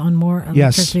see this on more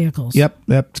electric vehicles? Yep.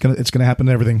 It's gonna happen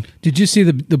to everything. Did you see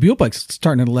the Buell bikes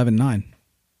starting at 11.9?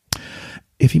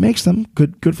 If he makes them,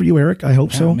 good for you, Eric. I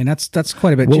hope so. I mean, that's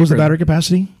quite a bit. What was the battery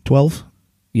capacity? 12?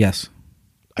 Yes.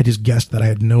 I just guessed that. I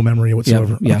had no memory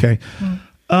whatsoever. Yeah. Okay.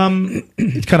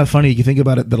 It's kind of funny. You think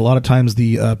about it, that a lot of times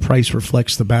the price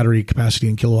reflects the battery capacity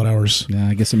in kilowatt hours. Yeah,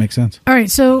 I guess it makes sense. All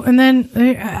right. So, and then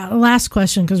last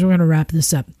question, because we're going to wrap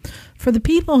this up. For the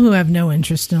people who have no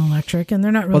interest in electric and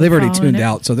they're not really they've already tuned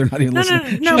out, so they're not even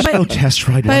listening. No, Just go test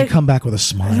ride one and come back with a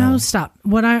smile. No, stop.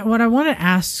 What I want to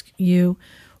ask you,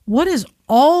 what is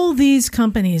all these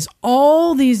companies,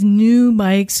 all these new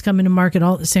bikes coming to market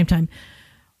all at the same time,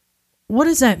 what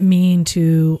does that mean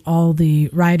to all the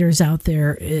riders out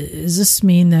there? Does this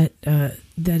mean that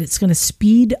it's going to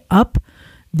speed up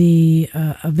the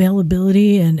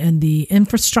availability and the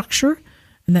infrastructure,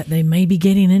 and that they may be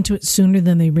getting into it sooner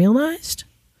than they realized?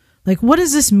 Like, what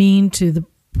does this mean to the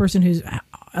person whose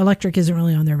electric isn't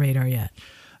really on their radar yet?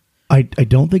 I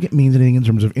don't think it means anything in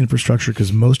terms of infrastructure,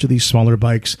 because most of these smaller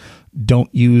bikes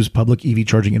don't use public EV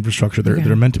charging infrastructure.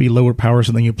 They're meant to be lower power,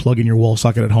 something you plug in your wall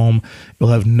socket at home.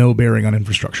 It'll have no bearing on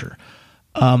infrastructure.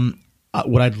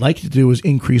 What I'd like to do is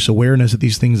increase awareness that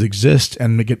these things exist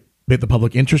and get the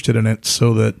public interested in it,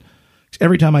 so that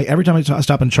every time I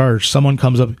stop and charge, someone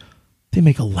comes up, they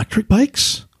make electric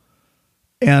bikes?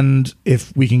 And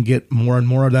if we can get more and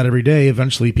more of that every day,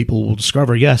 eventually people will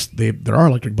discover, yes, there are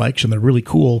electric bikes and they're really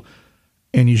cool.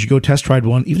 And you should go test ride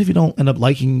one. Even if you don't end up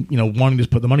liking, wanting to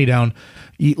put the money down,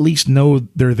 you at least know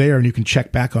they're there and you can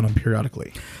check back on them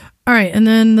periodically. All right. And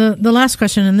then the last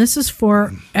question, and this is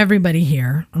for everybody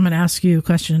here. I'm going to ask you a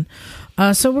question.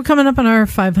 So we're coming up on our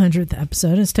 500th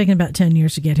episode. It's taken about 10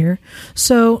 years to get here.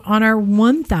 So on our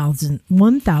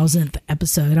 1000th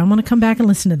episode, I want to come back and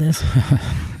listen to this.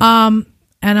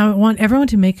 And I want everyone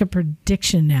to make a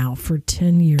prediction now for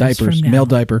 10 years Diapers, from now. male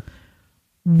diaper.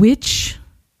 Which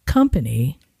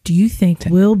company do you think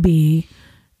will be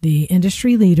the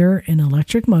industry leader in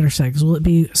electric motorcycles? Will it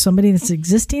be somebody that's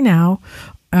existing now,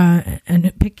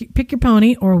 and pick your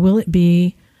pony, or will it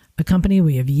be a company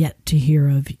we have yet to hear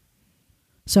of?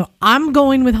 So I'm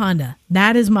going with Honda.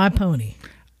 That is my pony.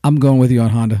 I'm going with you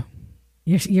on Honda.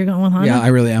 You're going with Honda? Yeah, I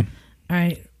really am. All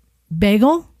right.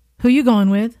 Bagel, who you going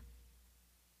with?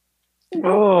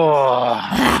 Oh,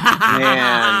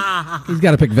 man. He's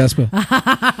got to pick Vespa.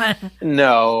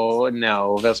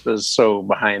 No. Vespa's so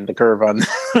behind the curve on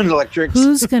electrics.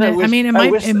 Who's going to,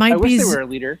 it might be, they were a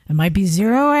leader. It might be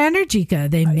Zero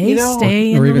Energica. They may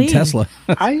stay in or the even lead. Tesla.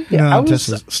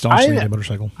 Tesla's staunchly a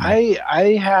motorcycle.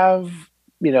 I have,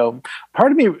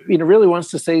 part of me, really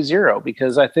wants to say Zero,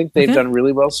 because I think they've done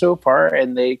really well so far,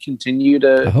 and they continue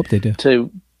to. I hope they do.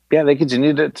 They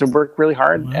continue to work really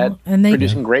hard at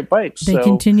producing great bikes. They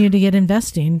continue to get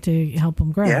investing to help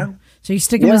them grow. Yeah. So you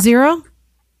sticking with Zero?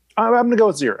 I'm going to go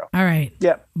with Zero. All right.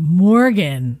 Yep.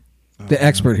 Morgan, the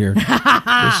expert here.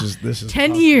 This is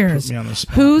 10 years.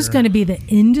 Who's going to be the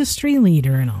industry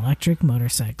leader in electric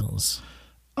motorcycles?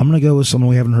 I'm going to go with someone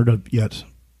we haven't heard of yet.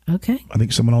 Okay. I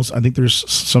think someone else. I think there's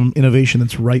some innovation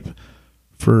that's ripe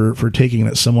for taking,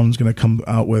 that someone's going to come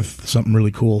out with something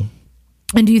really cool.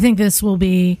 And do you think this will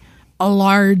be a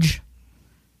large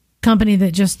company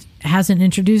that just hasn't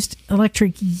introduced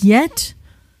electric yet?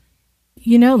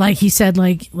 Like he said,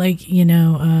 like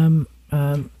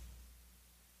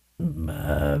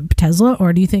Tesla,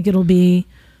 or do you think it'll be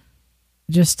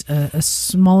just a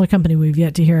smaller company we've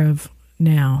yet to hear of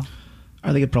now? I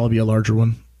think it'd probably be a larger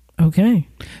one. Okay.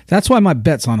 That's why my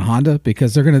bet's on Honda,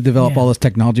 because they're going to develop all this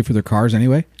technology for their cars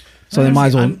anyway. So they might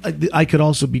as well. I could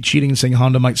also be cheating and saying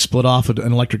Honda might split off an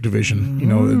electric division. You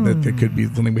know, that could be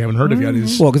something we haven't heard of yet.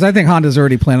 Well, because I think Honda's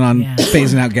already planning on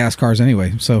phasing out gas cars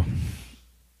anyway. So,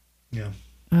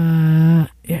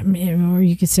 or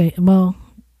you could say, well,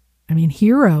 I mean,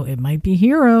 Hero. It might be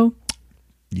Hero.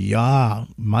 Yeah,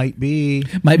 might be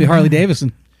Harley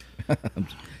Davidson.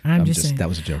 I'm just saying. That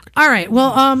was a joke. All right.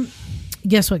 Well,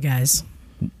 guess what, guys?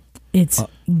 It's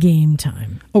game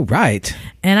time. Oh, right.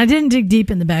 And I didn't dig deep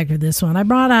in the bag for this one. I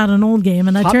brought out an old game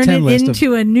and I turned it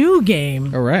into a new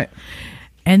game. All right.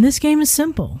 And this game is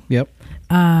simple. Yep.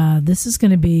 This is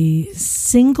going to be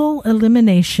single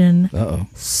elimination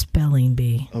spelling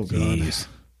bee. Oh, God.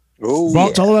 Oh, well,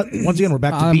 it's all about, once again, we're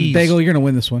back to bees. Bagel, you're going to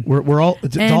win this one.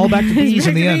 It's all back to bees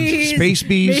in the end. Space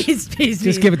bees.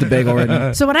 Just give it to Bagel right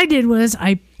now. So what I did was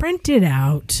I printed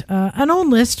out an old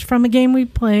list from a game we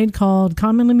played called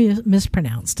Commonly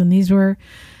Mispronounced. And these were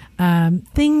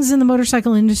things in the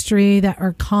motorcycle industry that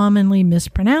are commonly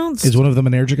mispronounced. Is one of them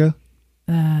Energica?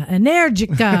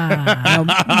 Energica.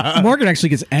 Morgan actually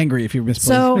gets angry if you misplace.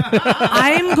 So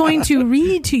I'm going to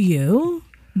read to you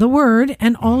the word,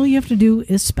 and all you have to do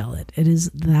is spell it. It is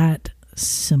that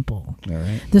simple. All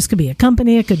right. This could be a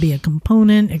company, it could be a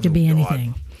component, it could be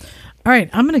anything. All right,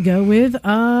 I'm going to go with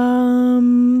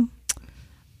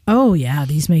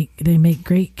these make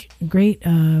great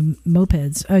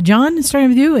mopeds. John, starting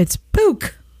with you, it's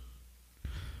Pook.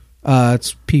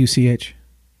 It's Puch.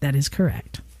 That is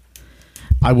correct.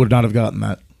 I would not have gotten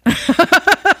that.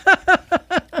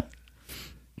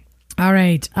 All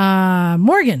right,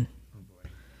 Morgan.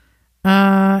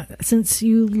 Since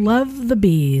you love the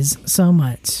bees so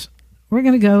much, we're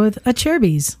going to go with a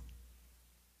chairbees.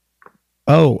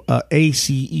 Oh,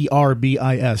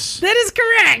 ACERBIS. That is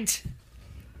correct.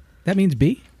 That means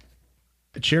bee?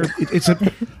 A chair. It's a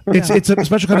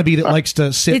special kind of bee that likes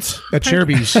to sit at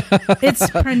chairbees. It's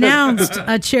pronounced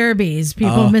a chairbees.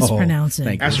 People mispronounce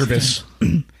it. Acerbis.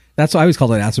 That's why I always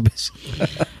called it Acerbis.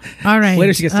 All right.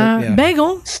 Later she gets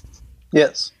Bagel.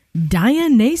 Yes.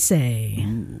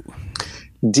 Dianese.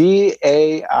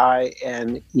 DAINESE.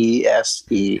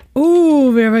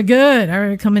 Ooh, very good. All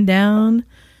right, coming down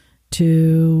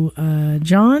to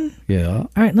John. Yeah. All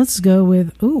right, let's go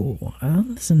with,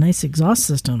 this is a nice exhaust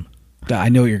system. I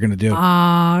know what you're going to do.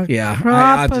 Kropovich.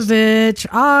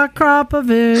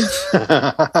 Kropovich.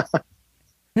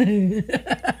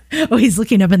 Oh, he's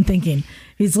looking up and thinking.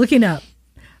 He's looking up.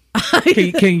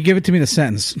 Can you give it to me in a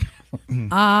sentence?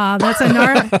 That's a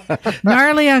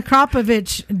gnarly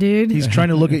Kropovich, dude. He's trying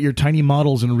to look at your tiny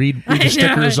models and read the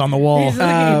stickers on the wall.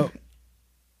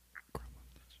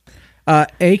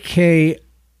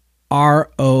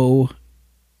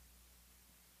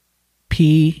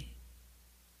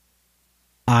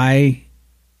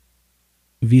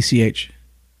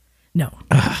 No.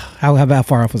 How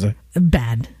far off was it?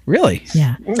 Bad. Really?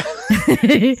 Yeah.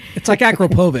 It's like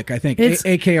Akropovic, I think. It's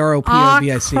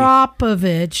AKROPOVIC.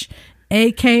 Akropovich.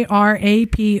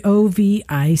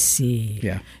 AKRAPOVIC.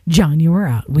 Yeah. John, you were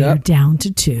out. We are down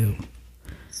to 2.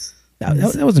 That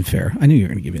wasn't fair. I knew you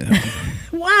were going to give me that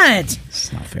one. What?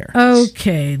 It's not fair.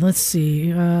 Okay, let's see.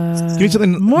 Give me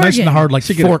something Morgan. nice and hard like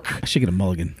fork. I should get a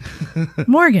mulligan.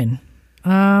 Morgan,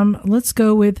 let's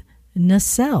go with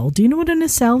nacelle. Do you know what a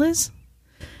nacelle is?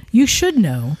 You should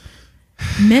know.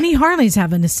 Many Harleys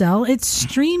have a nacelle. It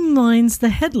streamlines the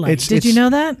headlight. Did you know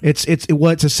that? It's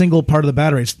a single part of the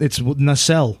battery. It's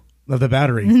nacelle of the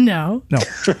battery. No. No.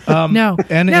 No.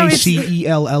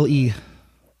 NACELLE.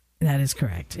 That is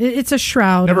correct. It's a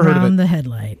shroud Never heard of around it. the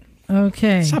headlight.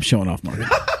 Okay. Stop showing off, Morgan.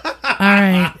 All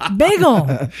right. Bagel.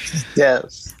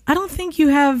 Yes. I don't think you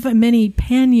have many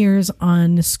panniers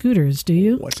on scooters, do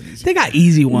you? They got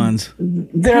easy ones.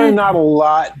 There are not a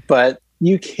lot, but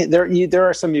you can. There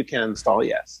are some you can install.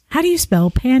 Yes. How do you spell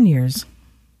panniers?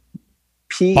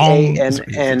 PANNIERS.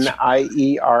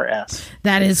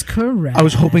 That is correct. I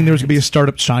was hoping there was going to be a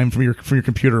startup chime from your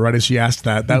computer right as you asked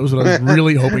that. That was what I was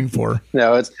really hoping for.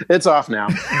 No, it's off now.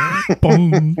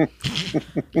 Boom.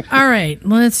 All right,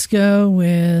 let's go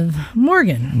with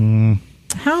Morgan.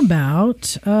 How about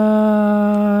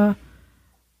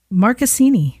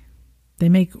Marcassini? They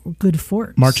make good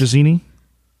forks. Marchesini?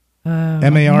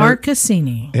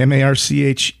 Marcassini.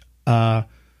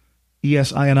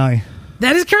 MARCHESINI.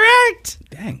 That is correct.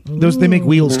 Dang. Those they make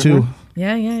wheels too.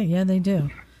 Yeah, they do.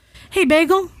 Hey,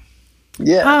 Bagel.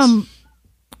 Yes.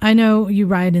 I know you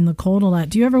ride in the cold a lot.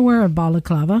 Do you ever wear a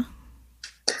balaclava?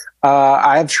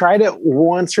 I've tried it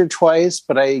once or twice,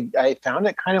 but I found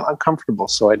it kind of uncomfortable,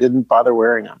 so I didn't bother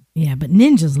wearing them. Yeah, but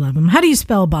ninjas love them. How do you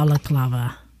spell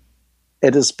balaclava?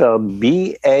 It is spelled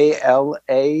Balaclava.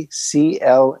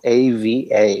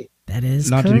 That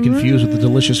is not correct. to be confused with the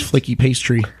delicious flaky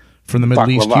pastry from the Middle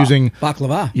East using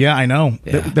baklava. Yeah, I know.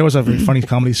 Yeah. There was a very funny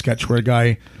comedy sketch where a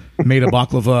guy made a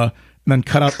baklava and then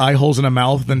cut out eye holes in a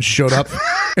mouth, then showed up,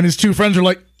 and his two friends are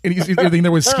like, and he's everything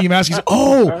there with ski mask. He's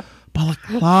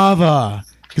balaclava,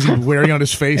 because he's wearing on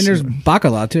his face. And there's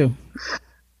bacala too.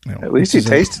 At least he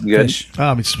tasted good.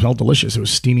 It smelled delicious. It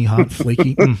was steamy, hot,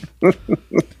 flaky.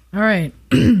 All right.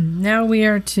 Now we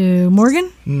are to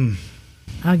Morgan.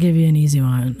 I'll give you an easy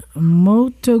one.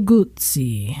 Moto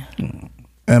Guzzi.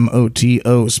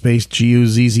 MOTO space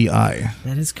GUZZI.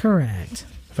 That is correct.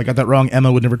 If I got that wrong,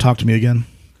 Emma would never talk to me again.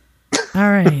 All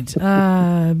right.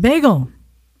 Bagel.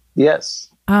 Yes.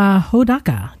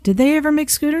 Hodaka. Did they ever make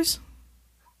scooters?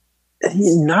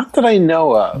 Not that I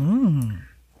know of.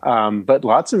 But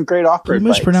lots of great off-road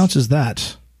bikes. Who mispronounces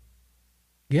that?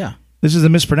 Yeah. This is a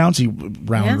mispronouncing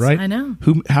round, yes, right? I know.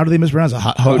 How do they mispronounce it?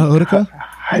 Hodaka?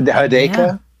 Hodaka?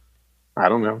 Yeah. I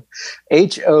don't know.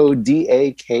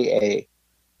 Hodaka.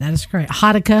 That is correct.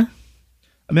 Hanukkah.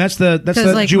 I mean, that's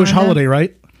the Jewish holiday,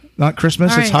 right? Not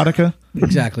Christmas. It's Hanukkah.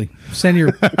 Exactly. Send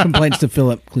your complaints to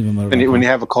Philip Cleveland Motor. When you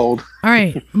have a cold. All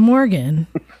right, Morgan.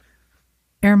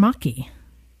 Aramaki.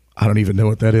 I don't even know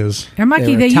what that is.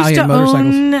 Aramaki. They used to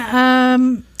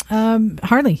own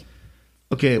Harley.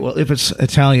 Okay, well, if it's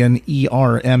Italian,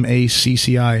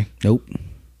 ERMACCI. Nope.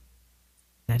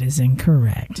 That is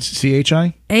incorrect.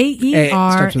 CHI?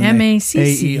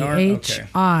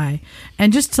 AERMACCHI.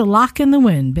 And just to lock in the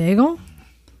win, Bagel,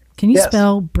 can you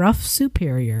spell Bruff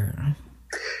Superior?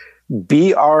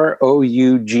 BROUGH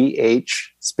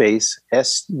space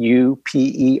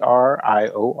SUPERIOR.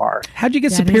 How'd you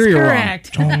get Superior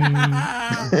correct. wrong?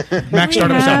 Max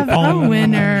started himself. A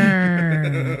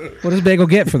winner. What does Bagel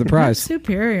get for the prize?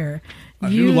 Superior. A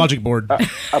new logic board. A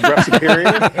Bruff Superior?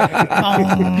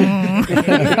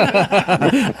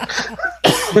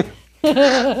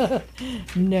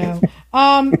 No.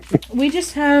 We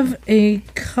just have a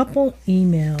couple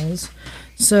emails.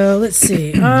 So let's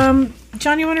see.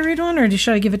 John, you want to read one, or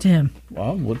should I give it to him?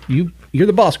 Well, you're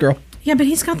the boss, girl. Yeah, but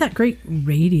he's got that great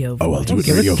radio voice. Oh, I'll do it.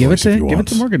 Give it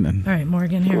to Morgan then. All right,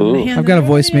 Morgan. Here, I've got a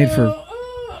voice made for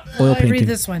oil painting. Read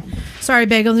this one. Sorry,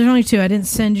 Bagel. There's only two. I didn't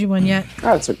send you one yet.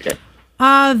 Oh, it's okay.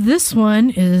 This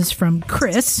one is from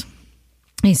Chris.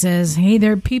 He says, "Hey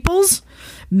there, peoples.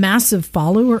 Massive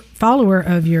follower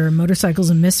of your Motorcycles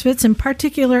and Misfits. In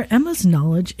particular, Emma's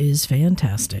knowledge is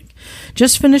fantastic.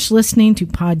 Just finished listening to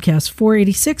podcast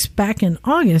 486 back in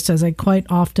August, as I quite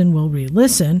often will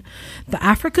re-listen. The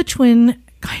Africa Twin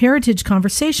Heritage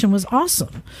conversation was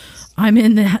awesome. I'm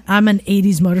an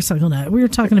 80s motorcycle nut. We were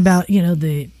talking about,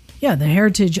 the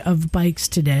heritage of bikes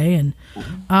today. And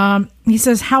he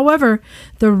says, however,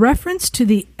 the reference to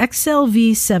the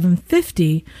XLV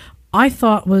 750 I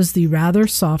thought was the rather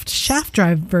soft shaft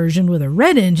drive version with a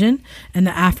red engine, and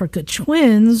the Africa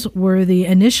Twins were the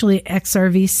initially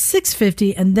XRV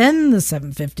 650 and then the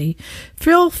 750.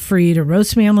 Feel free to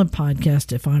roast me on the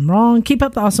podcast if I'm wrong. Keep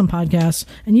up the awesome podcast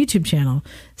and YouTube channel.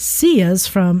 See us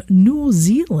from New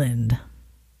Zealand."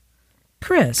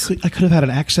 Chris. I could have had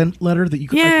an accent letter that you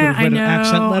could. Yeah, I could have read know. an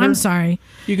accent letter. I'm sorry.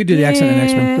 You could do the accent in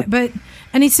next one.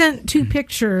 And he sent 2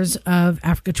 pictures of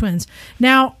Africa Twins.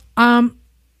 Now, I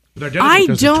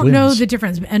don't know the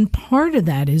difference, and part of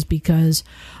that is because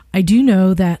I do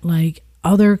know that like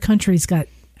other countries got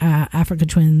Africa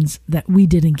Twins that we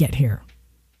didn't get here.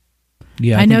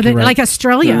 Yeah, I know that like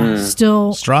Australia still.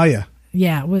 Australia.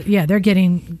 Yeah, they're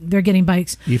getting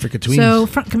bikes. Africa Twins. So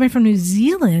coming from New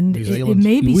Zealand, it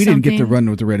may be we something. didn't get the run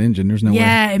with the red engine. There's no way.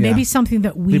 Yeah, it may be something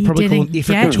that we didn't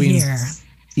get here.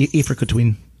 Africa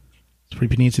Twin. It's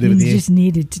pretty neat to do with You just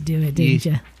needed to do it, didn't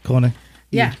you? Corner.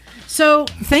 Yeah. So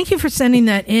thank you for sending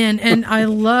that in, and I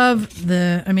love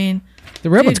the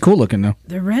red one's cool looking though.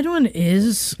 The red one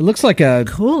is. It looks like a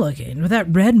cool looking with that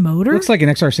red motor. It looks like an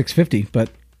XR650, but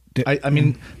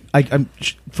I'm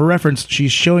for reference.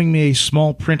 She's showing me a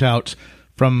small printout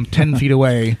from 10 feet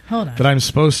away. Hold on. That I'm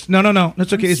supposed. No.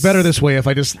 It's okay. It's better this way. If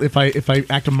I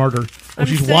act a martyr. Oh,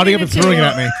 she's wadding up and throwing it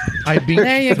at me.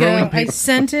 There you go. I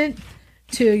sent it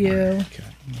to you. Okay.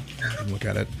 Look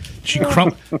at it. She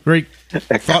very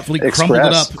thoughtfully crumbled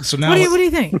it up. So now, what do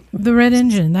you think? The red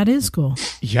engine, that is cool.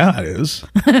 Yeah, it is.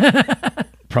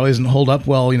 Probably doesn't hold up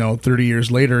well, 30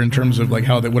 years later in terms of like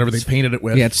whatever they painted it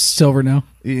with. Yeah, it's silver now.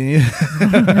 Yeah.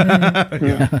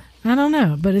 I don't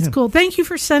know, but it's cool. Thank you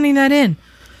for sending that in.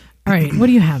 All right, what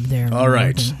do you have there? All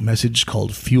right, message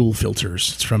called Fuel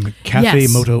Filters. It's from Cafe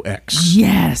Moto X.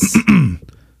 Yes.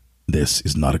 This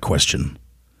is not a question.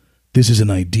 This is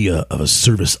an idea of a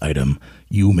service item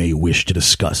you may wish to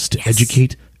discuss to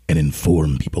educate and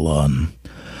inform people on.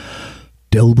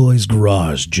 Del Boy's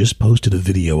Garage just posted a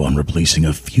video on replacing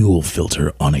a fuel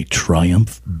filter on a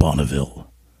Triumph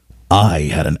Bonneville. I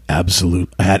had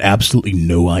absolutely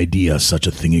no idea such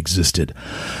a thing existed.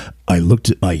 I looked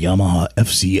at my Yamaha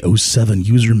FC07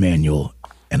 user manual,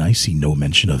 and I see no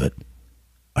mention of it.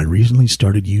 I recently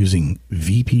started using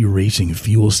VP Racing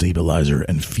Fuel Stabilizer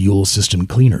and Fuel System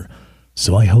Cleaner,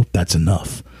 so I hope that's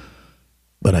enough.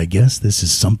 But I guess this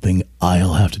is something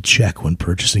I'll have to check when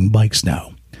purchasing bikes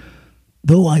now.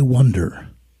 Though I wonder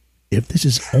if this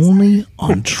is only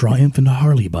on Triumph and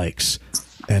Harley bikes,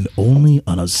 and only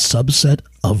on a subset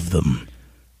of them.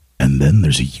 And then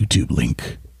there's a YouTube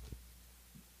link.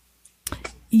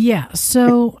 Yeah,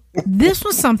 so this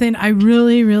was something I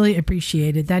really, really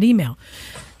appreciated, that email,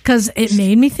 because it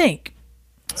made me think,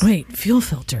 wait, fuel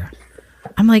filter.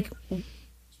 I'm like,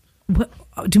 what?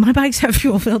 Do my bikes have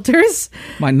fuel filters?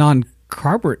 My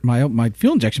non-carburet, my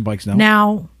fuel injection bikes don't.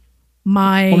 Well,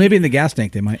 maybe in the gas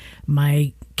tank they might.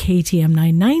 My KTM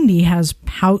 990 has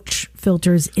pouch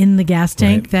filters in the gas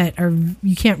tank that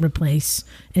you can't replace,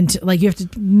 and you have to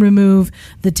remove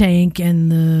the tank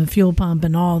and the fuel pump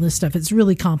and all this stuff. It's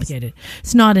really complicated.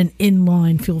 It's not an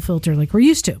inline fuel filter like we're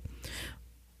used to.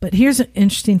 But here's an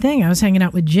interesting thing. I was hanging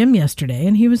out with Jim yesterday,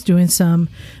 and he was doing some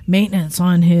maintenance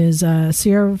on his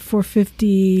Sierra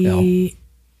 450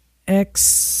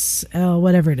 XL,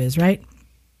 whatever it is, right?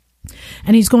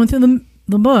 And he's going through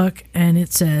the book, and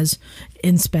it says,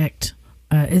 inspect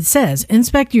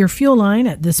your fuel line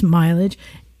at this mileage,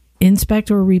 inspect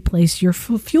or replace your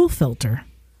fuel filter.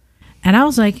 And I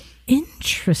was like,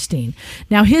 interesting.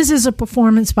 Now, his is a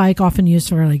performance bike often used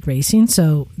for racing,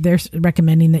 so they're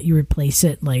recommending that you replace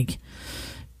it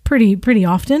pretty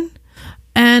often.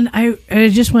 And I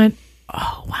just went,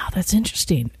 oh wow, that's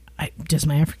interesting. Does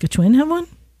my Africa Twin have one?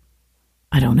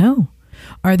 I don't know.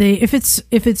 Are they, if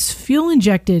it's fuel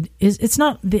injected, it's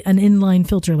not an inline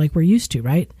filter like we're used to,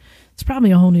 right? It's probably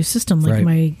a whole new system like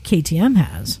my KTM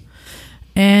has.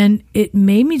 And it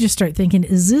made me just start thinking,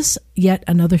 is this yet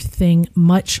another thing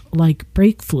much like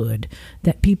brake fluid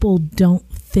that people don't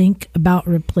think about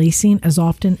replacing as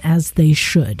often as they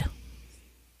should?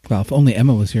 Well, if only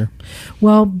Emma was here.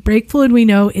 Well, brake fluid, we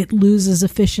know it loses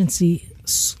efficiency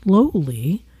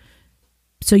slowly,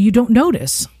 so you don't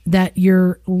notice that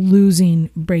you're losing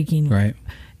braking. Right.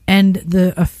 And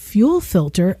a fuel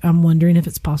filter, I'm wondering if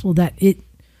it's possible that it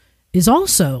is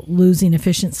also losing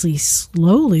efficiency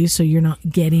slowly, so you're not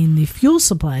getting the fuel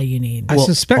supply you need. I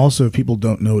suspect also, if people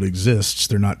don't know it exists,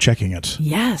 they're not checking it.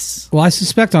 Yes. Well, I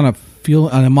suspect on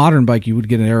a modern bike, you would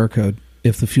get an error code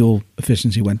if the fuel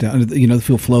efficiency went down. The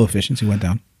fuel flow efficiency went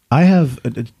down. I have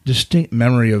a distinct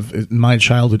memory of my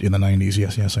childhood in the 90s.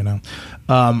 Yes, I know.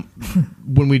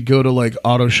 When we'd go to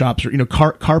auto shops or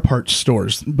car parts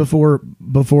stores before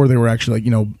they were actually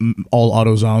all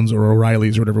AutoZones or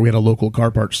O'Reilly's or whatever. We had a local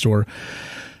car parts store,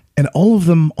 and all of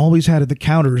them always had at the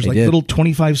counters little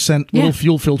 25-cent little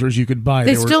fuel filters you could buy.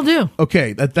 They still do.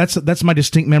 Okay, that's my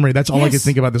distinct memory. That's all I could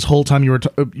think about this whole time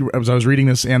as I was reading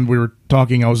this and we were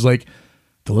talking. I was like,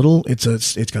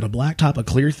 it's got a black top, a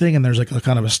clear thing, and there's a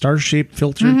kind of a star-shaped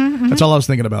filter. Mm-hmm. That's all I was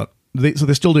thinking about. So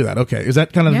they still do that. Okay, is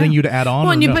that kind of the thing you'd add on?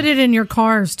 Well, and you put it in your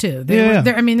cars too.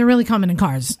 They're really common in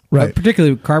cars, right?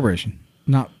 Particularly with carburation.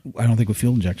 I don't think with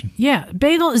fuel injection. Yeah,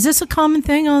 Bagel, is this a common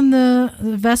thing on the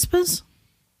Vespas?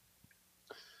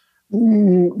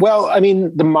 Well,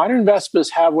 the modern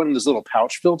Vespas have one of those little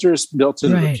pouch filters built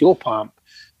into the fuel pump,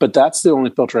 but that's the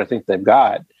only filter I think they've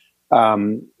got.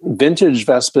 Vintage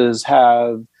Vespas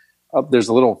have there's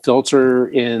a little filter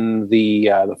in the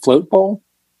float bowl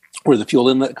where the fuel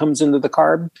inlet comes into the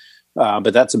carb,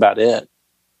 but that's about it.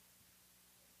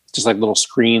 Just like a little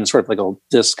screen, sort of like a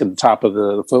disc at the top of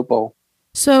the float bowl.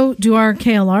 So, do our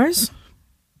KLRs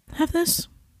have this?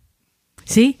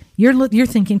 See, you're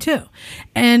thinking too,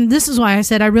 and this is why I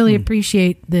said I really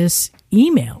appreciate this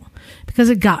email, because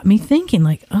it got me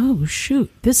thinking. Oh shoot,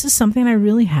 this is something I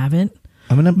really haven't.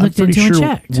 I'm pretty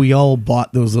sure we all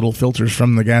bought those little filters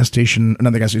from the gas station,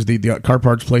 not the gas station, the car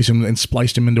parts place, and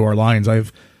spliced them into our lines. I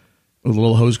have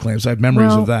little hose clamps. I have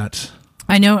memories of that.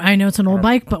 I know it's an old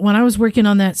bike, but when I was working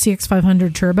on that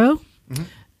CX500 Turbo,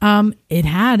 it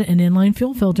had an inline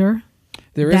fuel filter.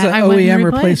 There is an OEM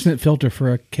replacement filter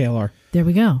for a KLR. There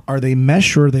we go. Are they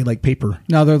mesh or are they paper?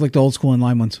 No, they're the old school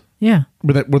inline ones. Yeah.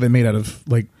 Were they made out of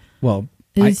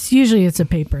Usually it's a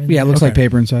paper. Yeah, it looks like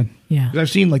paper inside. Yeah. I've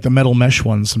seen the metal mesh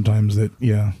ones sometimes that,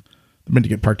 yeah. meant to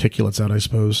get particulates out, I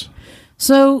suppose.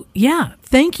 So, yeah,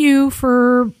 thank you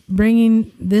for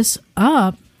bringing this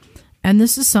up. And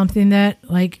this is something that,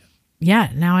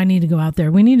 now I need to go out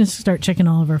there. We need to start checking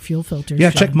all of our fuel filters. Yeah,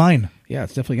 check mine. Yeah,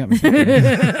 it's definitely got me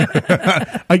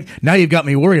thinking. Now you've got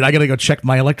me worried. I got to go check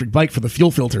my electric bike for the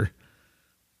fuel filter.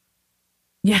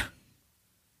 Yeah.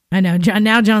 I know.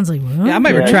 Now John's like, well, yeah, I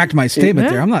might retract my statement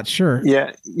there. I'm not sure.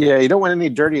 Yeah. You don't want any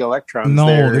dirty electrons. No,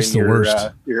 there this is the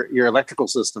worst. Your electrical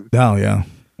system. Oh yeah,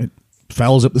 it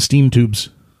fouls up the steam tubes.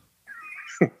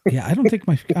 Yeah, I don't think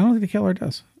the KLR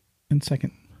does. In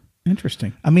second,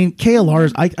 interesting. I mean,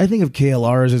 KLRs. I think of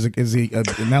KLRs as the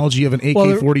analogy of an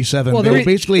AK-47. Well, they're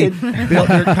basically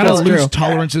they're kind of loose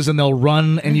tolerances, and they'll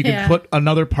run, and you can put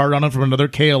another part on it from another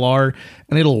KLR,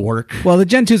 and it'll work. Well, the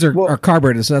Gen 2s are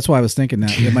carbureted, so that's why I was thinking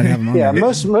that it might have them on. Yeah,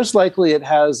 most likely it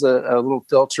has a little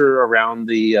filter around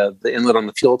the inlet on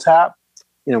the fuel tap.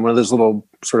 One of those little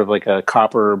sort of like a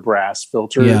copper brass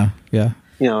filter. Yeah.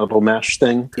 A little mesh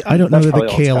thing. I don't know that the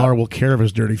KLR will care if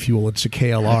it's dirty fuel. It's a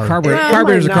KLR.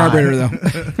 Carburetor's a carburetor, though.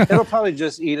 It'll probably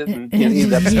just eat it and eat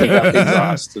that the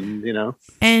exhaust, and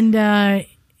And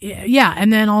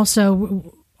and then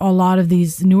also a lot of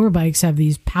these newer bikes have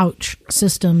these pouch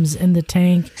systems in the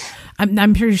tank.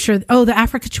 I'm pretty sure. Oh, the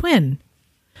Africa Twin.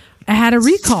 I had a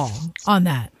recall on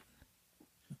that.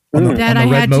 On the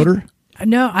red motor?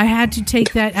 No, I had to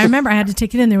take that. I remember I had to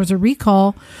take it in. There was a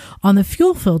recall on the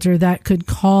fuel filter that could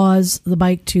cause the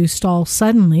bike to stall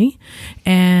suddenly.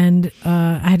 And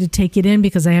I had to take it in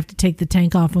because I have to take the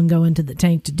tank off and go into the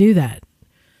tank to do that.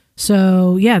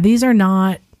 So, yeah, these are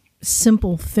not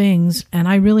simple things. And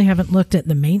I really haven't looked at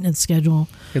the maintenance schedule.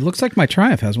 It looks like my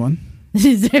Triumph has one.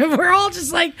 We're all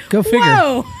just like, go figure.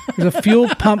 Whoa. There's a fuel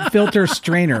pump filter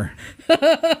strainer.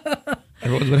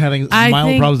 Everyone's been having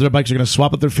mild problems. Their bikes are going to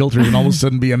swap out their filters and all of a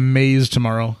sudden be amazed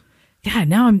tomorrow. Yeah,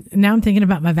 now I'm thinking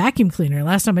about my vacuum cleaner.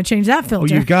 Last time I changed that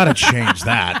filter. Oh, you've got to change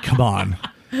that. Come on.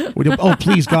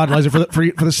 Please, God, Liza, for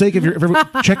the sake of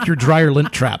check your dryer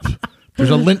lint trap.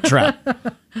 There's a lint trap.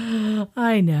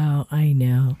 I know.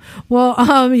 Well,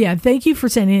 thank you for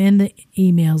sending in the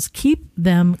emails. Keep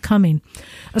them coming.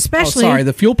 Especially.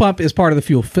 The fuel pump is part of the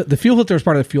fuel. The fuel filter is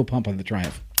part of the fuel pump on the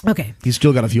Triumph. Okay. He's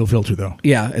still got a fuel filter, though.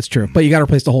 Yeah, it's true. But you got to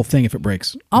replace the whole thing if it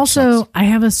breaks. Also, I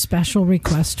have a special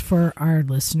request for our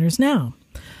listeners now.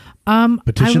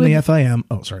 Petition the FIM.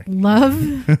 Oh, sorry.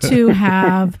 Love to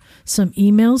have some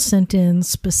emails sent in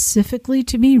specifically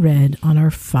to be read on our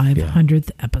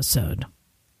 500th episode.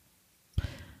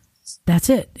 That's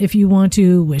it. If you want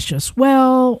to wish us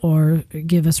well or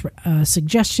give us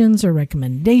suggestions or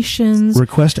recommendations,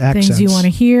 request accents, things you want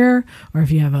to hear, or if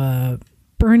you have a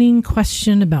burning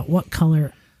question about what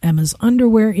color Emma's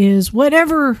underwear is,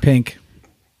 whatever. Pink.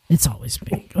 It's always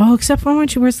pink. Oh, except for when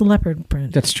she wears the leopard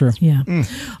print. That's true. Yeah.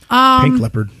 Pink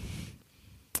leopard.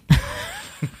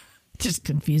 Just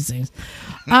confusing.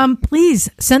 Please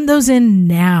send those in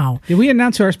now. Did we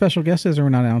announce who our special guest is, or we're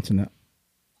not announcing it?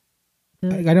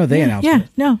 I know they announced it.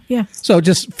 So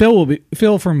just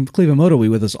Phil from Cleveland Moto will be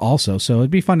with us also. So it'd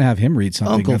be fun to have him read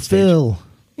something. Uncle Phil.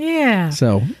 Yeah.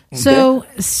 So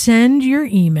send your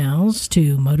emails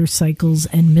to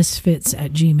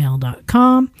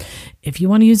motorcyclesandmisfits@gmail.com. If you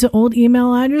want to use the old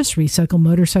email address,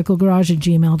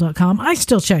 recyclemotorcyclegarage@gmail.com. I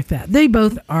still check that. They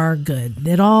both are good.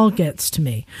 It all gets to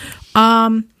me.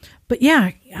 But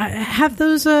yeah, have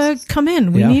those come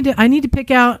in. I need to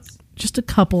pick out just a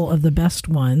couple of the best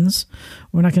ones.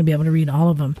 We're not going to be able to read all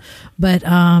of them. But the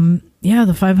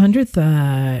 500th,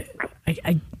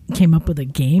 I came up with a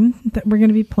game that we're going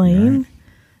to be playing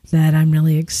that I'm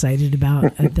really excited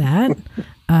about at that.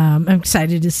 I'm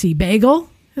excited to see Bagel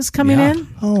is coming in.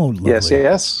 Oh, lovely.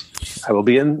 Yes. I will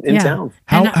be in town.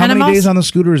 How many days on the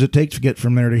scooter does it take to get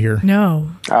from there to here? No.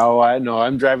 Oh, I know.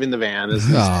 I'm driving the van.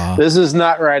 This is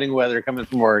not riding weather coming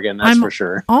from Oregon, that's for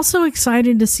sure. Also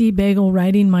excited to see Bagel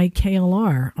riding my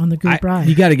KLR on the group ride.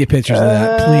 You got to get pictures of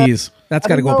that, please. That's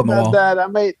got to go up on the wall. That. I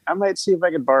might see if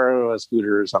I could borrow a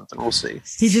scooter or something. We'll see.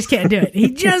 He just can't do it.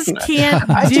 He just can't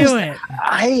do it.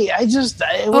 I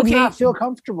would not feel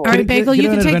comfortable. All right, Bagel, you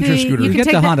can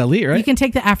take the Honda Elite, right? You can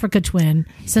take the Africa Twin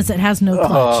since it has no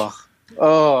clutch.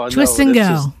 Twist no, and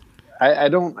go. I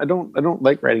don't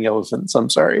like riding elephants. I'm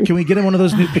sorry. Can we get him one of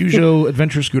those new Peugeot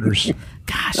adventure scooters?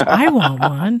 Gosh, I want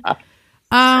one.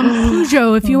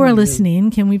 Peugeot, if you are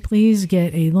listening, can we please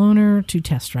get a loaner to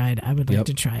test ride? I would like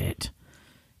to try it.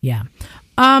 Yeah.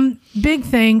 Big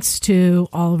thanks to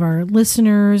all of our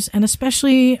listeners and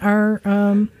especially our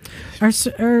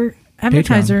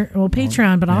advertiser,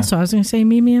 Patreon, but also I was going to say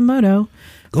Mimi and Moto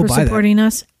for supporting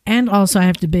us. And also I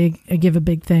have to give a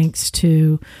big thanks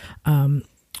to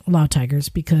Law Tigers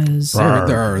because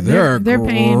they're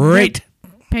paying great.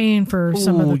 Paying for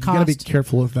some of the cost. You gotta be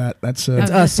careful with that. That's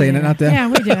us saying it, not them. Yeah,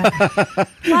 we do that.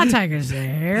 Law Tigers,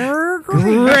 they're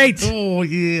great. Oh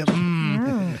yeah.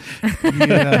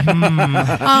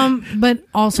 But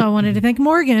also I wanted to thank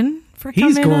Morgan for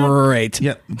coming. He's great.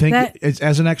 Yeah,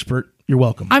 as an expert, you're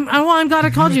welcome. I'm glad I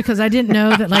called you because I didn't know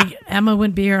that like Emma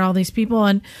wouldn't be here, all these people,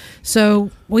 and so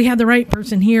we had the right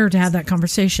person here to have that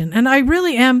conversation. And I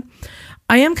really am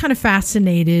kind of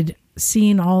fascinated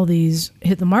seeing all these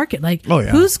hit the market. Like,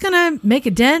 who's gonna make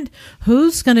a dent?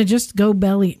 Who's gonna just go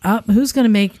belly up? Who's gonna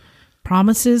make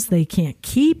promises they can't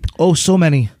keep? Oh, so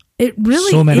many. It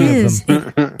really is.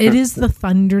 It is the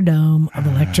Thunderdome of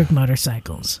electric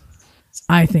motorcycles.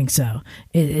 I think so.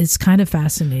 It's kind of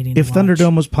fascinating. If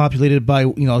Thunderdome was populated by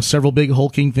several big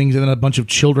hulking things and then a bunch of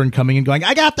children coming and going,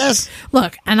 I got this.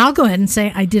 Look, and I'll go ahead and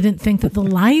say I didn't think that the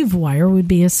live wire would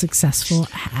be as successful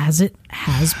as it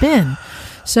has been.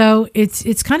 So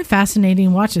it's kind of fascinating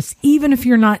to watch this. Even if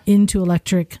you're not into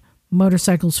electric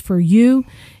motorcycles for you,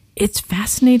 it's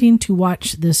fascinating to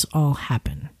watch this all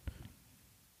happen.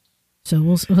 So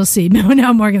we'll see.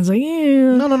 Now Morgan's like,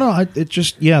 yeah. No. It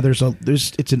just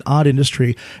it's an odd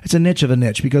industry. It's a niche of a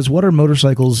niche because what are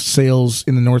motorcycles sales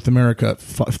in North America?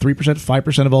 3%,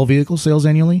 5% of all vehicle sales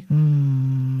annually?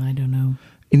 I don't know.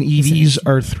 And EVs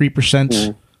are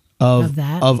 3% of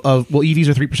that. EVs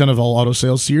are 3% of all auto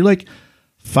sales. So you're like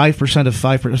 5% of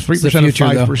 5%, 3%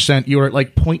 of 5%. You are at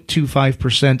like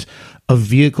 0.25% of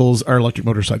vehicles are electric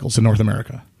motorcycles in North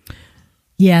America.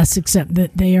 Yes, except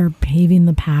that they are paving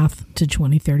the path to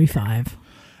 2035.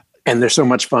 And they're so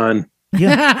much fun.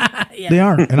 Yeah, they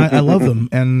are. And I love them.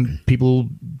 And people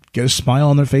get a smile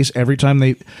on their face every time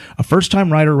a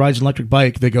first-time rider rides an electric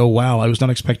bike. They go, wow, I was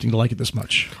not expecting to like it this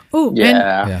much. Oh,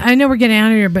 yeah. I know we're getting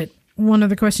out of here, but one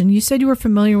other question. You said you were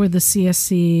familiar with the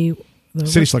CSC...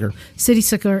 City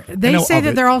Slicker. They say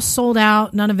that they're all sold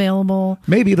out, none available.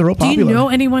 Maybe they're all popular. Do you know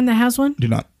anyone that has one? Do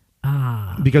not.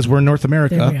 Because we're in North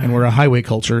America and we're a highway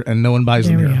culture and no one buys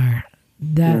them here. We are.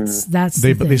 That's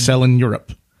they sell in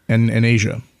Europe and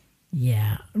Asia.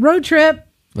 Yeah. Road trip.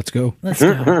 Let's go. All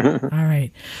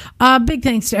right. Big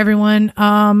thanks to everyone,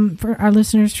 for our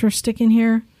listeners for sticking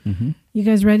here. Mm-hmm. You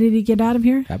guys ready to get out of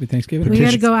here? Happy Thanksgiving. We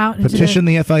got to go out into petition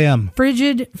the FIM.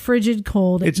 Frigid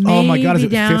cold. It's oh my god, is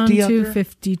it 50 to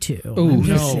 52? Oh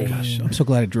no! Gosh, I'm so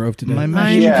glad I drove today.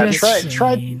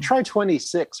 Try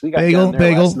 26. We got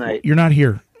bagel. Last night. You're not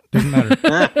here. Doesn't matter.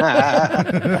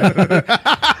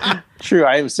 True.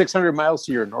 I was 600 miles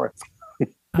to your north.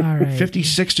 All right.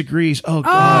 56 degrees. Oh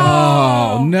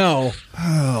god. Oh no.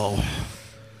 Oh.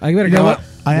 I better go.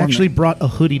 I actually brought a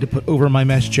hoodie to put over my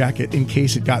mesh jacket in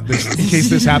case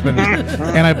this happened,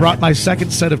 and I brought my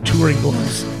second set of touring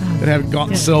gloves that haven't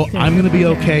gone. So I'm going to be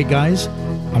okay, guys.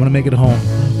 I'm going to make it home.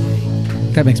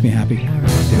 That makes me happy. All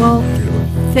right. Well,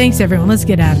 thanks everyone. Let's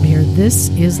get out of here. This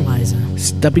is Liza,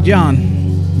 Stumpy John,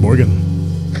 Morgan,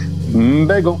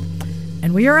 Bagel,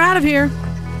 and we are out of here.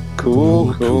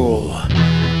 Cool.